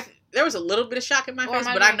 I there was a little bit of shock in my face,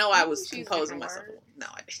 but I know I was composing myself. No,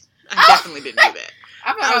 I didn't. I definitely didn't do that.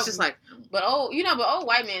 I was just like... But old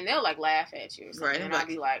white men, they'll like laugh at you or something. Right. And I'll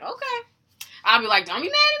be like, okay. I'll be like, don't be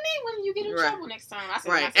mad at me when you get in trouble next time.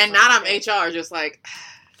 Right. And not I'm HR, just like...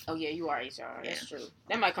 Oh, yeah, you are HR. That's true.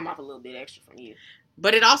 That might come off a little bit extra from you.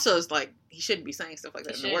 But it also is like, he shouldn't be saying stuff like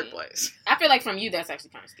that in the workplace. I feel like from you, that's actually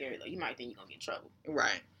kind of scary, though. You might think you're going to get in trouble.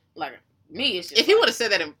 Right. Like... Me, it's just if he would have said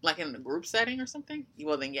that in a group setting or something,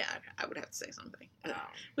 well then yeah, I would have to say something,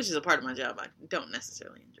 which is a part of my job I don't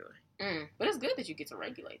necessarily enjoy. But it's good that you get to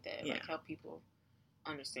regulate that, like help people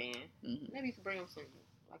understand. Mm-hmm. Maybe you can bring them some,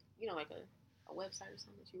 like a website or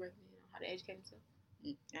something that you recommend on how to educate themselves.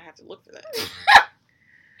 I have to look for that.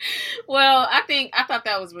 Well, I thought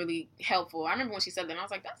that was really helpful. I remember when she said that, and I was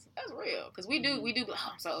like, that's real. Because we do,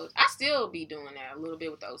 so I still be doing that a little bit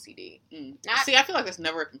with the OCD. See, I feel like that's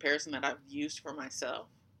never a comparison that I've used for myself.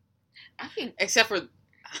 I think... Except for...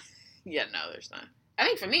 Yeah, no, there's not. I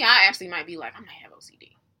think for me, I actually might be like, I might have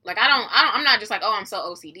OCD. Like, I'm not just like, oh, I'm so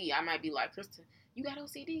OCD. I might be like, Krista, you got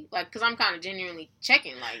OCD? Like, because I'm kind of genuinely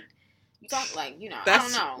checking, like... You talk I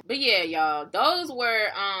don't know. But yeah, y'all, those were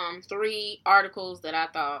 3 articles that I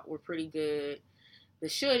thought were pretty good. The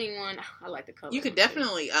shooting one, I like the color. You could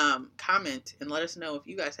definitely comment and let us know if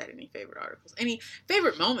you guys had any favorite articles, any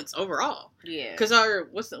favorite moments overall. Yeah. Because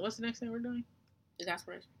what's the next thing we're doing? The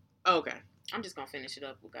Godspiration. Oh, okay. I'm just gonna finish it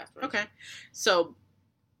up with Godspiration. Okay. So.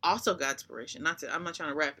 Also, Godspiration. I'm not trying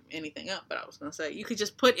to wrap anything up, but I was going to say, you could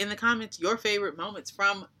just put in the comments your favorite moments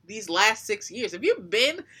from these last 6 years. Have you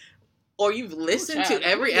been or you've listened to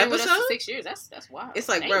every episode? For 6 years. That's wild. It's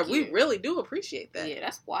like, bro, we really do appreciate that. Yeah,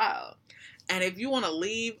 that's wild. And if you want to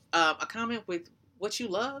leave a comment with what you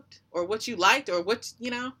loved or what you liked or what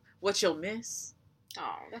you'll miss.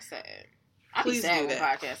 Oh, that's sad. I'll be sad when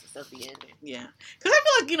podcasts and stuff be ending. Yeah. Because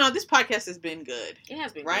I feel like, this podcast has been good. It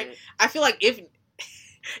has been right? Good. I feel like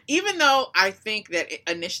even though I think that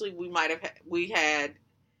initially we had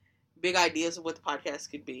big ideas of what the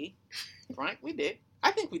podcast could be, right? We did.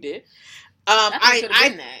 I think we did.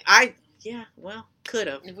 Could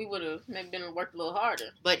have. If we would have maybe worked a little harder.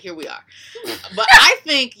 But here we are. But I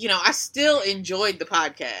think, I still enjoyed the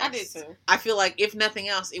podcast. I did too. I feel like if nothing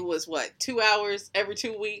else, it was 2 hours every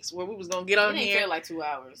 2 weeks where we was going to get on here. It didn't feel like 2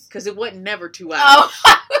 hours. Because it wasn't never 2 hours. Oh,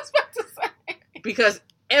 I was about to say. Because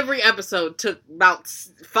every episode took about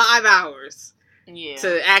 5 hours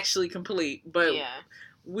to actually complete. But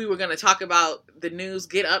we were going to talk about the news,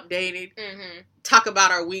 get updated, talk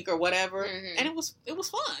about our week or whatever, and it was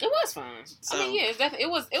fun. It was fun. So, I mean, it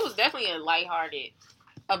was definitely a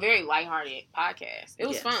very lighthearted podcast. It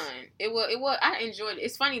was fun. It was. I enjoyed it.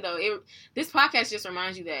 It's funny though. This podcast just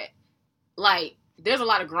reminds you that, like, there's a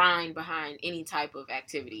lot of grind behind any type of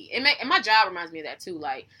activity. And my job reminds me of that too.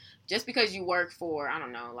 Like, just because you work for, I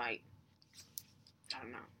don't know,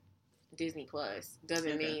 Disney Plus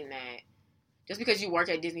doesn't mean that. Just because you work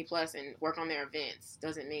at Disney Plus and work on their events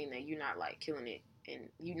doesn't mean that you're not like killing it, and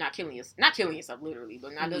you're not killing yourself literally,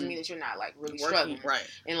 but that doesn't mean that you're not like really struggling, right?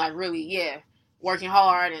 And like really, working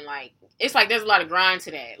hard, and like it's like there's a lot of grind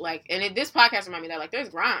to that. Like, and this podcast reminds me that like there's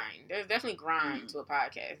grind. There's definitely grind to a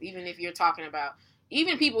podcast, even if you're talking about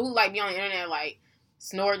even people who like be on the internet like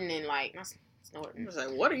snorting and like not snorting. I was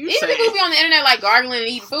like, what are you even saying? People who be on the internet like gargling and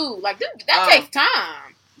eating food, like that takes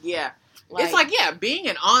time. Yeah. It's like, being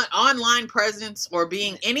an online presence or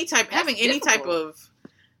being having any type of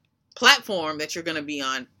platform that you're going to be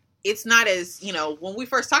on. It's not as, when we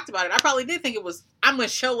first talked about it, I probably did think it was, I'm going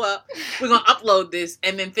to show up, we're going to upload this,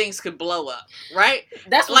 and then things could blow up, right?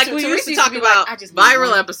 That's what we used to talk about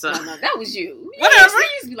viral episodes. No, that was you. Whatever. We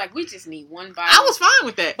used to be like, we just need one viral. I was fine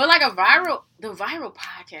with that. But like the viral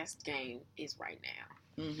podcast game is right now.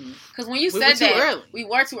 Because when you said that, we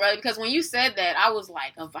were too early. Because when you said that, I was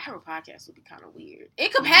like, a viral podcast would be kind of weird.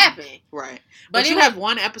 It could happen, right? But you have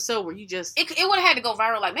one episode where you just it would have had to go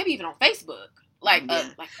viral, like maybe even on Facebook, like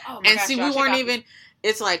oh my gosh, we weren't even.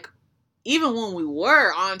 It's like even when we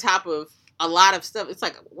were on top of a lot of stuff. It's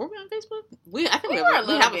like, were we on Facebook? I think we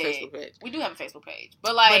have a Facebook page. We do have a Facebook page,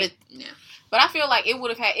 but but I feel like it would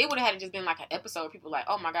have had to just been like an episode where people were like,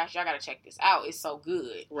 oh my gosh, y'all got to check this out. It's so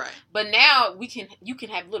good. Right. But now you can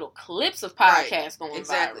have little clips of podcasts going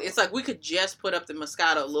exactly. viral. It's like we could just put up the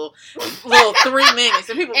Moscato little 3 minutes,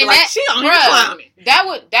 and people be like, she on here clowning.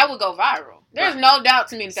 That would go viral. There's no doubt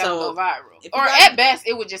to me that would go viral. Or at best,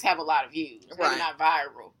 it would just have a lot of views. Maybe not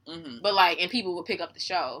viral. Mm-hmm. But and people would pick up the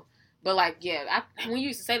show. But when you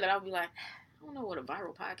used to say that, I would be like, I don't know what a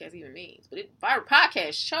viral podcast even means. But viral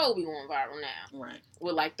podcast show be going viral now. Right.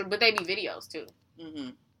 With but they be videos too. Mm-hmm.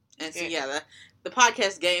 And so the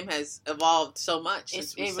podcast game has evolved so much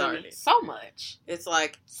since we started. Really, so much. It's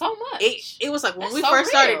like so much. It was like when we first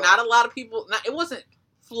started, not a lot of people. It wasn't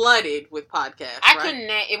flooded with podcasts.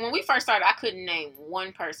 When we first started, I couldn't name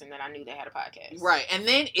one person that I knew that had a podcast. Right. And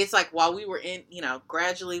then it's like while we were in,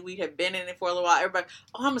 gradually we had been in it for a little while, everybody,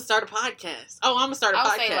 I'm going to start a podcast. Oh, I'm going to start a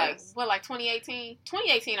podcast. I would say 2018?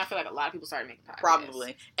 2018, I feel like a lot of people started making podcasts.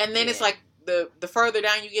 Probably. And then it's like the further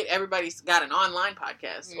down you get, everybody's got an online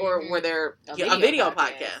podcast or where they're a video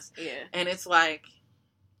podcast. Yeah. And it's like,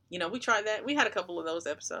 we tried that. We had a couple of those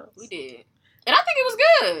episodes. We did. And I think it was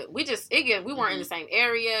good. We weren't in the same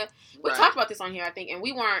area. We talked about this on here, I think, and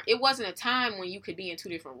it wasn't a time when you could be in two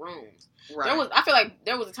different rooms. Right. I feel like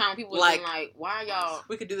there was a time when people were like, why y'all...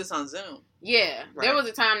 We could do this on Zoom. Yeah. Right. There was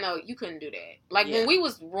a time, though, you couldn't do that. When we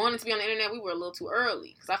was wanting to be on the internet, we were a little too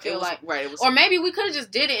early. Because I feel or maybe we could have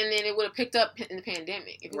just did it and then it would have picked up in the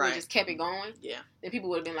pandemic. If we would have just kept it going. Yeah. Then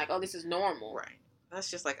people would have been like, oh, this is normal. Right.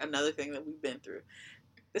 That's just like another thing that we've been through.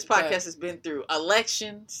 This podcast has been through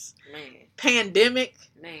elections, pandemic.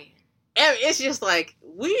 Man. It's just like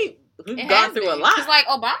we've gone through a lot. Because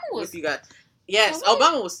Obama was...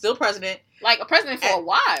 Obama was still president. Like a president for a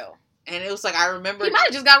while. And it was like, I remember... He might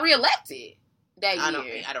have just got reelected that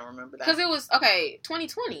year. I don't remember that. Because it was,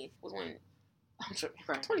 2020 was when... I'm sure.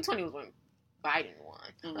 2020 was when Biden won.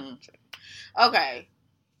 Mm-hmm. Okay.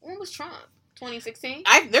 When was Trump? 2016?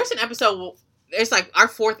 There's an episode... It's like our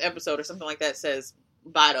 4th episode or something like that says...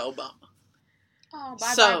 Bye to Obama. Oh,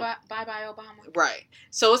 bye Obama. Right.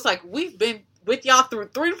 So it's like we've been with y'all through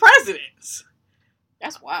 3 presidents.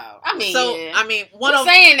 That's wild. I mean, one of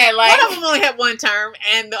them only had 1 term,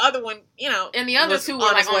 and the other one, and the other 2 were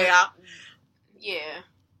on his way out. Yeah,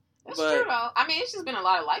 that's true though. I mean, it's just been a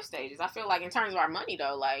lot of life stages. I feel like in terms of our money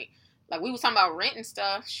though, like we was talking about rent and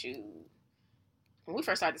stuff. Shoot, when we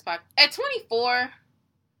first started this podcast at 24, I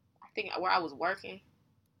think where I was working,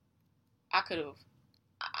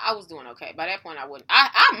 I was doing okay. By that point, I wouldn't.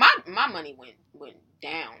 My money went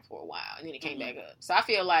down for a while, and then it came back up. So I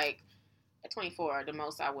feel like at 24, the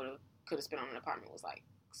most I could have spent on an apartment was like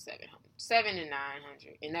 $700 and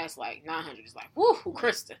 $900, and that's like $900 is like, woo,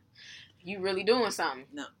 Krista, you really doing something?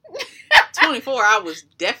 No, 24, I was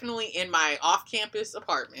definitely in my off-campus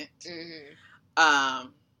apartment. Mm-hmm.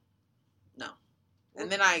 No,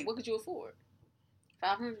 and then what could you afford?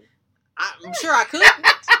 $500. I'm sure I could.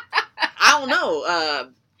 I don't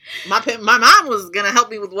know. My mom was gonna help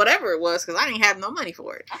me with whatever it was because I didn't have no money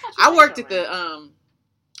for it. I worked at the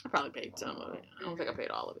I probably paid some of it. I don't think I paid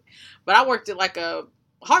all of it, but I worked at like a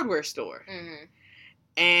hardware store,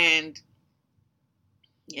 and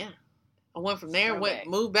I went from there,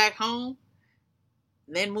 moved back home,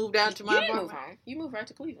 and then moved out to my apartment. Move home. You moved right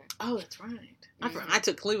to Cleveland. Oh, that's right. I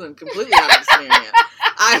took Cleveland completely out of the scenario.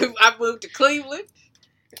 I moved to Cleveland.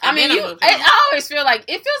 I mean, I always feel like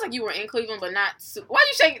it feels like you were in Cleveland, but not. Why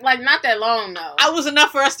you shake not that long though? I was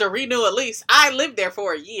enough for us to renew at least. I lived there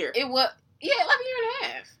for a year. It was like a year and a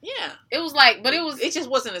half. Yeah, it was like, but it was. It just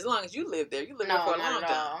wasn't as long as you lived there. You lived there for a long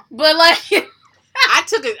time. But like, I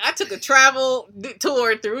took a travel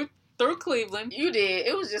tour through Cleveland. You did.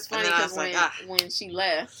 It was just funny because when she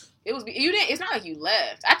left, it was you didn't. It's not like you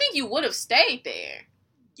left. I think you would have stayed there.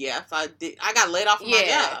 Yeah, if I did, I got laid off from my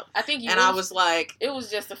job. I think I was like, it was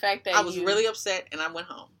just the fact that I was really upset, and I went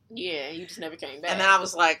home. Yeah, you just never came back. And then I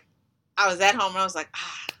was like, I was at home, and I was like,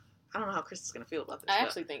 I don't know how Chris is gonna feel about this. I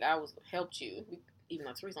actually think I helped you, even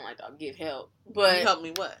though Teresa don't like to give help. But you helped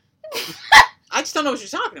me what? I just don't know what you're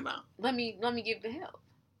talking about. Let me give the help.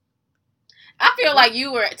 I feel like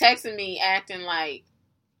you were texting me, acting like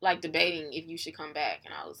debating if you should come back,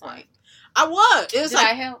 and I was like, I was. It was did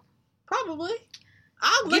I help? Probably.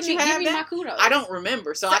 I'll let you have give me that. My kudos. I don't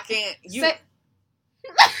remember, so I can't.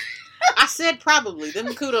 I said probably.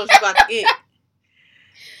 Them kudos you about to get.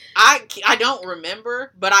 I don't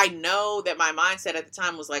remember, but I know that my mindset at the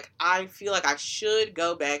time was like, I feel like I should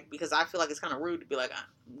go back because I feel like it's kind of rude to be like,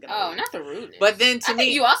 I'm gonna leave. Not the rudeness. But then I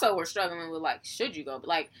think you also were struggling with like, should you go? But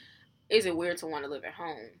like, is it weird to want to live at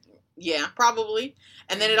home? Yeah, probably.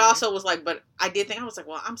 And then it also was like, but I did think, I was like,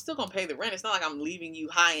 well, I'm still going to pay the rent. It's not like I'm leaving you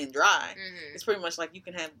high and dry. It's pretty much like you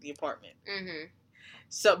can have the apartment.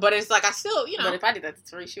 So, but it's like, I still, you know. But if I did that to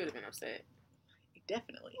Tariq, she would have been upset.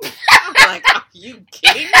 Definitely. I'm like, are you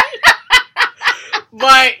kidding me?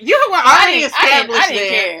 But you were already established there.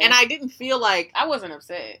 Care. And I didn't feel like. I wasn't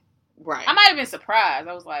upset. Right. I might have been surprised.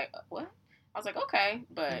 I was like, what? I was like, okay.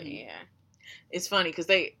 But yeah. It's funny because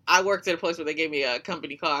I worked at a place where they gave me a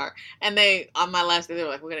company car. And on my last day, they were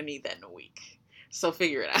like, we're going to need that in a week. So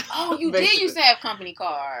figure it out. Oh, you did used to have company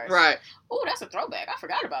cars. Right. Oh, that's a throwback. I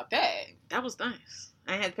forgot about that. That was nice.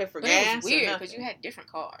 I had to pay for but gas. It was weird because you had different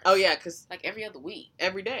cars. Oh, yeah. Because like every other week.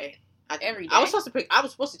 Every day. Every day? I was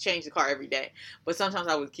supposed to change the car every day. But sometimes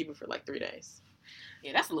I would keep it for like 3 days.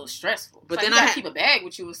 Yeah, that's a little stressful. But it's then like you gotta keep a bag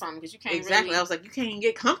with you or something because you can't Exactly. I was like, you can't even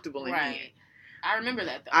get comfortable in here. I remember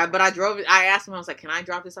that though. But I drove it. I asked him, I was like, can I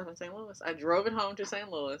drop this off in St. Louis? I drove it home to St.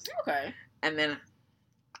 Louis. Okay. And then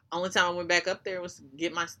only time I went back up there was to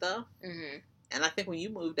get my stuff. Mm-hmm. And I think when you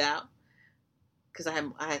moved out, because I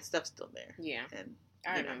had stuff still there. Yeah. And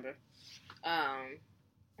I remember. I'm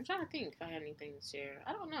trying to think if I had anything to share.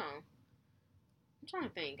 I don't know. I'm trying to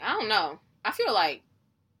think. I don't know. I feel like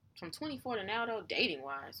from 24 to now, though,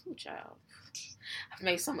 dating-wise, child, I've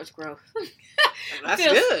made so much growth. That's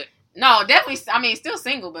good. No, definitely. I mean, still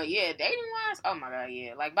single, but yeah, dating-wise, oh my God,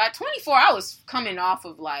 yeah. Like, by 24, I was coming off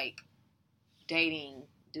of, like, dating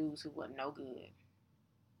dudes who wasn't no good.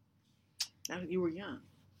 You were young.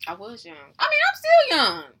 I was young. I mean, I'm still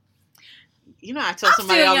young. You know, I told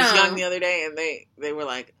somebody I was young the other day, and they were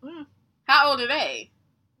like, How old are they?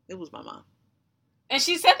 It was my mom. And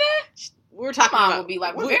she said that? We were talking about, would be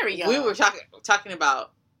like, we're very young. We were talking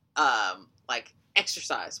about, like,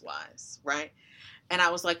 exercise-wise, right? And I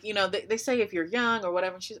was like, you know, they say if you're young or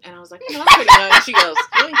whatever. And I was like, I'm pretty young. And she goes,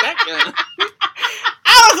 you ain't that young.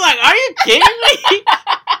 I was like, are you kidding me?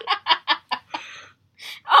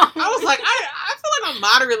 I was like, I feel like I'm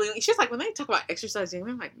moderately. She's like, when they talk about exercising,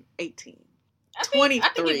 I'm like 18. I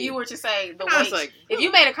think if you were to say the weight, like, if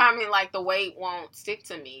you made a comment like the weight won't stick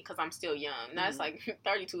to me because I'm still young, that's like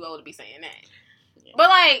 32 old to be saying that. Yeah. But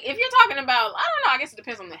like, if you're talking about, I don't know, I guess it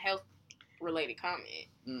depends on the health related comment.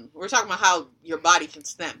 We're talking about how your body can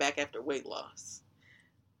snap back after weight loss.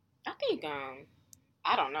 I think,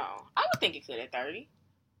 I don't know. I would think it could at 30.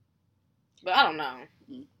 But I don't know.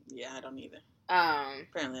 Yeah, I don't either.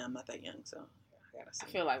 Apparently I'm not that young, so I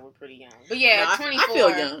feel like we're pretty young. But yeah, no, 24. I feel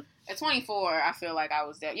young. At 24, I feel like I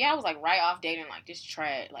was there. Yeah, I was like right off dating like this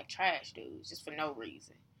trash dudes just for no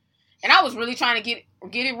reason. And I was really trying to get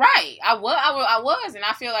it right. I was, and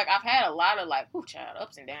I feel like I've had a lot of like,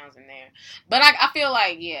 ups and downs in there. But I feel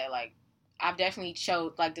like, yeah, like I've definitely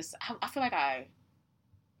showed like this. I feel like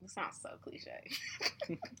it sounds so cliche.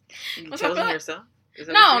 You chosen yourself?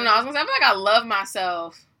 No, I was gonna say, I feel like I love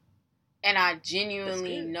myself, and I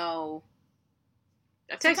genuinely know.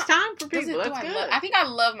 It takes time for people. That's good. I think I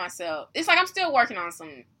love myself. It's like I'm still working on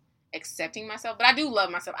some accepting myself, but I do love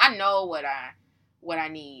myself. I know what I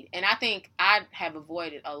need, and I think I have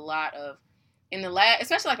avoided a lot of in the last,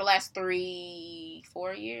 especially like the last 3-4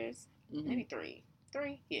 years, maybe three.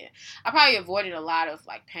 Yeah, I probably avoided a lot of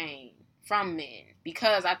like pain from men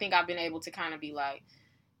because I think I've been able to kind of be like,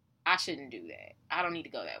 I shouldn't do that. I don't need to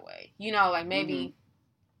go that way. You know, like maybe,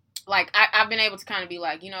 like I've been able to kind of be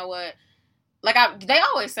like, you know what. Like, they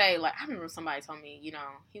always say, like, I remember somebody told me, you know,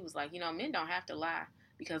 he was like, you know, men don't have to lie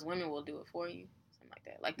because women will do it for you. Something like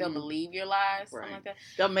that. Like, they'll believe your lies. Right. Something like that.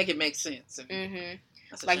 They'll make it make sense.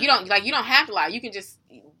 Like, you don't have to lie. You can just,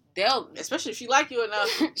 especially if she like you enough.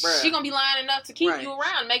 She gonna be lying enough to keep you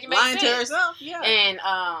around, make it make sense. Lying to herself, yeah. And,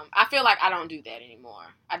 I feel like I don't do that anymore.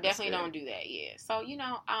 I definitely don't do that, yeah. So, you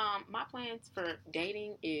know, my plans for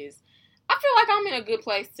dating is, I feel like I'm in a good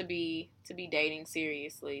place to be dating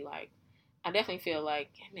seriously, like, I definitely feel like,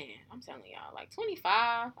 man, I'm telling y'all, like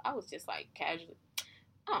 25, I was just like casually,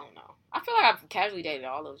 I don't know. I feel like I've casually dated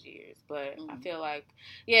all those years, but I feel like,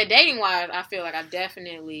 yeah, dating wise, I feel like I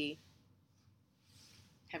definitely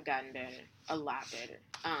have gotten better, a lot better.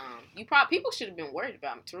 People should have been worried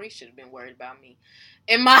about me. Tariq should have been worried about me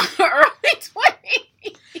in my early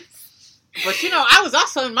 20s. But, you know, I was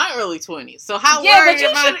also in my early 20s. So how worried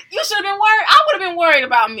am I? You should have been worried. I would have been worried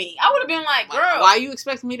about me. I would have been like, girl. Why you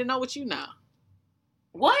expect me to know what you know?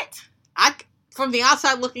 What? From the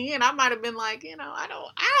outside looking in, I might have been like, you know, I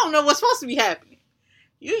don't know what's supposed to be happening.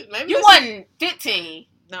 You wasn't 15.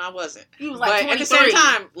 No, I wasn't. You was like 23. At the same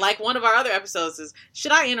time, like one of our other episodes is,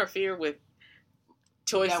 should I interfere with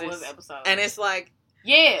choices? That was the episode. And it's like,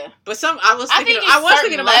 yeah. But I was thinking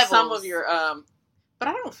about levels. some of your But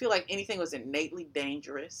I don't feel like anything was innately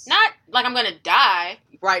dangerous. Not like I'm gonna die.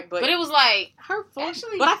 Right, but it was like hurtful.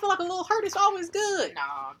 Actually, but I feel like a little hurt is always good. No.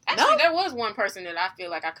 Actually, there was one person that I feel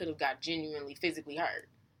like I could have got genuinely physically hurt.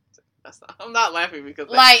 I'm not laughing because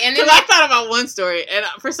and then I thought about one story, and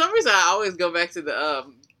for some reason I always go back to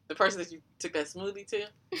the person that you took that smoothie to.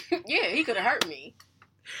 Yeah, he could have hurt me.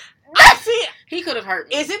 I see. He could have hurt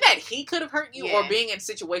me. Is it that he could have hurt you, or being in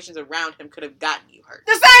situations around him could have gotten you hurt?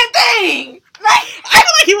 The same thing. Like, I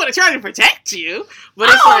feel like he would have tried to protect you, but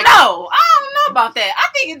I don't know about that. I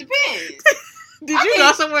think it depends. Did you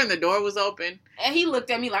go somewhere and the door was open? And he looked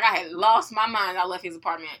at me like I had lost my mind. I left his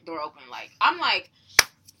apartment door open. Like, I'm like,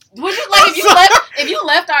 would you like if you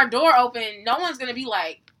left our door open? No one's gonna be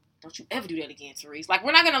like, don't you ever do that again, Therese. Like,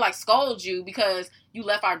 we're not gonna like scold you because you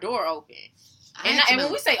left our door open. And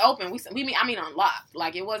when we say open, we mean unlocked.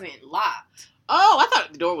 Like, it wasn't locked. Oh, I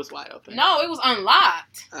thought the door was wide open. No, it was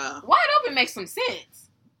unlocked. Wide open makes some sense.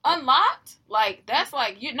 Unlocked, like, that's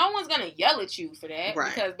like, no one's gonna yell at you for that,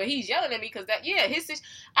 right? But he's yelling at me because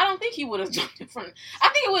I don't think he would have jumped in front. I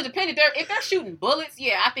think it would depend if they're shooting bullets.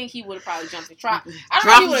 Yeah, I think he would have probably jumped and tried.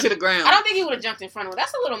 Drop him to the ground. I don't think he would have jumped in front of him.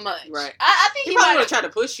 That's a little much, right? I think he probably would have tried to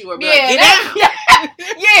push you or be like, get down.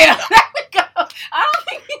 Yeah, there we go. I don't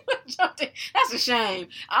think he would have jumped in. That's a shame.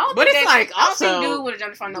 I don't think dude would have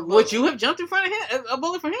jumped in front of no bullet. Would you have jumped in front of him? A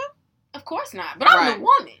bullet for him? Of course not. But I'm the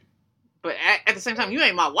woman. But at the same time, you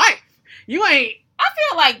ain't my wife. You ain't. I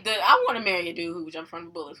feel like I want to marry a dude who would jump from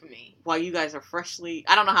the bullet for me. While you guys are freshly,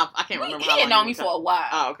 I don't know how. I can't remember. He had known me for a while.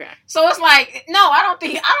 Oh, okay. So it's like, no, I don't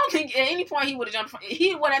think at any point he would have jumped.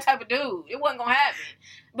 He wasn't that type of dude. It wasn't gonna happen.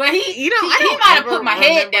 But he might have put my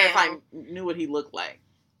head down. If I knew what he looked like,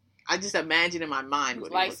 I just imagine in my mind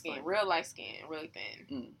what he light looked skin, like. real light skin, really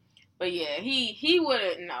thin. Mm. But yeah, he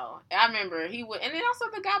wouldn't. No, I remember he would, and then also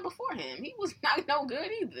the guy before him, he was not no good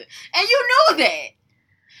either, and you knew that.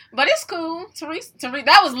 But it's cool, Therese.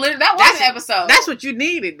 That was an episode. That's what you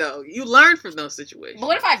needed, though. You learned from those situations. But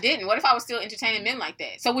what if I didn't? What if I was still entertaining men like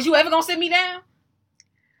that? So was you ever gonna sit me down?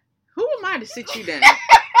 Who am I to sit you down?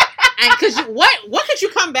 And because what could you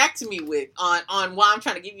come back to me with on why I'm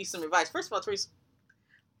trying to give you some advice? First of all, Therese,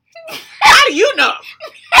 how do you know?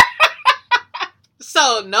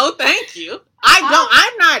 So no, thank you.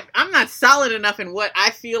 I'm not solid enough in what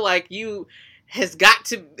I feel like you has got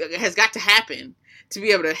to happen to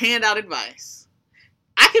be able to hand out advice.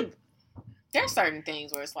 There's certain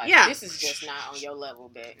things where it's like, this is just not on your level,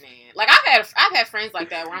 man. Like I've had friends like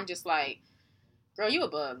that where I'm just like, girl, you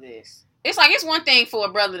above this. It's like, it's one thing for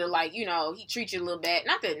a brother to, like, he treats you a little bad.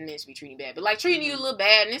 Not that men should be treating you bad, but like treating you a little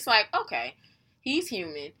bad, and it's like, okay, he's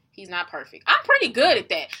human. He's not perfect. I'm pretty good at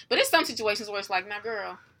that. But it's some situations where it's like, nah,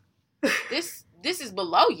 girl, this is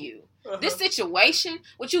below you. Uh-huh. This situation,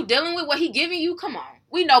 what you dealing with, what he giving you, come on.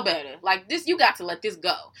 We know better. Like, this, you got to let this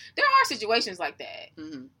go. There are situations like that.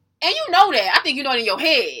 Mm-hmm. And you know that. I think you know it in your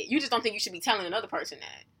head. You just don't think you should be telling another person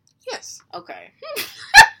that. Yes. Okay.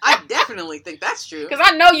 I definitely think that's true. Because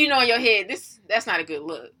I know you know in your head, that's not a good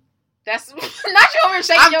look. That's not you over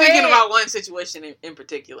shaking your head. I'm thinking about one situation in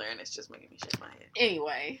particular, and it's just making me shake my head.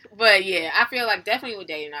 Anyway, but yeah, I feel like definitely with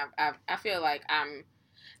dating, I feel like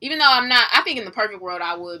even though I'm not, I think in the perfect world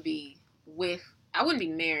I wouldn't be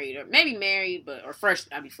married, or maybe married,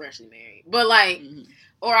 I'd be freshly married, but like, mm-hmm.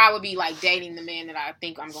 Or I would be like dating the man that I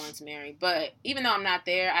think I'm going to marry. But even though I'm not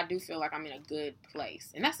there, I do feel like I'm in a good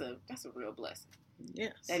place, and that's a real blessing.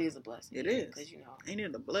 Yes, that is a blessing. It is, because ain't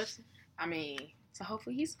it a blessing? I mean, so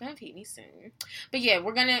hopefully he's gonna meet me soon. But yeah,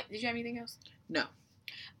 did you have anything else? No.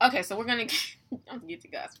 Okay, so we're gonna get to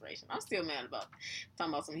God's inspiration. I'm still mad about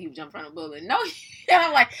talking about something he would jump in front of a bullet. No, and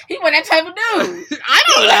I'm like, he wasn't that type of dude. I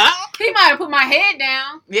don't know. He might have put my head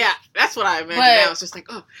down. Yeah, that's what I imagine now. It's just like,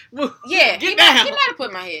 oh, well, yeah, he might have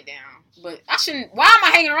put my head down. But I shouldn't. Why am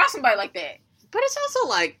I hanging around somebody like that? But it's also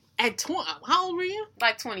like, how old were you?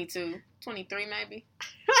 Like 22. 23 maybe.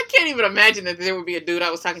 I can't even imagine that there would be a dude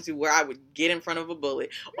I was talking to where I would get in front of a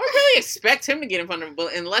bullet, or really expect him to get in front of a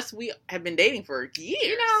bullet, unless we have been dating for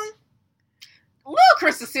years. Lil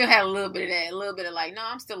Crystal still had a little bit of that, a little bit of like, no,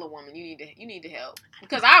 I'm still a woman. You need to help,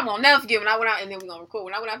 because I won't never forget when I went out, and then we're gonna record.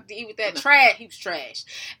 When I went out to eat with that trash, he was trash,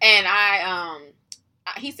 and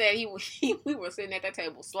he said we were sitting at that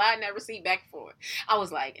table, sliding that receipt back and forth. I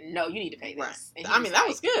was like, no, you need to pay this. Right. I mean, that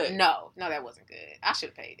was good. No, that wasn't good. I should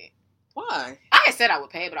have paid it. Why? I had said I would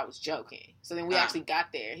pay it, but I was joking. So then we actually got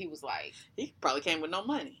there. He was like... He probably came with no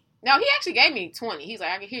money. No, he actually gave me 20. He's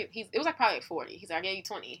like, it was like probably 40. He's like, I gave you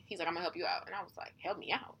 20. He's like, I'm going to help you out. And I was like, help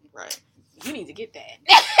me out. Right. You need to get that.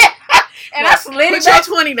 And I slid it back. Put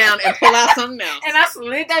your 20 down and pull out something else. And I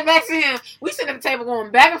slid that back to him. We sit at the table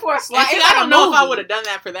going back and forth. I don't know if I would have done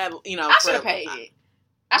that for that, I should have paid it.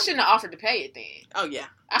 I shouldn't have offered to pay it then. Oh yeah.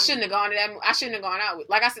 I shouldn't have gone to that. I shouldn't have gone out with.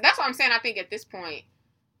 Like I said, that's what I'm saying. I think at this point,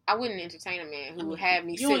 I wouldn't entertain a man who would have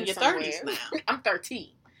me. You in your 30s now. I'm 13.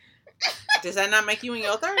 Does that not make you in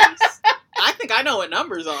your 30s? I think I know what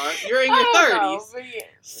numbers are. You're in your 30s, yeah.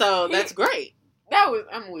 So that's great.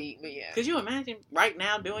 I'm weak, but yeah. Could you imagine right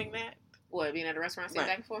now doing that? What, being at a restaurant, sitting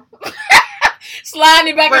back and forth?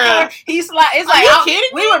 Sliding it back and forth. It's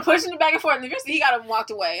like, we were pushing it back and forth, and eventually he got up and walked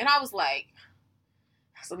away. And I was like,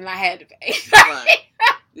 so then I had to pay. Right.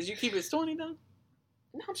 Did you keep it 20 though?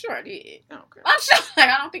 No, I'm sure I did. Oh, okay. I'm sure. Like,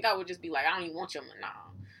 I don't think I would just be like, I don't even want your money. No,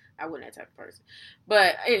 I wasn't that type of person.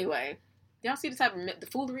 But anyway, y'all see the type of the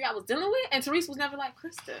foolery I was dealing with? And Therese was never like,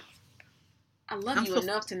 Krista, I love you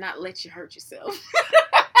enough to not let you hurt yourself.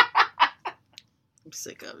 I'm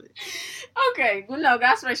sick of it. Okay, well, no,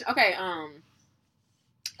 Godspiration. Okay,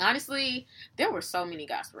 honestly, there were so many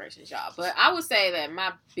Godspirations, y'all. But I would say that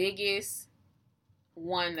my biggest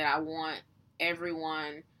one that I want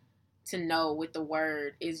everyone to know with the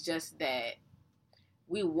word is just that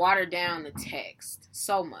we water down the text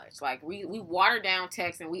so much. Like, we water down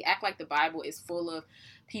text and we act like the Bible is full of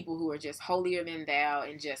people who are just holier than thou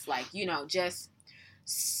and just like, just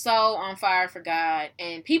so on fire for God.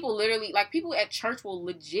 And people literally, like, people at church will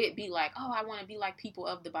legit be like, oh, I want to be like people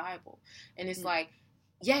of the Bible. And it's like,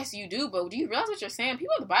 yes, you do, but do you realize what you're saying?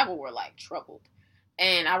 People of the Bible were like troubled.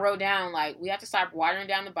 And I wrote down, like, we have to stop watering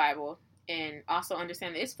down the Bible and also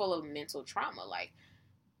understand that it's full of mental trauma. Like,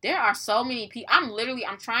 there are so many people. I'm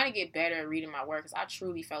trying to get better at reading my word because I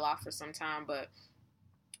truly fell off for some time. But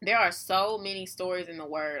there are so many stories in the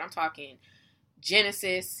word. I'm talking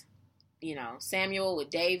Genesis, Samuel with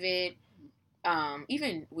David,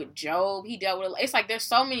 even with Job, he dealt with. It's like there's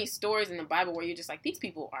so many stories in the Bible where you're just like, these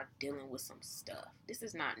people are dealing with some stuff. This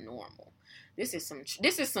is not normal. This is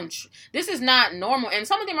not normal. And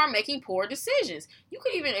some of them are making poor decisions. You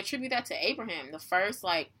could even attribute that to Abraham, the first,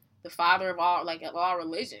 like, the father of all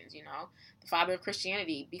religions, the father of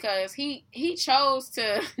Christianity, because he chose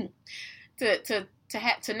to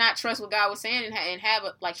not trust what God was saying and have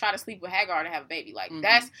try to sleep with Hagar to have a baby. Like,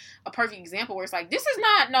 that's a perfect example where it's like, this is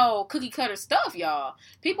not no cookie cutter stuff, y'all.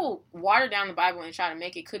 People water down the Bible and try to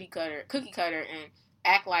make it cookie cutter and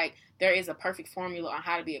act like there is a perfect formula on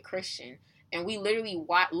how to be a Christian. And we literally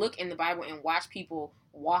look in the Bible and watch people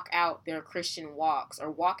walk out their Christian walks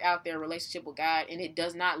or walk out their relationship with God, and it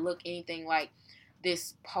does not look anything like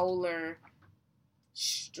this polar,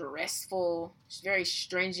 stressful, very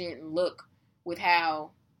stringent look with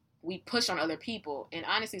how we push on other people. And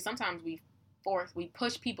honestly, sometimes we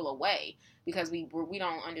push people away because we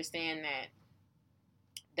don't understand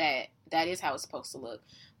that is how it's supposed to look.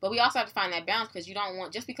 But we also have to find that balance, because you don't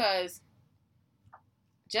want, just because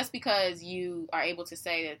you are able to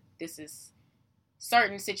say that this is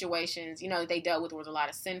certain situations, that they dealt with was a lot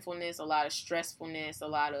of sinfulness, a lot of stressfulness, a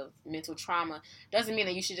lot of mental trauma, doesn't mean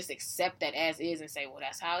that you should just accept that as is and say, well,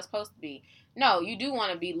 that's how it's supposed to be. No, you do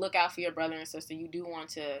want to look out for your brother and sister. You do want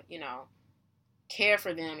to, care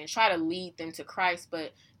for them and try to lead them to Christ,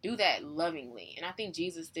 but do that lovingly. And I think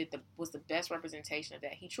Jesus was the best representation of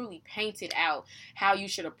that. He truly painted out how you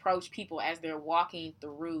should approach people as they're walking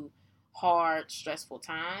through hard, stressful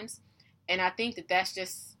times. And I think that that's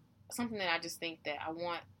just something that I just think that I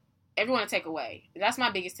want everyone to take away. That's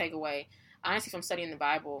my biggest takeaway, honestly, from studying the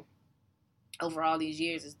Bible over all these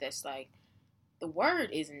years, is that's like, the word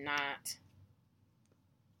is not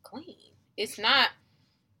clean. It's not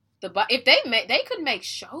if they could make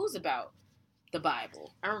shows about the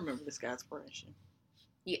Bible. I remember this Godspiration.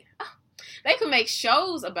 Yeah, they could make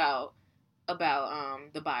shows about the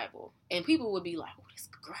Bible, and people would be like, "Oh, this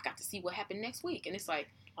girl, I got to see what happened next week," and it's like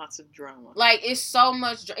lots of drama. Like, it's so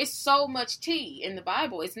much tea in the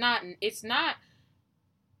Bible. It's not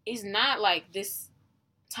like this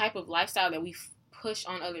type of lifestyle that we push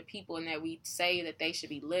on other people and that we say that they should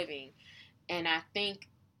be living. And I think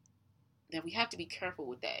that we have to be careful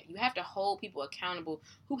with that. You have to hold people accountable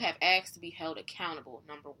who have asked to be held accountable,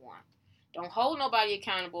 number one. Don't hold nobody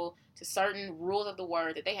accountable to certain rules of the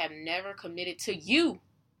word that they have never committed to you.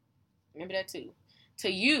 Remember that too. To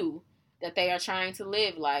you, that they are trying to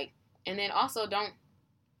live like. And then also don't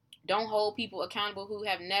hold people accountable who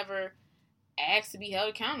have never asked to be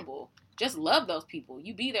held accountable. Just love those people.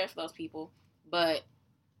 You be there for those people. But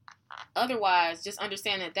otherwise, just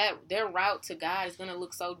understand that their route to God is going to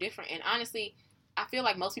look so different. And honestly, I feel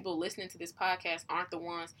like most people listening to this podcast aren't the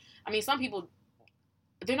ones. I mean, some people,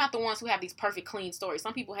 they're not the ones who have these perfect, clean stories.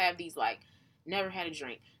 Some people have these, like, never had a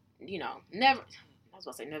drink, never,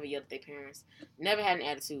 was about to say never yelled at their parents, never had an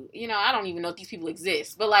attitude. You know, I don't even know if these people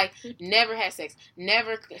exist, but like never had sex,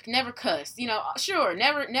 never cussed. You know, sure,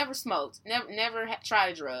 never smoked, never tried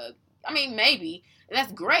a drug. I mean, maybe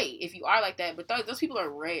that's great if you are like that, but those people are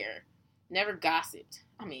rare. Never gossiped.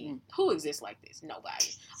 I mean, who exists like this? Nobody.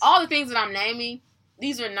 All the things that I'm naming,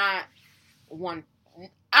 these are not one.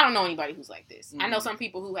 I don't know anybody who's like this. I know some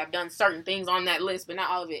people who have done certain things on that list, but not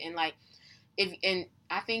all of it. And like,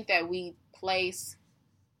 I think that we place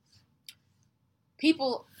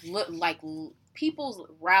people people's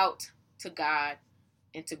route to God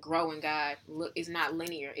and to grow in God is not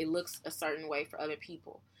linear. It looks a certain way for other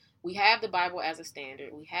people. We have the Bible as a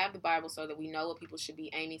standard. We have the Bible so that we know what people should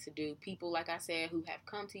be aiming to do. People, like I said, who have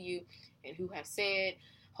come to you and who have said,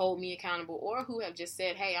 hold me accountable, or who have just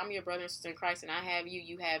said, hey, I'm your brother and sister in Christ and I have you,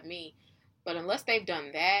 you have me. But unless they've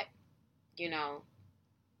done that, you know,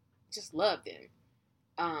 just love them.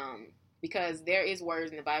 Because there is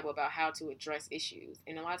words in the Bible about how to address issues.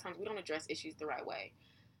 And a lot of times we don't address issues the right way.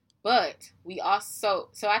 But we also,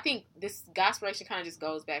 so I think this gospelation kind of just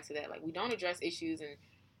goes back to that. Like, we don't address issues and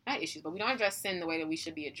not issues, but we don't address sin the way that we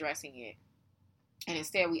should be addressing it. And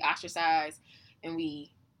instead we ostracize and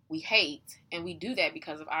we hate. And we do that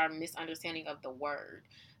because of our misunderstanding of the word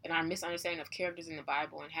and our misunderstanding of characters in the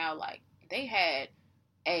Bible and how, like, they had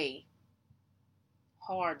a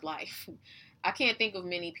hard life. I can't think of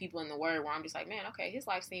many people in the word where I'm just like, man, okay, his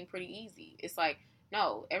life seemed pretty easy. It's like,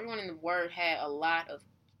 no, everyone in the word had a lot of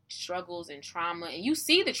struggles and trauma, and you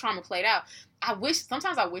see the trauma played out.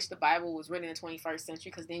 Sometimes I wish the Bible was written in the 21st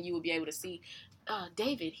century, because then you would be able to see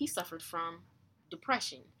David, he suffered from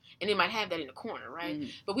depression, and they might have that in the corner, right?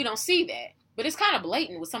 But we don't see that. But it's kind of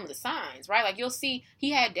blatant with some of the signs, right? Like, you'll see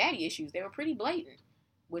he had daddy issues. They were pretty blatant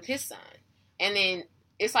with his son. And then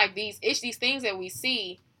it's like these things that we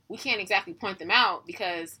see, we can't exactly point them out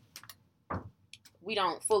because we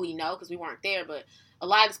don't fully know because we weren't there, but a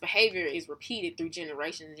lot of this behavior is repeated through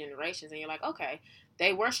generations and generations, and you're like, okay,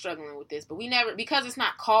 they were struggling with this, but we never, because it's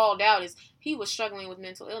not called out as he was struggling with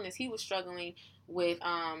mental illness, he was struggling with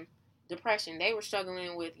depression, they were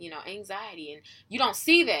struggling with, you know, anxiety, and you don't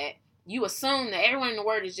see that. You assume that everyone in the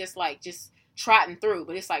word is just trotting through,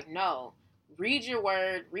 but it's like, no, read your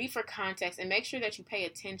word, read for context, and make sure that you pay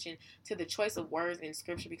attention to the choice of words in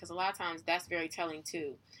scripture, because a lot of times that's very telling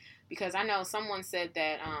too. Because I know someone said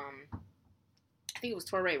that, I think it was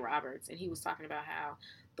Touré Roberts, and he was talking about how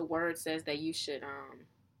the word says that you should,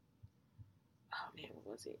 what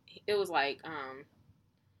was it? It was like,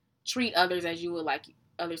 treat others as you would like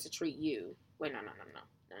others to treat you. Wait, no.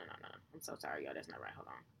 I'm so sorry, y'all. That's not right. Hold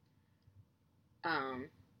on.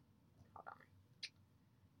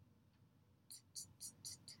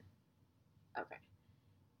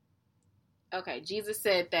 Okay. Jesus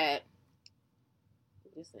said that.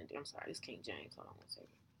 I'm sorry. This King James. Hold on one second.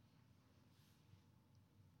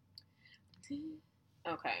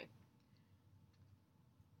 Okay.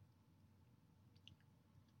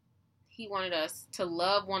 He wanted us to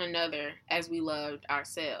love one another as we loved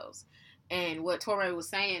ourselves. And what Touré was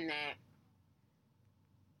saying, that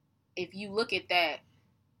if you look at that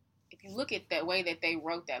way that they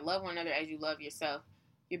wrote that, love one another as you love yourself,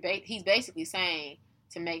 he's basically saying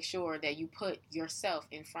to make sure that you put yourself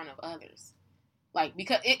in front of others. Like,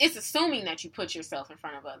 because it's assuming that you put yourself in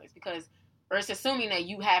front of others, or it's assuming that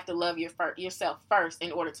you have to love yourself first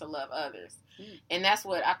in order to love others. And that's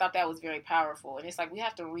what I thought that was very powerful. And it's like, we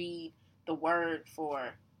have to read the word for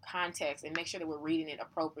context and make sure that we're reading it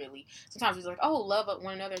appropriately. Sometimes it's like, oh, love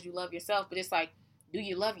one another as you love yourself. But it's like, do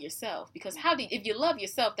you love yourself? Because if you love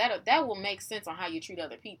yourself, that will make sense on how you treat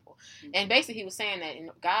other people. And basically he was saying that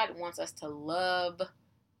God wants us to love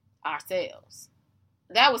ourselves.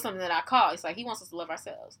 That was something that I caught. It's like, he wants us to love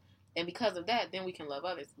ourselves. And because of that, then we can love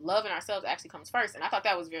others. Loving ourselves actually comes first. And I thought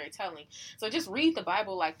that was very telling. So just read the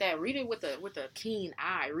Bible like that. Read it with a keen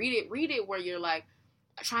eye. Read it where you're like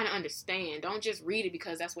trying to understand. Don't just read it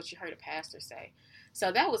because that's what you heard a pastor say.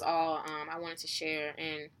 So that was all I wanted to share.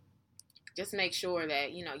 And just make sure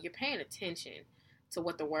that, you know, you're paying attention to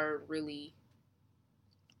what the word really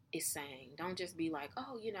is saying. Don't just be like,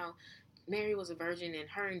 oh, you know, Mary was a virgin and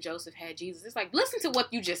her and Joseph had Jesus. It's like, listen to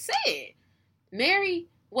what you just said. Mary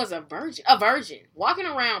was a virgin walking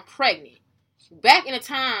around pregnant back in a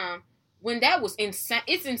time when that was insane.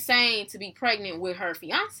 It's insane to be pregnant with her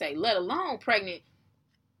fiance, let alone pregnant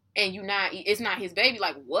and it's not his baby.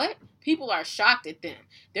 Like, what? People are shocked at them.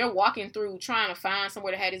 They're walking through trying to find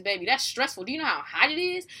somewhere to have his baby. That's stressful. Do you know how hot it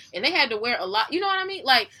is? And they had to wear a lot. You know what I mean?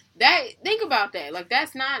 Like, that, think about that. Like,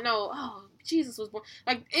 that's not Jesus was born.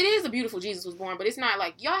 Like, it is a beautiful Jesus was born, but it's not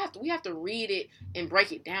like we have to read it and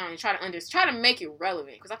break it down and try to make it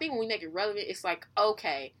relevant. Because I think when we make it relevant, it's like,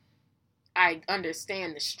 okay, I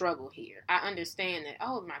understand the struggle here. I understand that,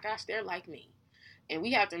 oh my gosh, they're like me. And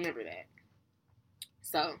we have to remember that.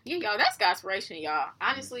 So, yeah, y'all, that's Godspiration, y'all.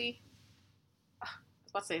 Honestly, I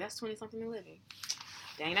was about to say, that's 20-something and living.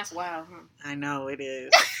 Dang, that's wild, huh? I know, it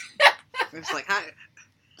is. It's like,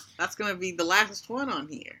 that's going to be the last one on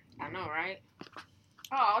here. I know, right?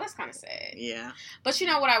 Oh, that's kind of sad. Yeah. But you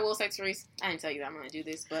know what I will say, Therese? I didn't tell you that I'm going to do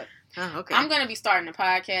this, but okay. I'm going to be starting a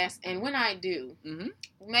podcast, and when I do,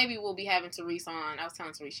 maybe we'll be having Therese on. I was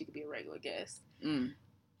telling Therese she could be a regular guest.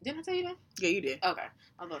 Didn't I tell you that? Yeah, you did. Okay.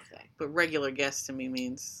 I was about to say. But regular guest to me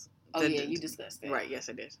means... Oh, yeah, you discussed that. Right, yes,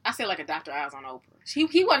 I did. I said like a Dr. Oz on Oprah.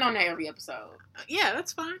 He wasn't on there every episode. Yeah,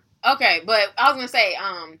 that's fine. Okay, but I was going to say,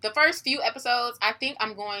 the first few episodes, I think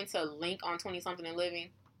I'm going to link on 20-something and living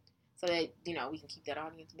so that, you know, we can keep that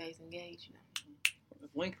audience base engaged, you know.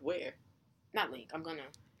 Link where? Not link. I'm going to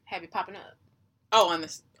have it popping up. Oh, on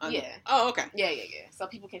this? Yeah. Oh, okay. Yeah. So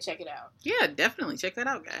people can check it out. Yeah, definitely. Check that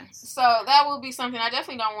out, guys. So that will be something. I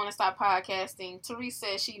definitely don't want to stop podcasting. Therese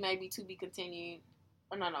says she may be to be continued.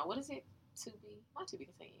 Oh, no. What is it? Not to be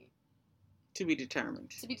continued. To be determined.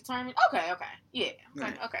 To be determined? Okay. Yeah.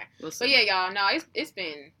 Right. Okay. We'll but yeah, y'all, no, it's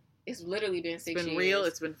literally been 6 years. It's been real.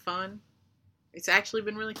 It's been fun. It's actually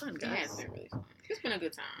been really fun, guys. Yeah, it's been really fun. It's been a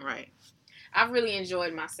good time. Right. I've really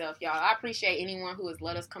enjoyed myself, y'all. I appreciate anyone who has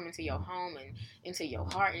let us come into your home and into your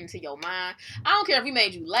heart, into your mind. I don't care if we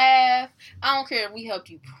made you laugh. I don't care if we helped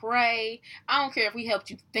you pray. I don't care if we helped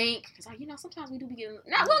you think. Because, you know, sometimes we do be getting...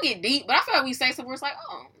 Not, we'll get deep, but I feel like we say something, it's like,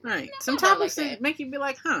 oh. Right. You know, some topics like make you be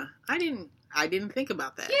like, huh, I didn't think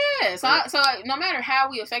about that. Yeah. So no matter how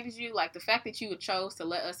we affected you, like the fact that you chose to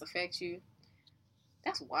let us affect you,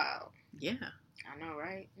 that's wild. Yeah. I know,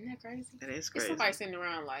 right? Isn't that crazy? It is crazy. There's somebody sitting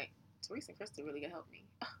around like, Theresa and Krista really gonna help me.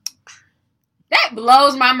 That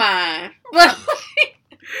blows my mind.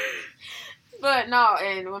 But no,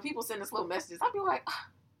 and when people send us little messages, I'll be like,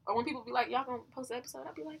 or when people be like, y'all gonna post an episode,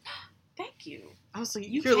 I'll be like, thank you. Oh, so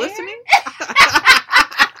you're listening?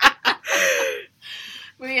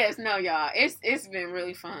 But yes, no, y'all, it's been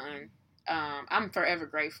really fun. I'm forever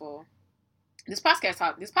grateful. This podcast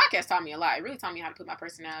taught me a lot. It really taught me how to put my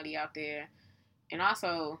personality out there, and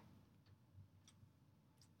also,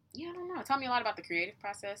 yeah, I don't know. It taught me a lot about the creative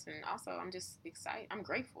process, and also I'm just excited. I'm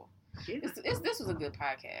grateful. Yeah. This was a good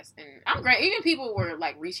podcast, and I'm great. Even people were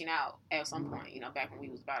like reaching out at some point, you know, back when we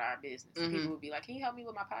was about our business. People would be like, "Can you help me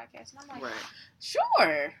with my podcast?" And I'm like,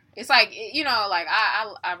 "Sure." It's like, you know, like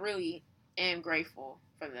I really am grateful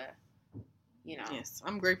for the, you know. Yes,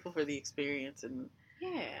 I'm grateful for the experience and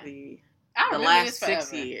the last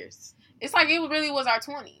 6 years. It's like it really was our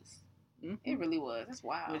 20s. It really was. That's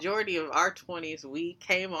wild. Majority of our 20s, we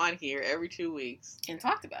came on here every 2 weeks and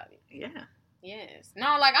talked about it. Yeah. Yes.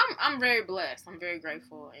 No, like I'm very blessed. I'm very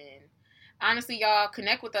grateful, and honestly, y'all,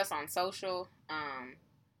 connect with us on social. Oh,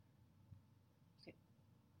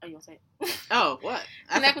 you want to say it? Oh, what?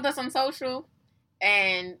 Connect with us on social,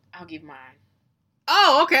 and I'll give mine.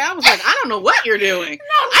 Oh, okay. I was like, I don't know what you're doing.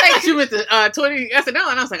 I thought you meant the 20 SNL, and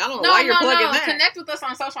I was like, I don't know why you're plugging that. Connect with us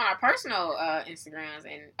on social on our personal Instagrams,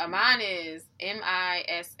 and mine is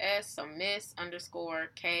MISS, so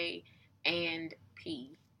Miss_K and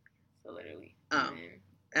P. So literally.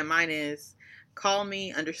 And mine is call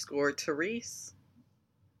me _Therese.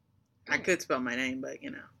 I could spell my name, but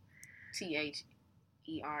you know. THERESE.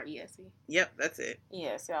 Yep, that's it.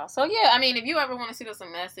 Yes, y'all. So yeah, I mean, if you ever want to shoot us a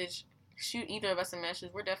message, shoot either of us a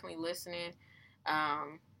message. We're definitely listening.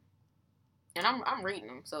 And I'm reading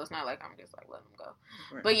them, so it's not like I'm just like letting them go.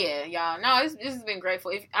 Right. But yeah, y'all, no, this has been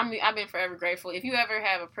grateful. I've been forever grateful. If you ever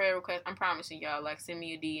have a prayer request, I'm promising y'all, like, send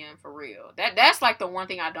me a DM for real. That's like the one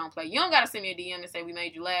thing I don't play. You don't gotta send me a DM and say we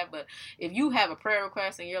made you laugh, but if you have a prayer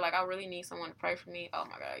request and you're like, I really need someone to pray for me, oh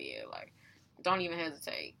my God, yeah, like, don't even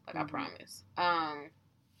hesitate. Like, I promise.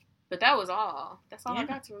 But that was all. That's all I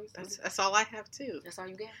got, Theresa. That's all I have, too. That's all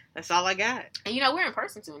you got? That's all I got. And, you know, we're in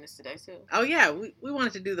person doing this today, too. Oh, yeah. We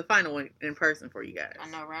wanted to do the final one in person for you guys. I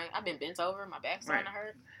know, right? I've been bent over. My back's starting to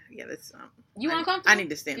hurt. Yeah, that's... You uncomfortable? I need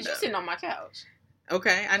to stand up. Because you're sitting on my couch.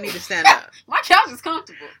 Okay, I need to stand up. My couch is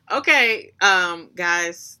comfortable. Okay,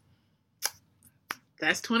 guys.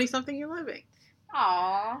 That's 20-something you're living.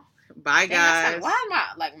 Aww. Bye, guys.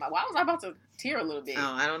 Like, why was I about to tear a little bit?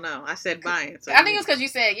 Oh, I don't know. I said bye. So I think it's because you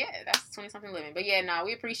said, yeah, that's 20-something living. But yeah, no,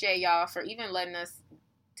 we appreciate y'all for even letting us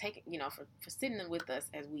take, you know, for sitting with us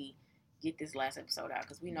as we get this last episode out,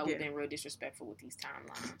 because we know we've been real disrespectful with these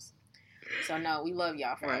timelines. So no, we love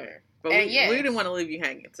y'all forever. Right. But we didn't want to leave you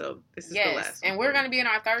hanging, so this is the last one. And we're going to be in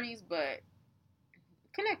our 30s, but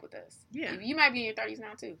connect with us. Yeah. You might be in your 30s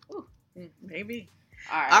now, too. Ooh. Maybe.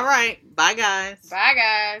 All right. All right. Bye, guys. Bye,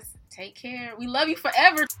 guys. Take care. We love you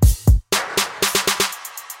forever.